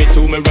and rage me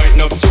to me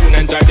writing up tune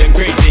and drive them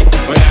crazy.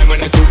 When I'm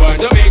on a two-bar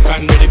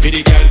Jamaican, ready for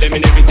the girl them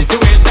in every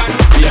situation.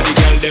 We are the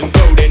girl them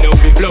go, they know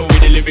we flow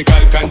with the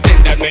lyrical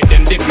content that make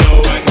them dip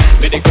low. And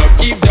let the club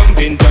keep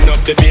dumping, turn up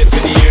the bass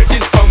for the ear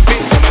this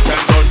pumping.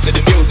 Summertime bounce to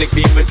the music,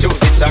 people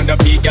choose it. Sound of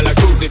the girl I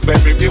cruise it,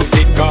 very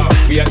music car.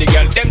 We are the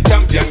girl them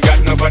champion, got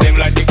none for them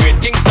like the great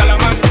King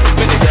Solomon.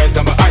 When the girls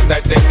on my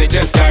eyesight sexy,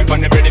 just type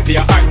on them ready for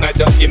your act night,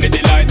 just give me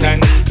the light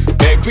and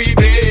make we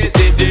blaze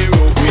it, the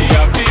roof we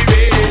have to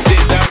raise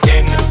it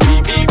again.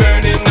 We be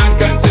burning, not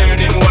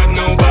concerning what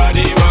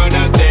nobody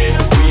wanna say.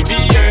 We be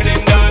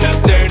earning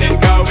dollars, turning,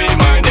 cause we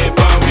minded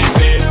what we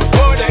pay.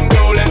 More than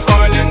gold and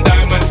oil and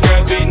diamonds,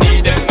 girls we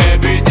need them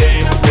every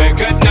day.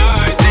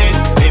 Recognize it,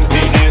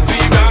 pimping as we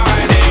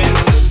riding.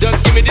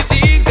 Just give me the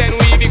cheese and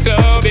we be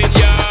clubbing,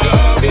 yo.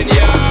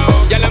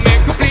 Y'all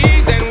make me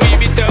please and we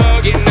be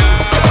tugging now.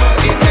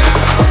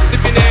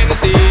 Sipping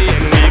Hennessy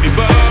and we be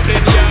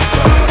bubbling, yo.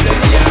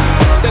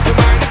 Set to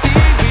mind the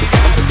teeth, we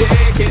gotta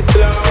take it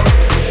slow.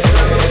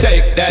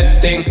 Shake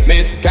that thing,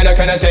 miss.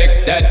 Can I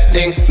shake that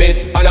thing, miss?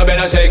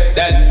 Annabella shake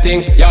that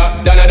thing,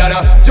 yeah.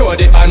 Donna,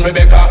 Jody and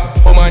Rebecca.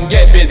 Woman,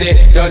 get busy.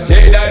 Just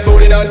shake that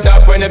booty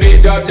non-stop when the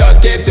beat drop.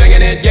 Just keep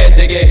swinging it, get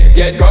jiggy.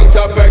 Get crunked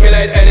up,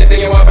 percolate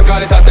anything you want for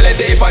call it oscillate.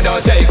 If I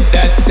don't shake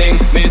that thing,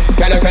 miss.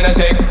 Can I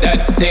shake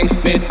that thing,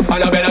 miss?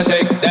 Annabella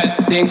shake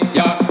that thing,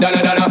 yeah.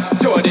 Donna,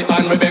 Jody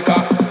and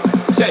Rebecca.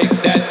 Shake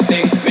that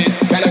thing, miss.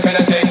 Can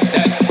I shake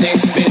that thing,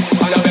 miss?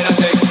 Annabella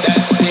shake that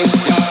thing,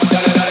 yeah.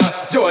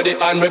 Donna, Jody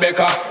and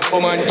Rebecca.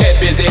 Woman, get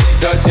busy.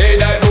 Just shake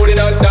that booty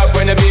non-stop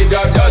when the beat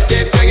drop. Just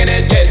keep swinging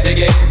it, get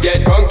jiggy.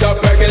 Get crunked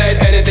up, percolate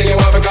anything you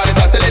want for call it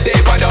oscillate.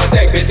 If I don't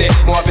take pity,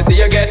 more to see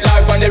you get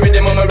life on the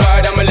rhythm of my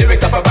ride. And my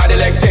lyrics up about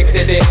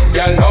electricity.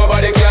 Girl,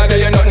 nobody can tell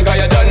you nothing cause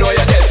you don't know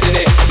your destiny.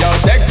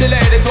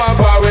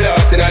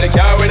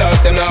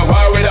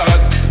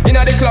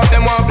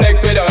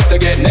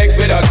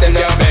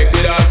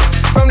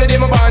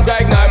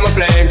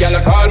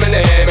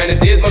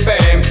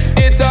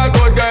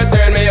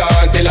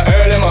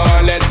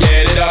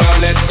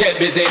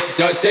 busy.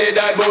 Just shake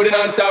that booty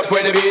non-stop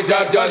when the beat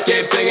drop. Just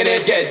keep swinging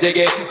it, get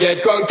jiggy.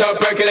 Get crunked up,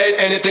 percolate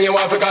anything you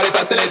want for call it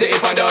oscillate.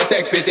 If I don't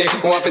take pity,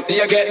 want to see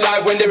you get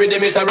live when the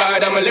rhythm is a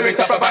ride. And my lyrics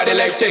are provide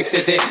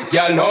electricity.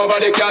 Y'all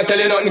nobody can tell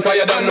you nothing cause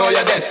you don't know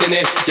your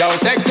destiny. Yo,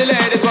 sexy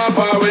ladies want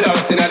power with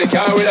us. Inna the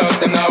car with us,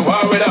 them not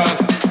war with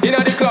us. Inna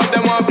the club,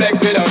 them want flex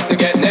with us. To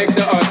get next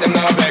to us, them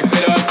not vex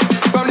with us.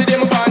 From the day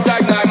my bond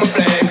tag, night my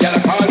flame. Y'all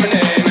call my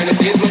name and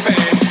it is my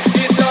fame.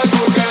 It's all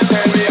good, girl,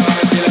 turn me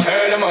on till I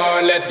earn them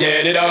on. Let's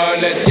get it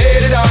on, let's get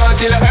it on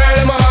till I earn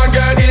them on.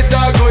 Girl, it's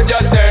all good,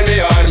 just turn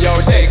me on. Yo,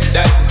 shake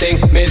that thing,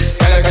 miss.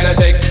 Can I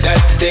shake that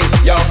thing?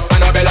 Yo,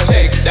 Annabella,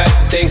 shake that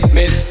thing,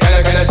 miss. Can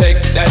I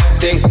shake that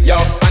thing? Yo,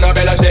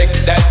 Annabella, shake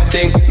that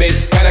thing,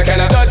 miss. Can I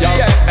yo,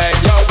 hey,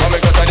 yo, come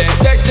because I did.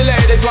 Sexy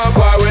ladies want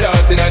war with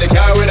us. Inna the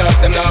car with us,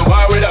 them not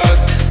war with us.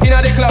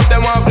 Inna the club,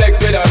 them want flex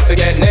with us. To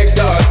get next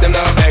to us, them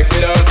not vex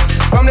with us.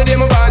 From the day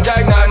my bond,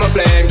 I ignite my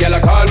flame. Girl, I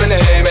call my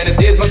name and it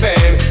is my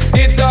fame.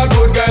 It's all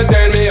good, girl,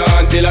 turn me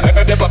on till I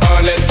earn them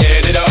on. Let's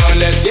get it on,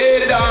 let's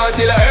get it on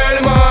till I earn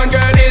them on.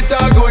 Girl, it's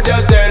all good,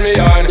 just turn me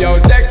on. Yo,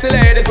 sexy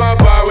ladies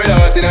want war with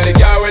us. Inna the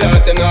car with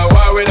us, them not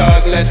war with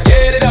us. Let's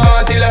get it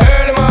on till I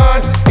earn them on.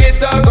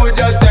 It's all good,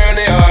 just turn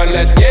me on.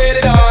 Let's get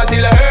it on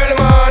till I earn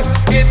them on.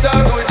 It's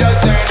all good,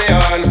 just turn me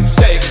on.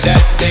 Shake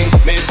that thing,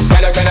 miss.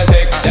 Can I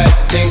shake that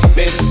thing,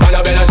 miss?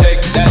 Annabella,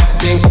 shake that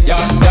thing, yeah.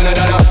 Donna,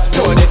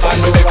 Tony and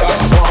Rebecca.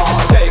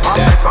 Shake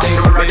that thing,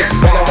 miss.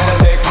 Can I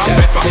shake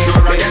that thing,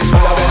 miss?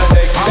 Annabella,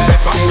 shake that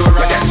thing,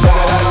 yeah.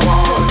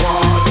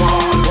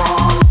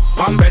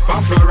 One bed,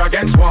 one floor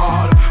against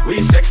wall.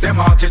 We sex them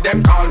all till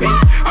them call me.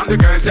 And the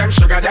girls them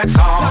sugar, that's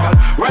all.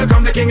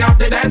 Welcome the king of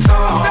the dance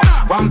hall.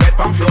 One bed,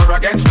 one floor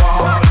against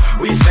wall.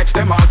 We sex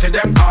them all till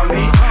them call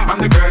me.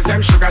 And the girls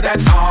them sugar,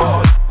 that's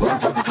all.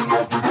 Welcome the king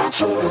of the dance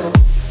hall.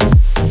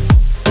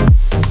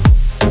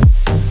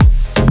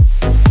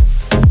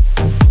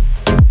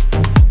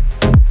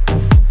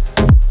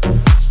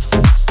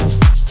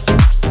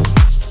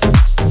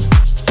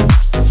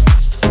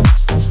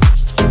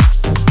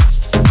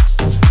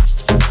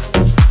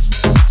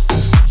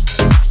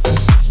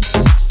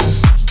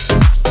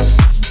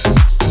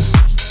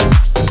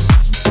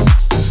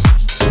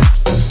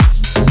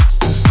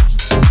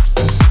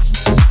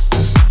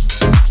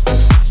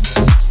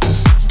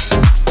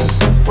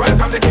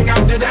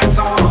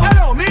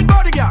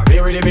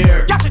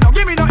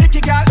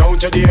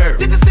 You dear.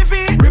 Did the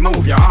stiffy?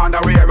 Remove your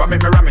underwear and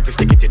make me ram it,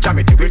 stick it, jam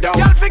it, without.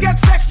 Y'all forget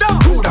sex though.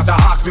 Who that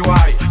ask me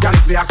why? Y'all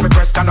is me ask me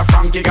question a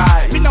Frankie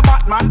guy. Me no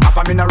Batman, half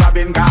a me no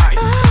Robin guy.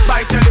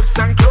 Bite your lips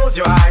and close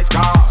your eyes,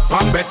 car.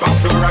 One bed, one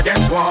floor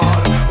against wall.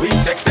 We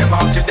sex them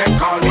out till them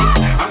call me.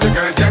 And the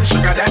girls them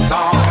sugar, that's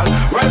all.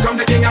 Welcome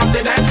the king of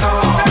the dance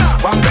hall.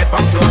 One bed,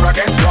 one floor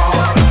against wall.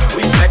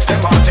 We sex them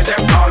out till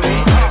them call me.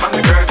 And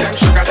the girls them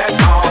sugar, that's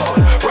all.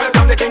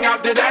 Welcome the king of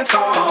the dance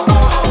hall.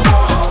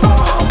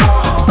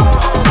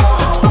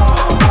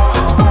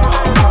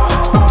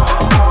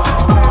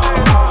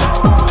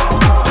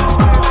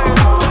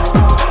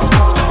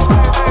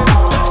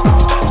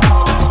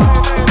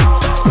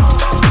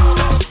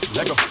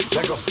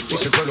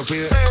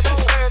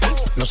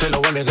 No se lo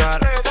voy a negar.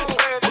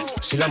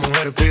 Si la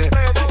mujer pide,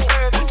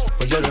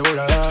 pues yo le voy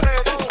a dar.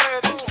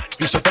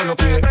 Y se pone los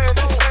pies.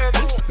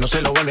 No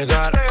se lo voy a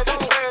negar.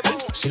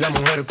 Si la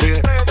mujer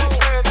pide,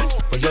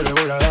 pues yo le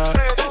voy a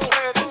dar.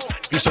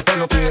 Y se pone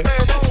los pies.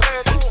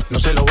 No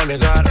se lo voy a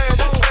negar.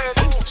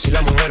 Si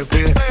la mujer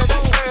pide,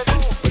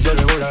 pues yo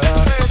le voy a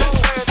dar.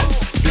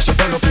 Y se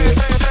pone los pies.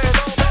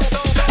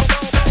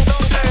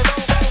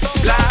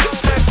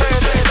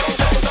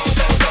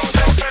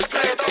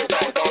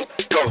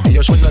 Y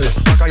yo suénalo,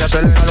 acá y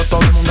aceléralo.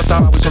 Todo el mundo está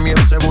abajo y se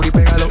miedo, seguro y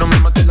pégalo. No me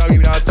mates la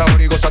vibra hasta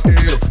ahora y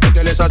gozatelo.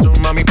 Métele sazón,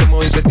 mami,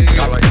 como dice tío.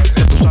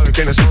 Tú sabes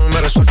quiénes son,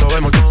 me resuelto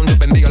de montón. Dios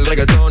bendiga el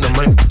reggaetón,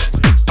 amén.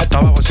 Hasta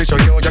abajo así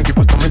soy yo, Yankee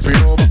puesto mi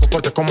piro. Poco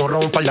fuerte como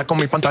Ron, falda con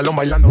mi pantalón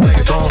bailando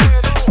reggaetón.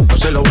 No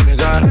se lo voy a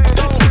negar.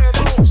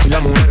 Si la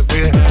mujer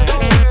pide,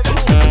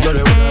 yo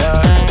le voy a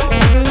dar.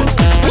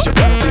 Y se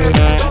pone pie.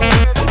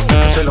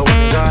 No se lo voy a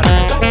negar.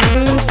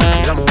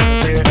 Si la mujer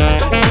pide,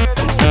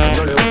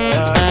 yo le voy a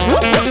dar.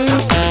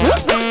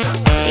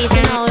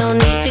 Easy now, no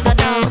need to go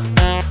down.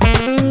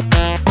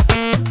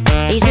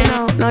 Easy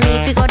now, no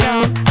need to go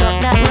down.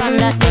 Drop that run,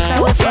 that is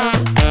how we're from.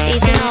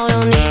 Easy now,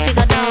 no need to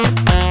go down.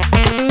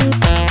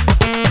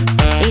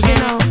 Easy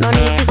now, no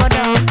need to go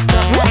down.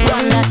 Drop that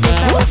run, that is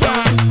how we're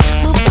from.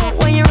 Boop boop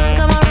when you run,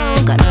 come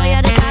around. 'Cause now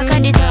you're the talk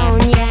of the town,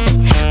 yeah.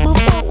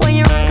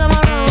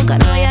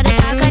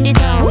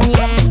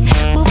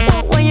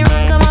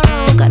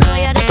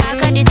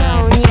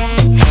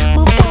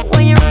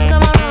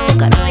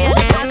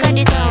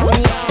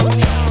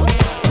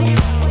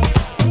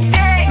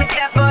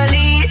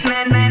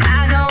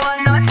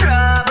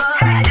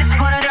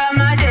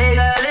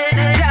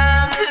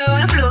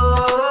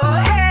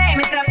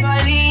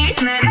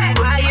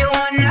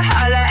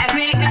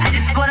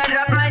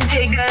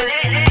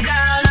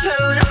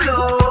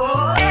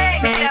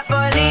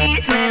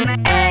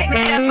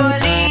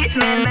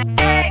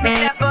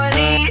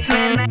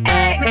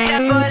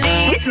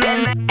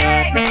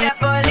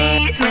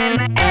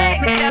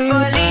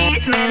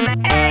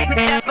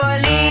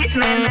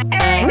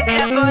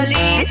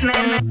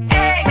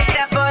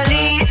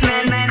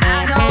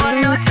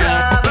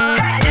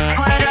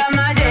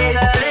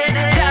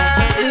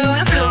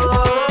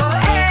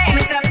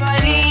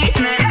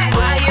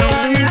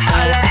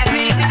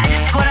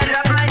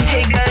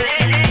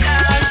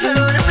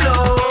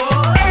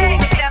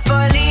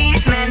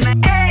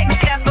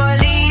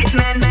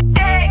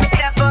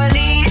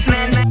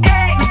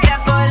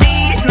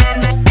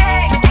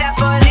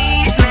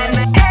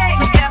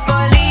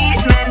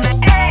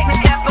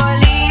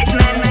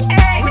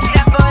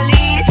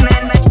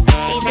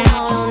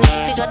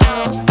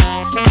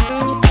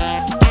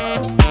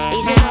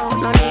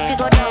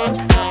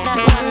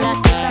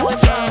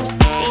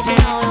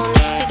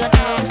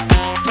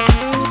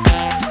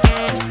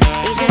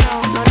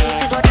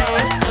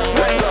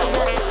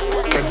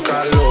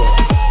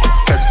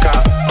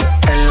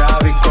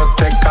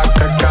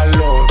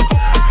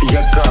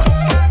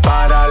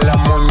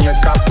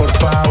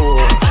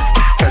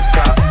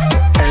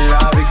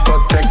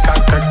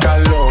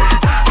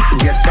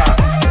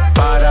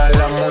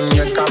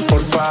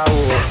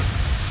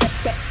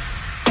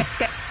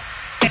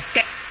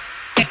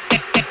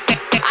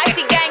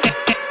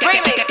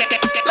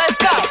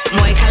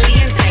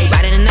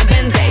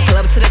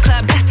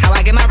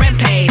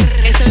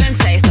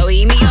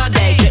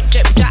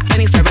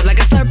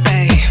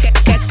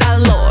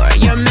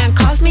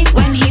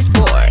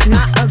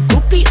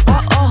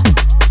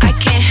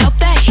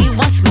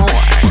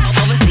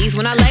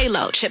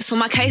 chips with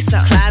my queso.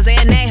 Closet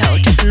and Anejo,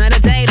 just another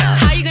day though.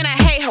 How you gonna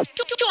hate her?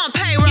 You on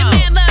payroll. Your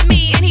man love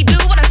me and he do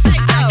what I say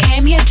so. I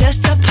came here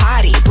just to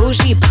party,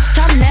 bougie,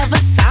 I'm never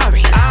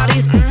sorry. All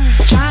these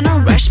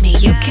tryna rush me.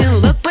 You can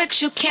look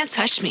but you can't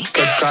touch me.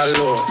 Qué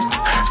calor,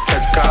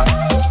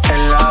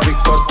 en la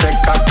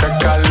discoteca, qué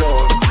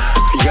calor.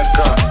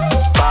 Llega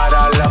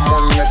para la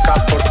muñeca,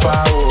 por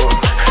favor.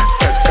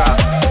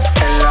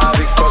 En la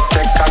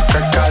discoteca,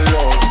 qué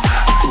calor.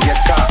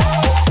 Llega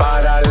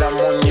para la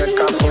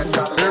muñeca, por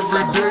favor. Every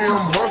day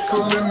I'm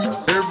hustling,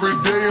 every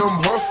day I'm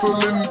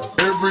hustling,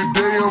 every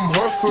day I'm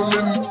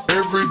hustling,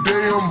 every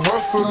day I'm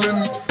hustling,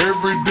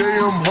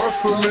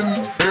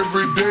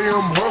 every day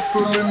I'm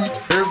hustling,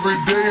 every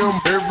day I'm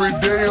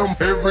hustling,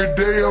 every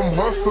day I'm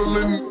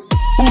hustling.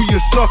 Who you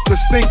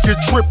suckers think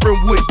you're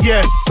tripping with?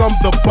 Yes, I'm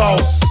the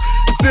boss.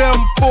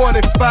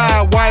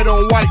 745, white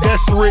on white,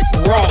 that's Rick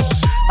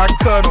Ross. I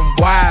cut them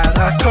wide,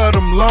 I cut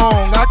them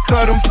long, I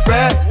cut them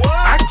fat.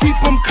 I keep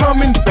them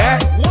coming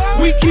back,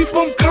 we keep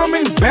them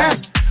coming back.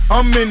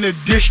 I'm in the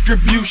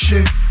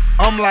distribution,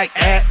 I'm like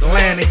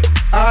Atlantic.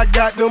 I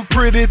got them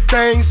pretty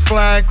things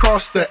flying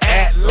across the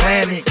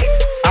Atlantic.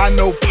 I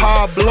know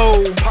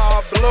Pablo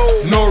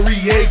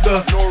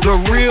Noriega, the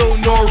real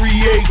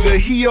Noriega.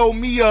 He owe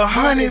me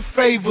 100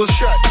 favors.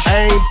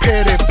 I ain't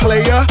petty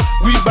player,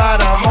 we buy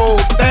the whole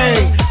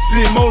thing.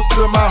 See, most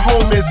of my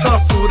homies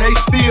hustle, they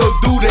still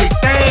do they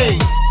thing.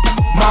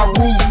 My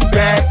roof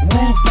back,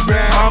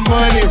 my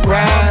money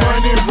ride.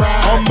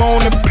 I'm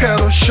on the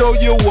pedal, show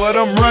you what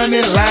I'm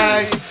running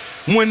like.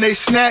 When they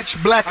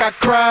snatch black, I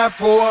cry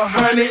for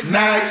 100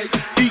 nights.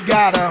 He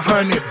got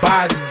 100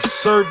 bodies,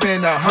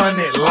 serving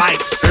 100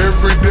 lives.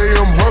 Every day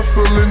I'm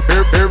hustling,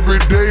 every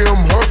day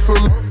I'm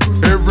hustling,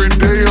 every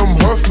day I'm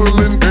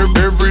hustling, every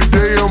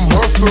day I'm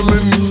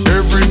hustling,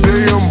 every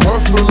day I'm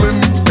hustling,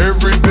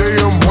 every day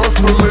I'm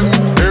hustling,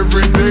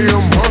 every day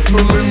I'm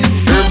hustling,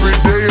 every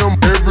day I'm.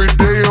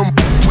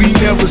 We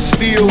never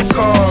steal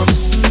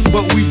cars,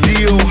 but we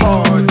deal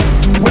hard.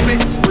 Whip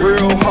it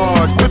real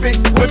hard, whip it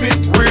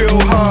real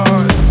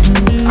hard.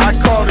 I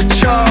call the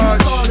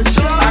charge,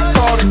 I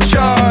call the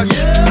charge.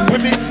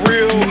 Whip it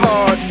real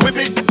hard, whip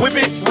it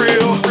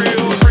real.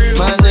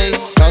 My name,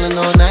 calling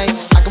all night.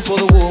 I can pull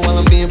the wool while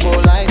I'm being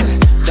polite.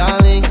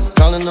 Darling,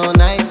 calling all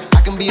night.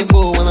 I can be a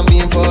bull when I'm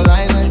being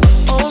polite. Like,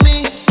 oh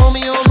me, oh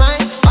my.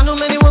 I know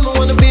many women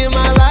wanna be in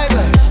my life.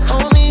 Like,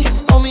 oh me,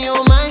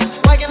 oh my.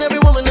 Why can't every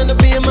woman end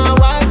up being my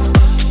wife?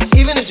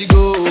 Even if she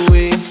go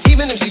away,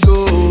 even if she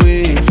go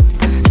away,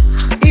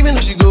 even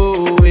if she go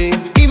away,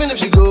 even if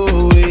she go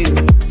away.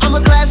 I'm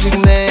a classic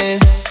man.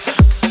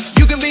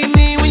 You can be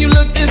mean when you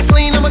look this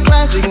clean. I'm a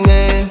classic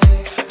man.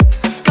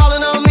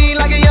 Calling on me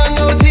like a young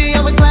OG.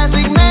 I'm a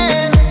classic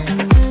man.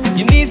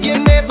 Your knees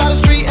getting made by the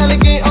street,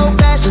 elegant,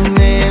 old-fashioned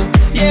man.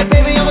 Yeah,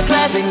 baby, I'm a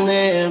classic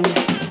man.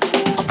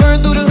 I burn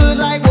through the hood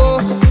like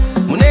whoa.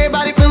 When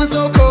everybody feeling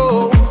so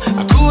cold,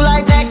 I cool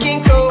like that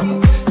King Cole.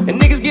 And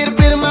niggas get a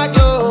bit of my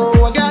glow.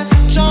 I got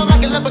charm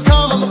like a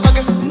leprechaun,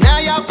 motherfucker. Now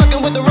y'all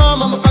fucking with the wrong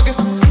motherfucker.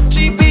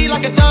 GP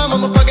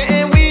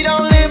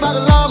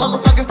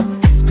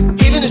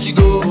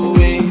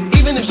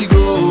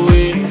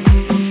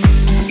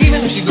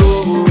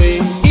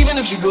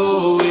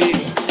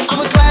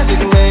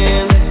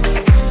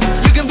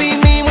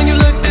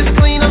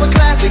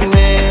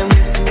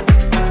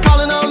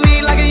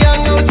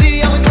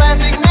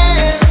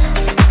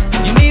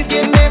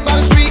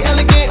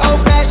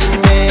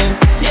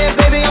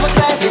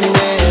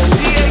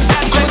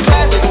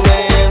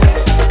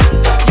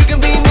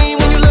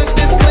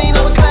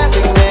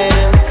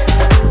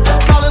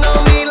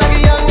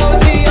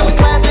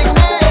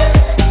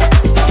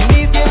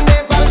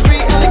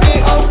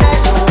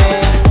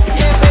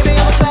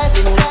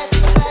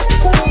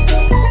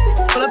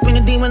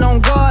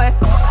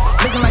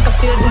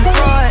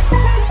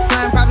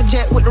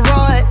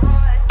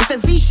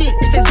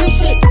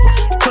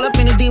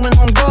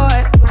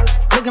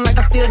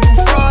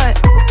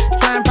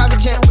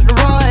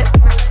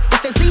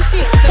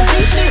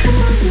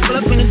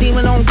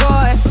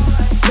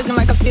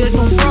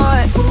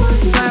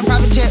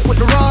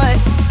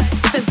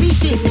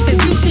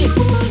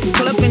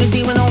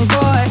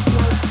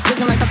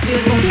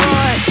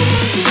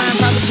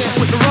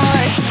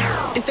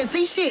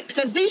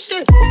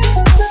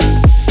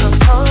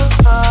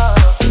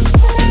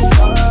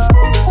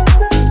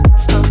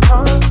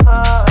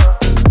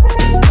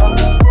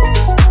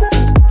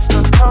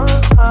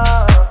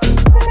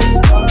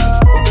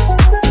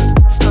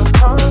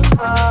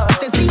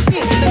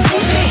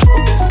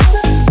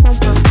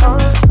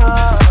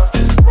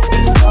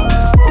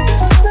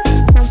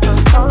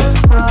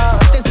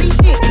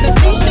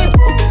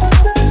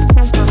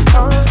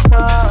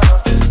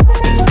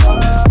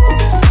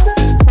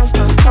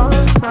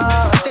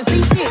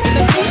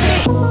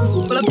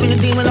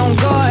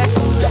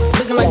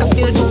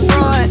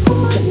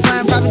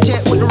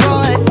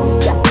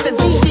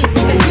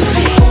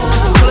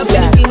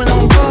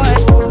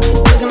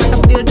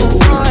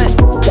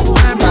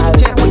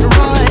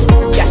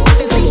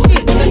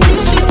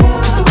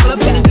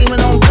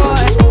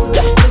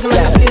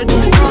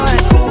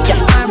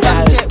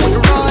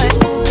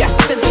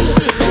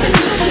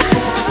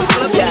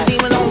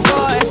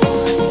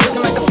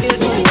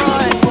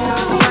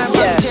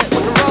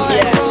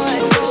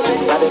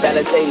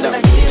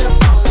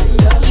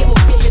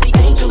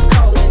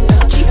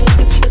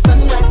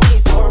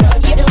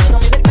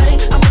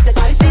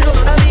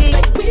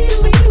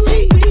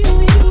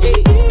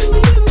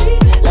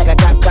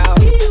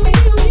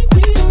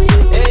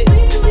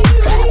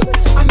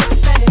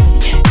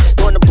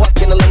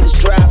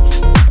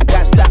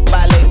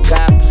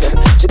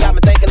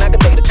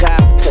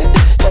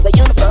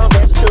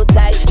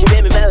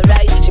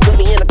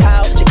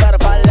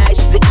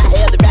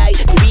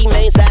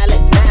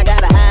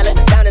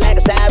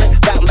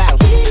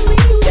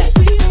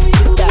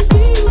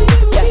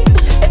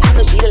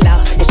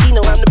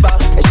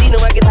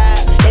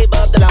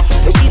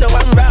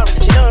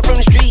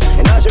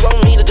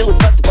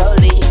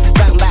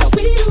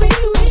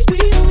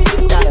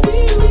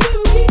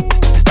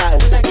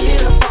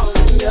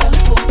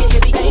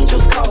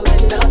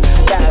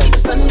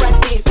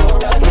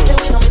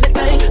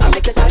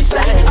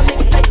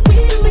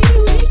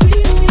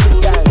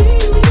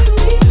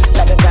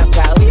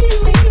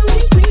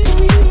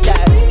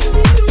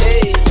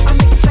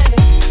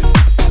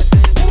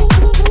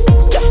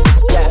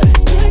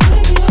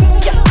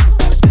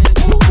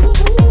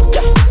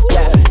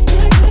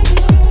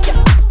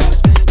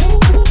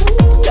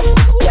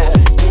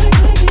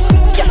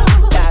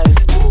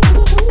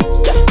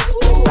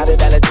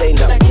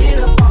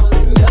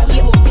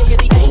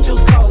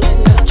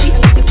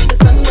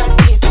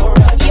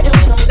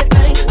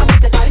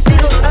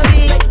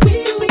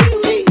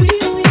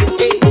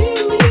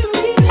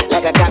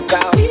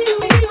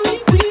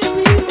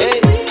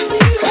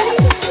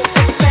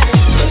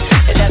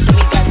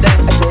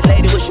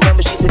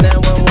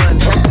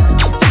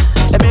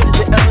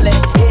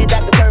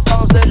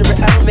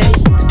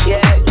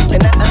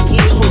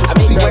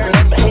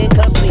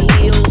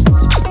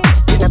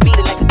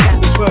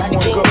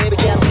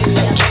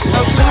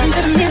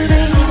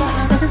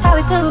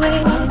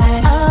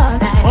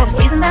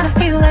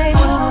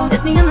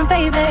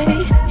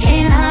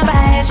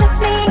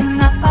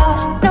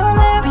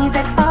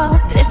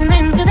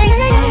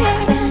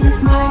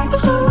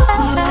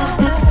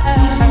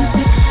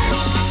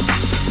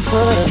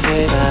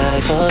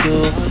for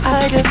you.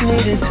 I just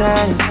needed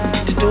time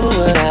to do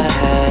what I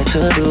had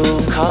to do.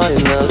 Caught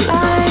in the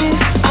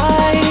life,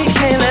 I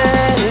can't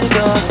let it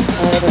go.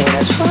 But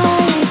that's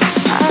right,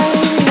 I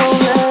will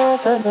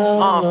never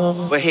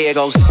know. But here it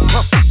goes.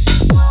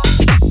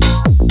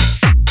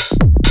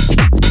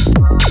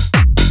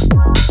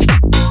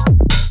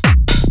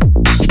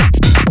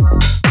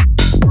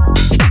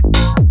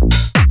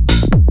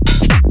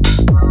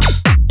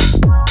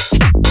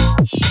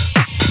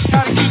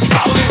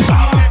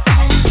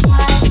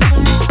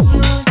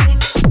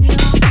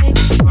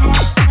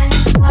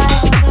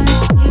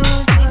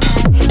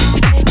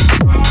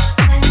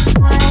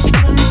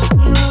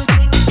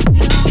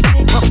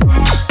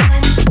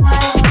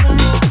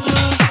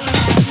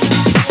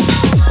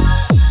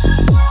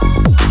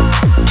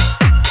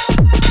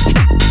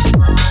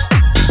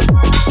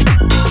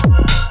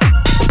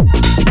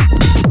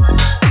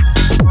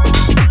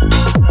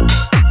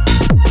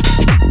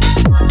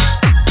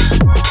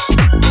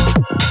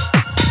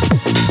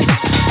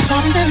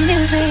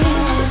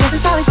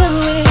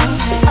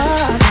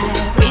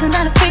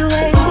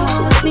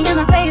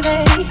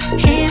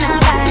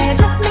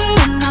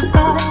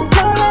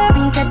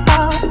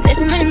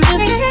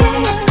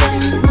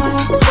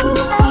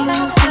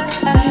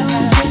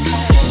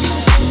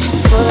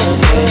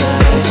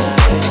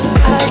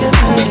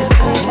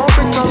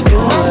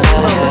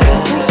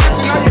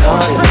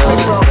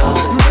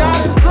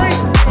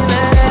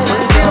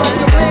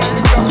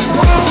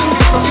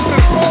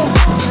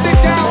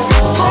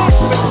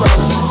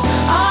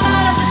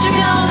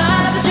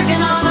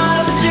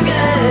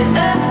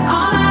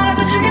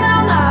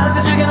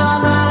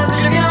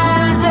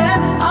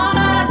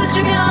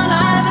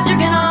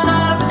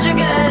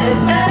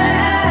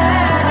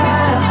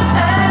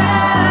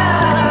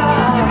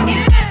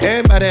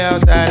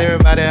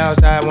 Everybody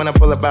outside when I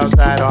pull up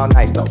outside all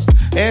night though.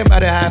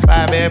 Everybody high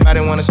five,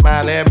 everybody wanna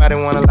smile, everybody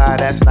wanna lie,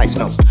 that's nice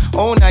no.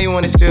 Oh now you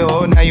wanna chill,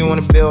 oh now you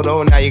wanna build,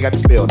 oh now you got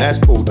the bill, that's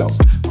cool though.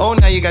 Oh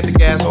now you got the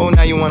gas, oh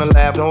now you wanna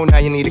laugh, oh now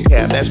you need a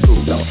cab, that's cool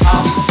though.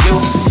 All you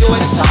do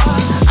is talk,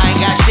 I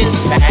ain't got shit to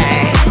say.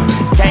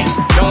 Can't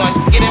no one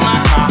get in my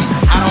car,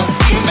 I don't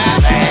even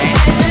ballet.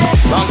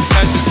 Long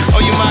discussions, oh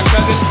you my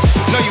cousin,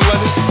 no you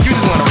wasn't, you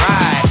just wanna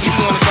ride. You just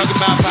wanna talk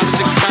about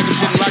politics, rock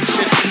shit and rock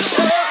shit.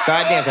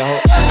 Start dancing, ho.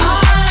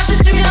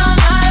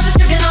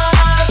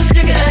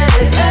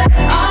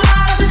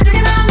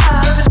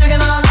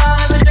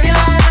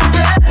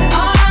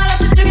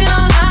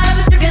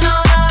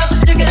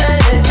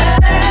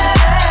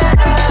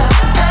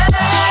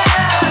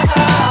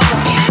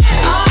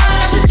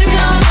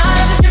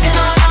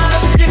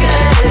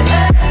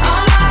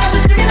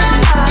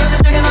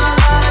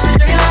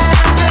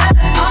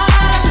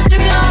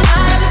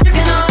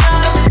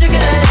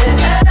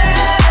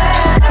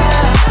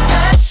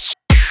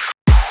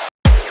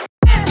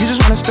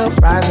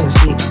 Fries on the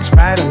seat,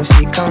 Sprite on the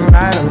seat, come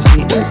ride on the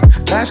seat.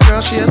 Last girl,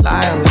 she a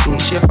lie on the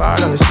seat, she a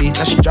fart on the seat,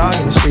 now she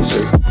jogging the streets.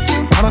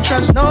 I don't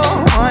trust no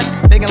one,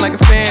 thinking like a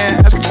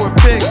fan, asking for a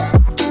pic.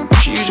 You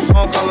should use your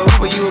phone, call her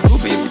Uber, you a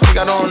goofy if you think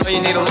I don't know you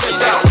need a lift.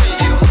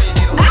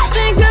 I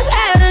think I've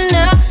had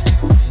enough.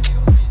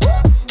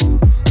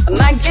 I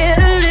might get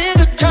a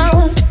little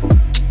drunk.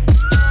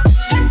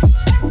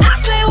 I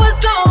say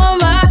what's on my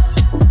mind.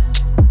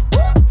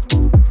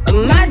 I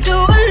might do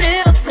a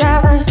little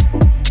time.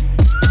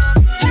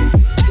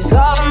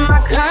 All of my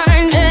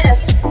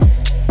kindness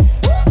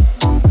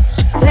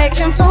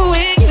taken for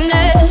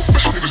weakness.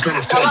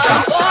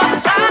 About 4 or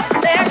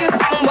 5 seconds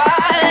from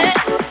wildin'.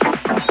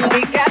 We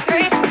got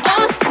 3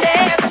 more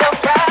days till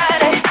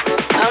Friday.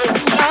 I'm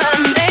just trying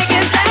to make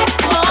it back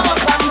home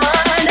by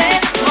Monday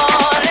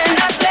morning.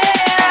 I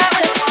said I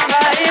wish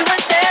somebody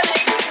would tell me,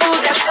 ooh,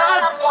 that's all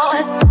I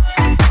want.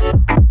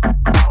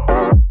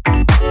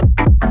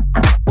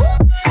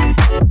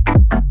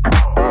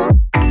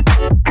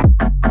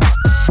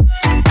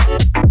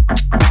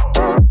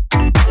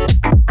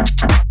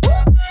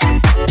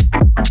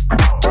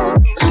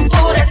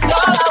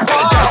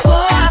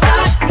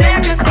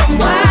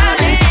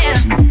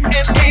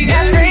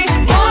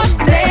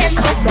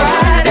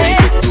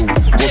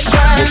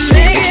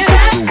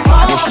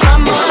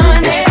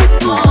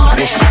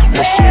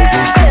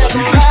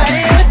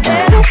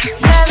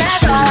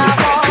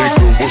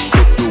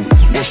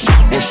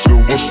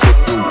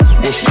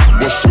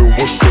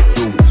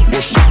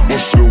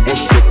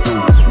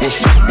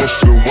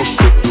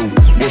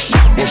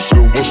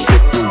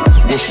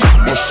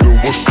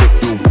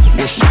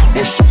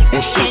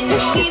 Can you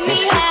meet me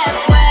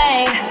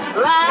halfway?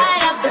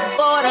 Right up the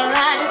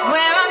borderline is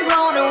where I'm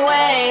going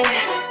away.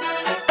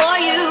 For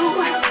you,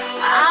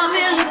 I'll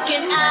be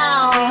looking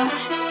out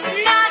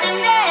night and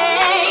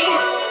day.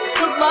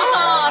 Put my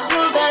heart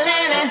to the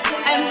limit,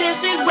 and this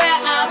is where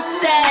I'll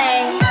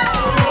stay.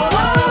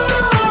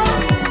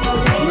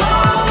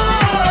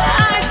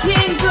 I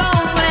can't go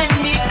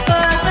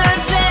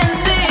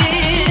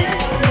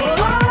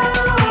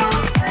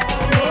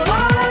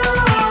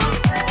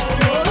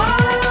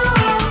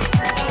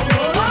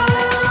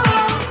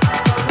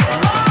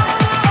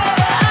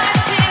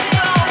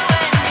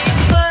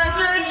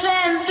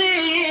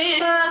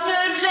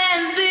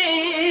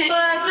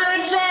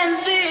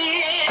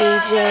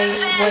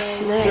DJ,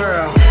 what's next?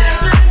 Girl.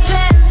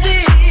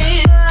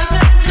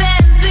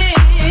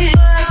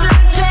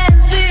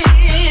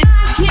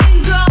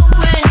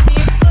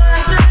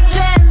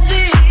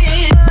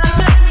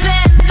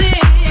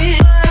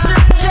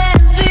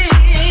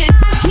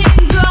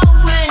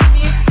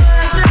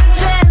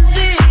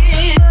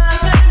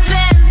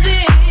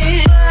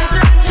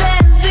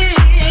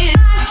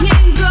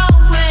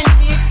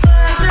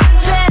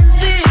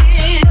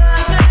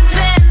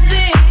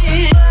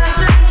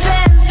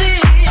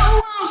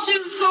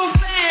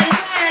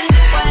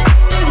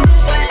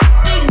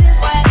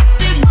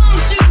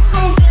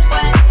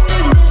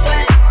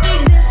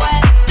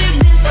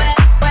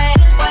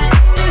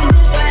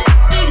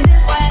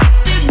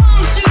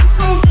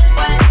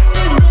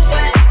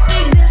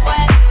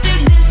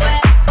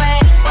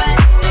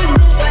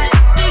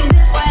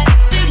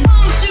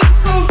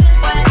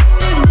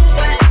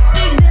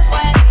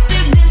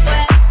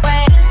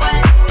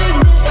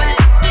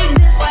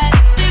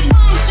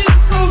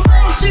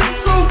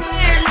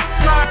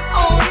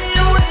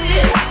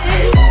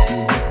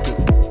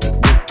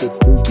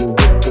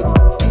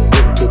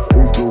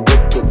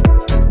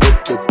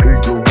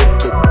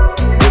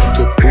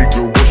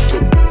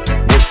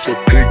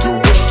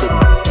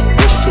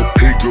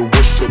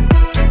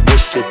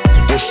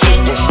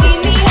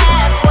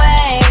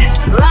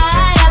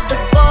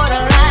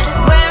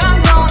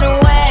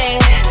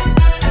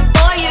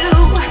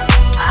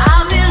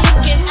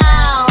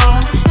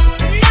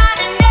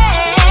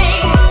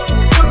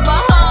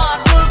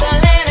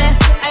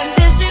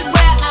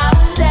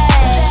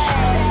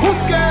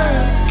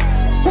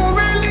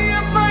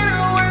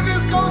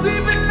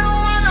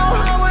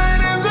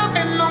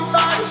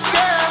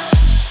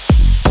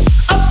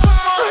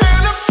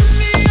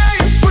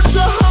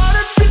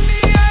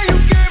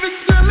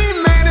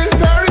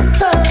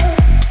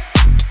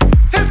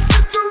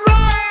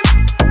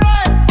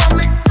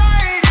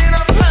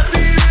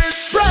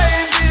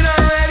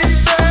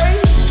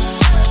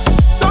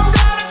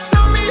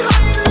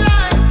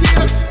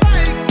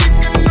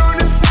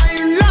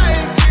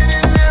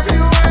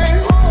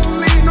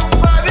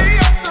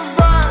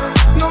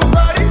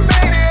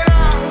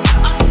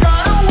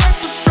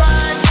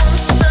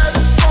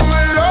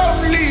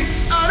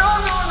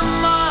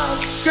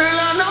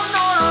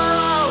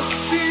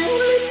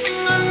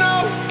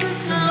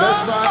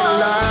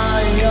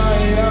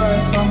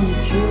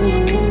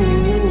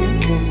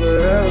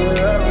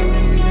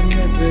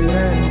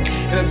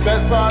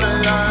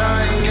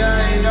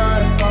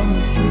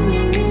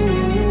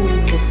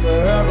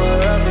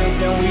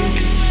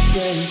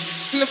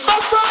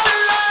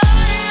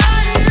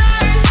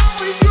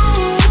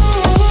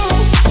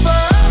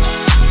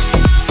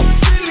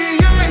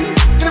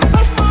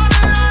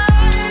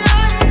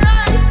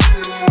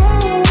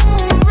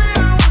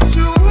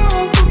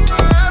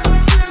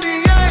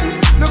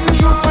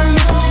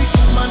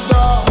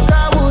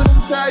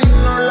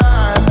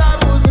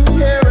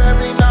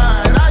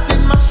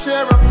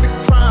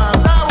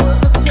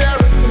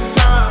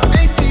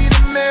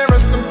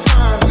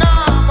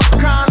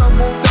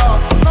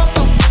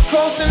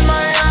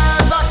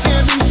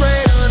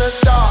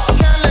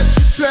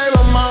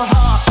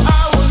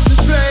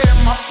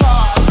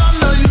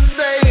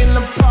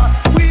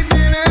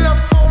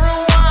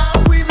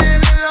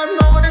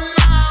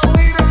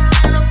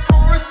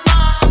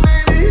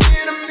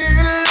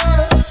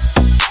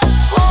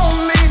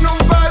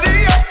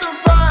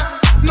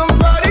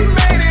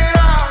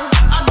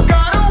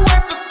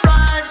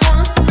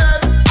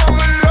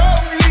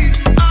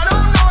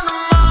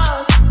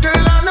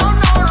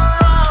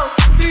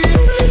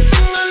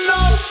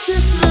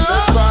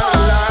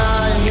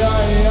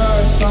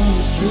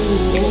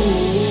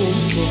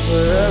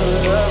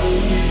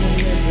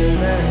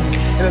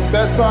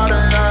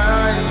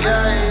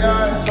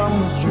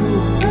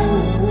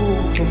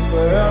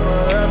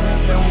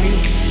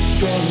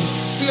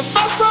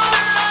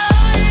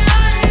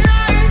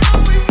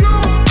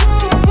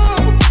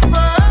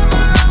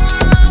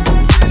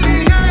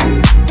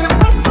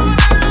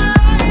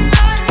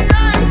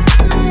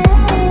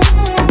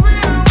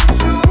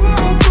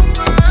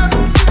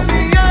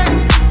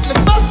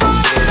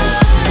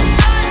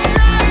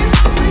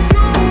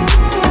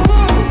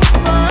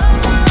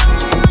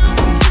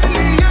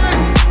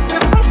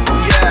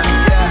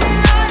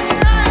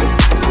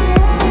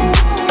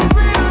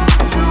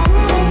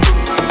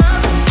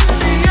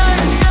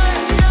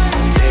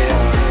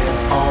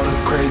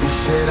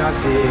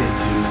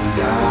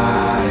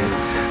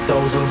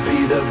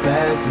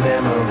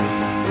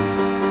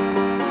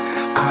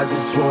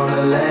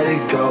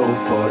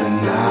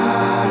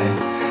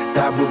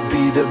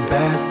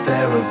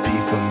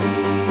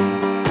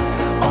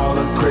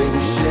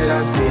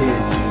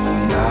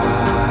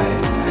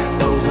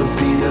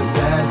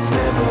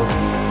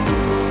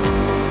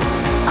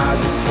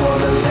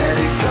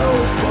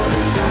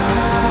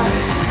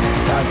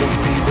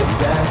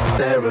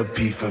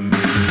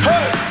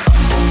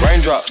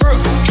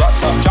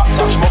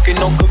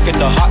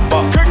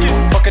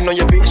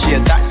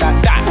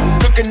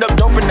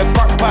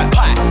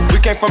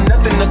 came from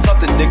nothing to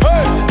something, nigga.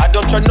 I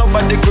don't try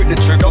nobody, grip the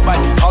trigger.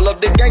 Nobody. All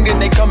of the gang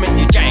and they come in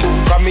your gang.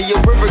 Cry me a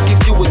river,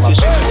 give you a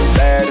tissue.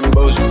 Bad and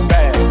bullshit,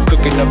 bad.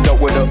 Cooking up dope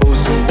with a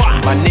Uzi.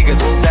 My niggas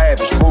are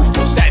savage,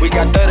 ruthless. We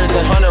got 30s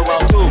and 100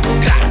 round too.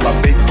 My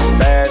bitch is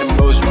bad and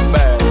bullshit,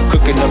 bad.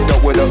 Cooking up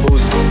dope with a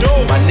Uzi.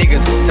 My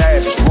niggas are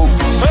savage,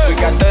 ruthless. We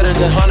got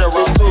 30s and 100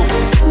 round too.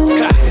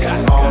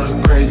 All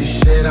the crazy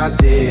shit I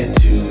did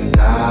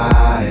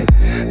tonight,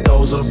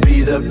 those will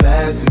be the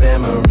best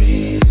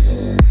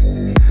memories.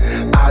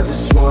 I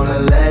just wanna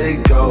let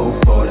it go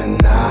for the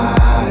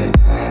night.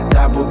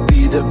 That would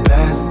be the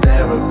best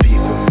therapy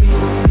for me.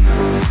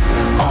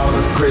 All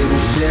the crazy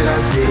shit I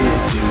did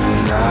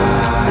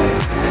tonight,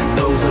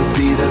 those will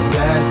be the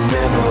best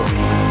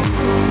memories.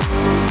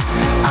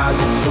 I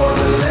just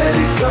wanna let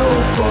it go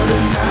for the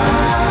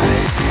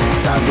night.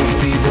 That would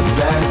be the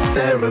best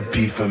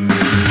therapy for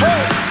me.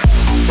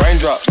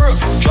 Raindrop,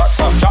 drop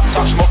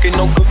top, smoking,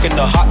 no cooking,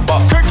 the hot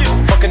pot.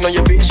 Fucking on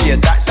your bitch, yeah,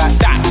 that.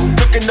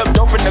 Cooking up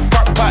dope in the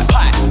crock pot.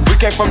 We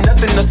came from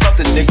nothing to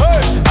something, nigga.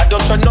 I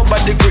don't try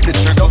nobody, grip the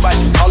trigger. Nobody.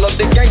 All of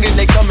the gang and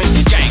they come in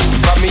the gang.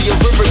 Cry me a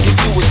river, give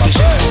you a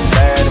tissue.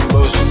 Bad and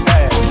bullshit,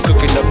 bad.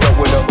 Cooking up dope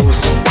with a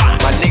Uzi.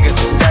 My niggas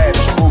are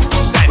savage,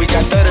 ruthless. We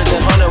got 30s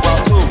and 100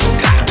 round too.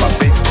 My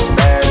bitch is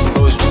bad and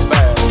bullshit,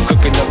 bad.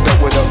 Cooking up dope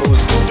with a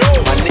Uzi.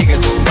 My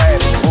niggas are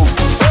savage,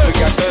 ruthless. We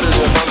got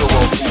 30s and 100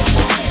 round too.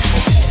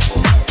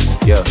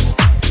 Yeah,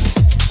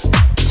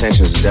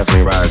 tensions are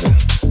definitely rising.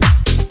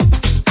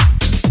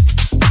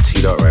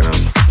 Teed up right now.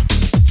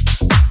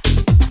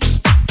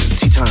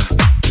 Tea time.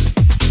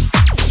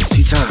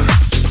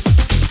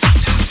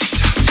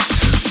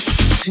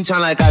 Tea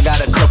time like I got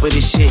a cup of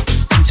this shit.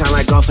 Tea time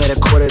like golf at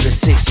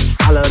 5:45.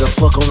 I love to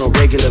fuck on a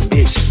regular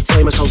bitch.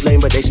 Famous hoes lame,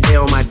 but they stay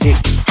on my dick.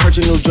 Heard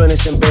your new joint,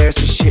 it's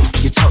embarrassing shit.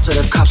 You talk to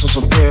the cops on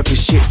some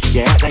therapist shit.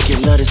 You act like you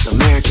love this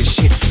American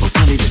shit, but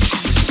really the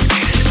truth is you're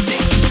scared of the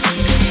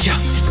six. Yeah,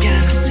 you're scared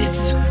of the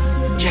six.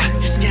 Yeah,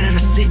 you're scared of the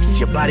six.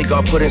 Your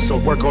bodyguard put in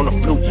some work on the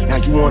flute. Now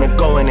you wanna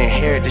go and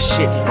inherit the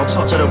shit. Don't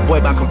talk to the boy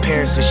about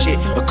comparison shit,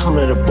 or come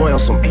to the boy on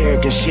some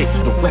arrogant shit.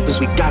 The weapons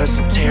we got is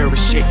some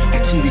terrorist shit.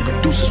 That TV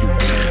producers, we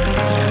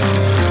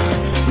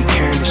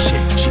airing the shit.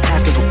 She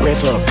asking for bread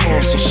for her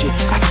parents and shit.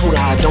 I told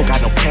her I don't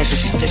got no passion.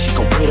 She said she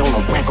gon' wait on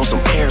a rack on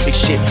some Arabic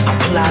shit. I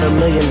pull out $1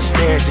 million and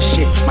stare at the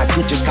shit. My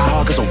dick just got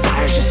hard cause a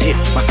wire just hit.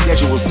 My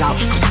schedule was out,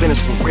 I'm spinning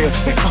for real.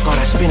 Man, fuck all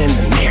that spinning,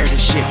 the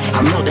narrative shit. I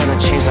melt down the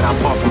chains that I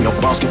bought from your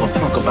boss. Give a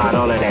fuck about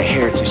all of that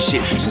heritage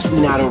shit. Since we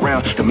not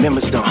around, the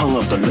members done hung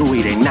up the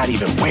Louis. They not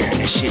even wearing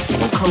that shit.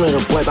 Don't come to the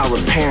boy about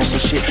repairing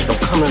some shit.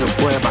 Don't come to the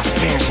boy about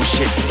sparing some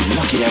shit.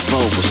 You're lucky that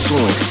Vogue was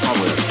suing, cause I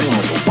would've been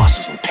with the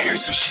bosses in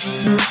Paris and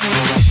shit.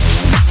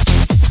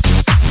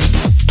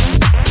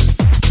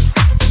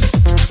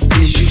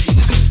 Is you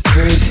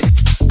crazy?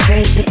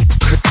 Crazy.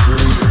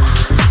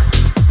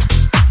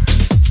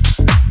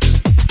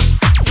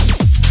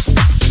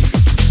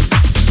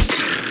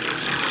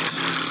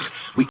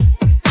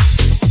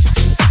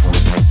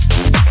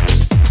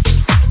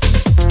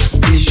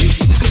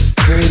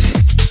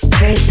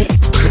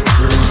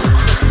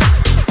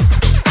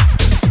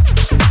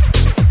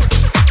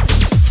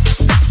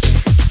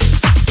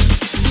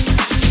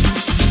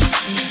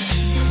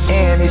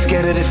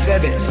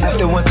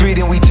 After 1-3,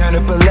 then we turn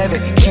up 11.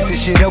 Keep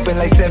this shit open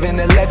like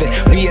 7-Eleven.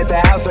 We at the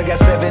house, I got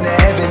 7 to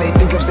heaven. They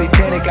think I'm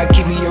satanic, I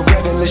keep me a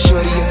rebel. A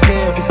shorty a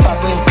therapist,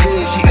 Papa and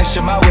Sid. She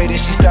ushered my way, then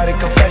she started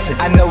confessing.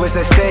 I know it's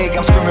at stake,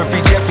 I'm screaming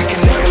free Jeffrey.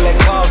 Can they collect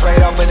calls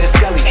right off of the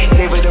celly?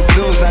 Gave her the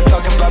blues, not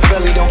talking about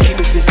belly. Don't keep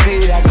it to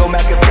Sid, I go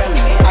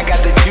Machiavelli. I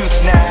got the juice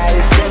now,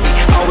 it's heavy.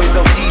 Always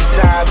on tea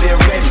time, been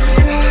ready.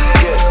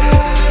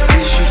 Yeah.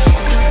 Is you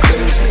fucking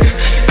crazy?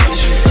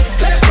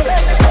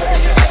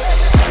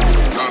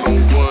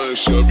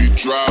 Shelby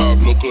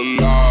Drive, look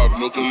alive,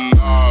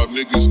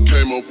 niggas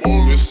came up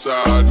on this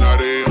side, now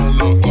they on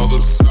the other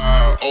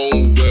side.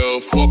 Oh well,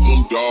 fuck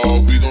them,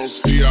 dawg, we gon'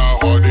 see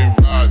how hard they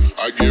ride.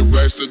 I get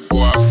racks to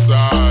go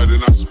outside, and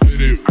I spit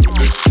it with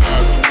the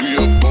knife. We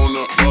up on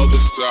the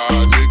other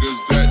side,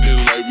 niggas acting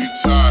like we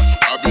tied.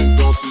 I been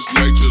gone since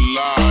like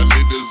July,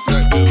 niggas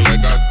acting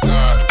like I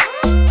died.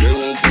 They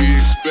won't be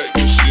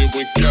expecting shit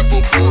when Cap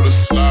up on the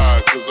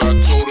slide, cause I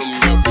told them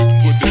that we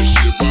put that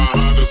shit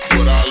behind us,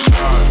 but I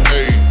lied.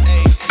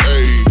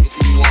 Hey, look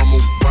who I'm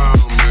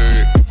around,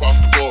 man. If I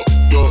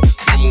fucked up,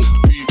 I'ma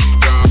be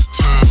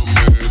downtown,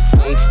 man.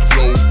 Phone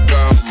flow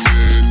down,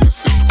 man.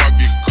 That's if I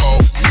get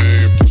caught,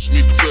 man. Push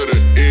me to the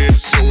end,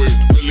 so it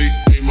really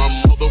ain't my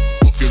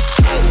motherfucking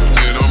fault,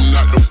 man. I'm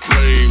not to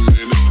blame,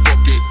 man. This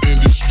fucking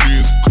industry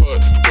is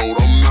cutthroat.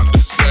 I'm not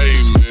the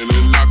same, man.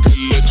 And I can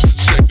let you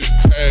check the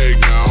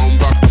tag. Now I'm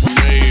rockin'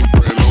 name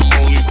brand. I'm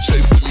only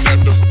chasing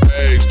at the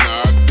bags.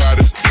 Now I got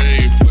a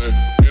game plan,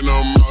 and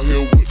I'm out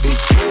here with the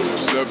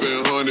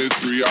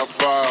 703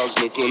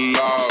 I-5s. Look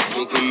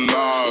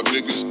alive,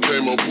 niggas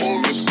came up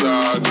on this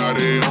side, now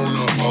they on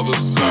the other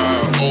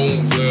side. Oh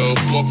well,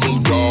 fuck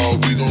them,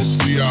 dawg, we gon'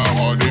 see how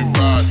hard they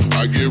ride.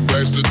 I get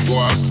racks to go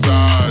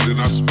outside, and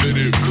I spit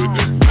it with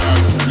the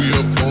knife. We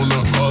up on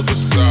the other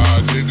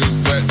side,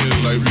 niggas acting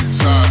like we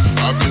tied.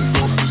 I been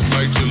gone since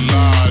like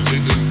July,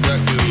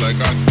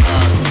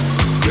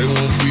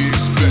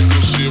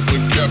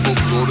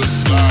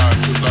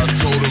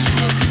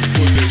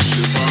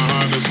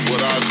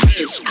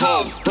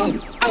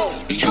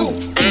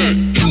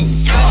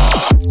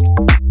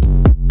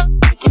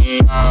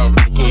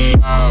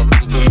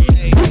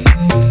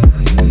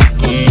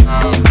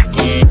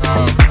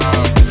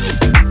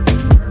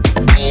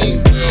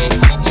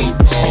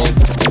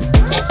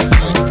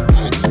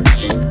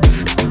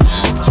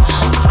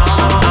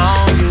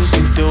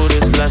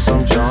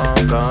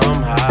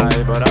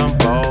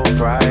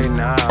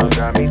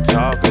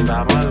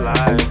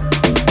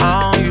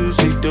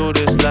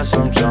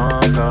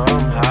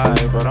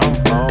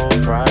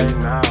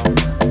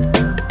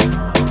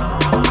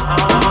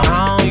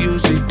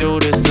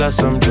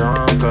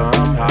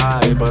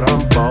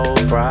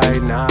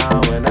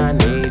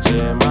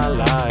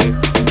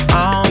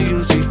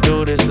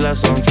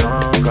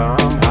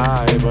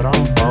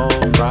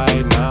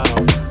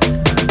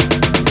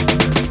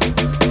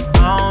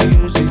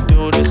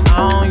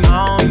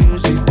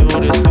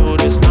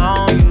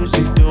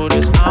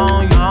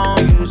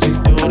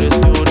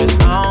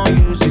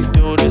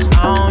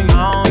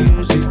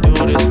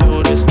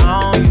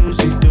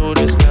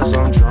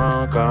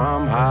 drunk,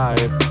 I'm high.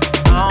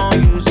 I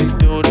don't usually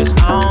do this.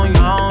 I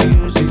don't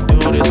usually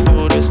do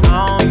this.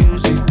 I don't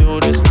usually do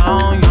this.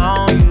 I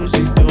don't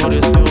usually do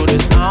this.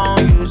 I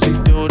don't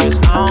usually do this.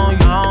 I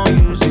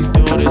don't usually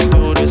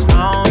do this.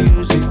 I don't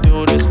usually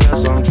do this.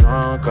 Guess I'm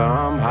drunk,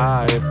 I'm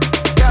high.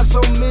 Got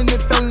so many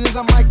felonies,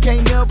 I might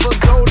can't never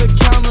go to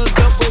counter.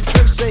 Double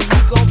Drake say he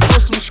gon'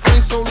 post some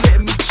screens, so let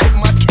me check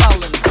my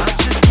calendar. I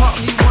just taught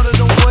me one of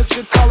them what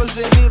you callers,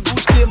 and it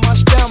boosted my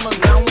stamina.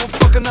 Now I'm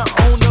fucking her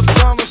on the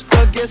ground,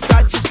 stuck. Guess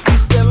I just be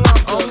still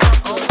on.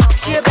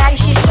 She a baddie,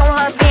 she showing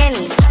her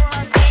panties.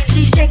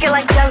 She shake it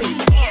like jelly.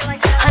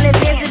 100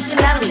 bands of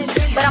Chanel,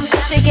 but I'm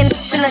still shaking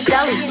in the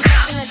deli.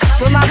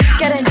 With my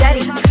getting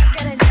daddy,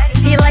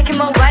 he like him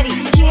already.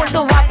 He want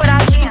the wop, but I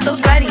just want the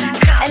Freddy.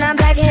 And I'm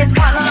bagging his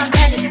partner, I'm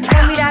petty.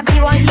 Call me that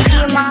B while he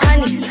eating my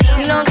honey.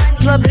 You know,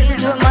 little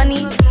bitches with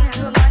money.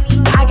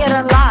 I get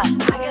a lot,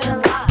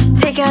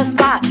 taking a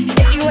spot.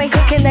 If you ain't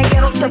cooking, then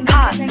get off the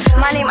pot.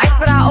 My name Ice,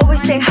 but I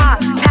always stay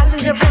hot.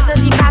 Passenger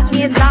princess, he passed me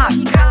his knock.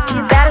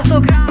 Baddest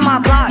little in my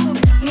block.